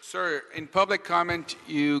 Sir, in public comment,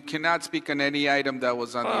 you cannot speak on any item that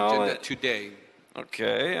was on the agenda today.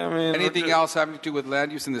 Okay, I mean... Anything else having to do with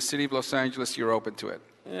land use in the city of Los Angeles, you're open to it.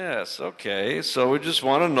 Yes, okay. So we just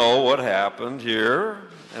want to know what happened here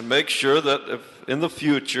and make sure that if in the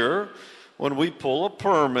future, when we pull a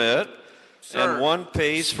permit and one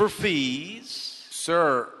pays for fees...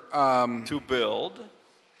 Sir, to build,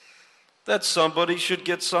 that somebody should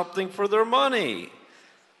get something for their money,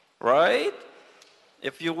 right?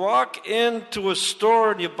 If you walk into a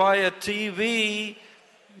store and you buy a TV,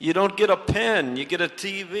 you don't get a pen, you get a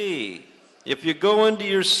TV. If you go into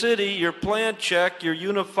your city, your plan check, your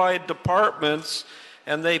unified departments,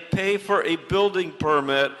 and they pay for a building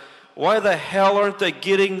permit, why the hell aren't they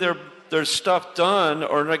getting their stuff done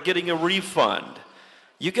or not getting a refund?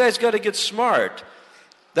 You guys got to get smart.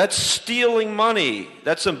 That's stealing money.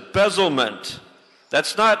 That's embezzlement.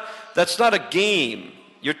 That's not a game.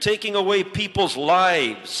 You're taking away people's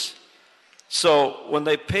lives. So when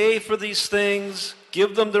they pay for these things,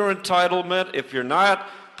 give them their entitlement. If you're not,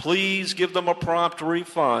 please give them a prompt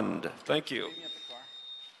refund. Thank you.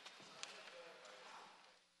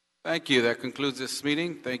 Thank you. That concludes this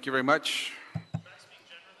meeting. Thank you very much.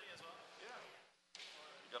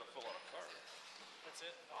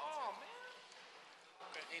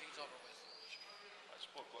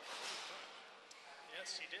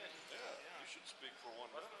 Yes, he did. Yeah, you should speak for 1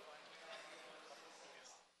 minute.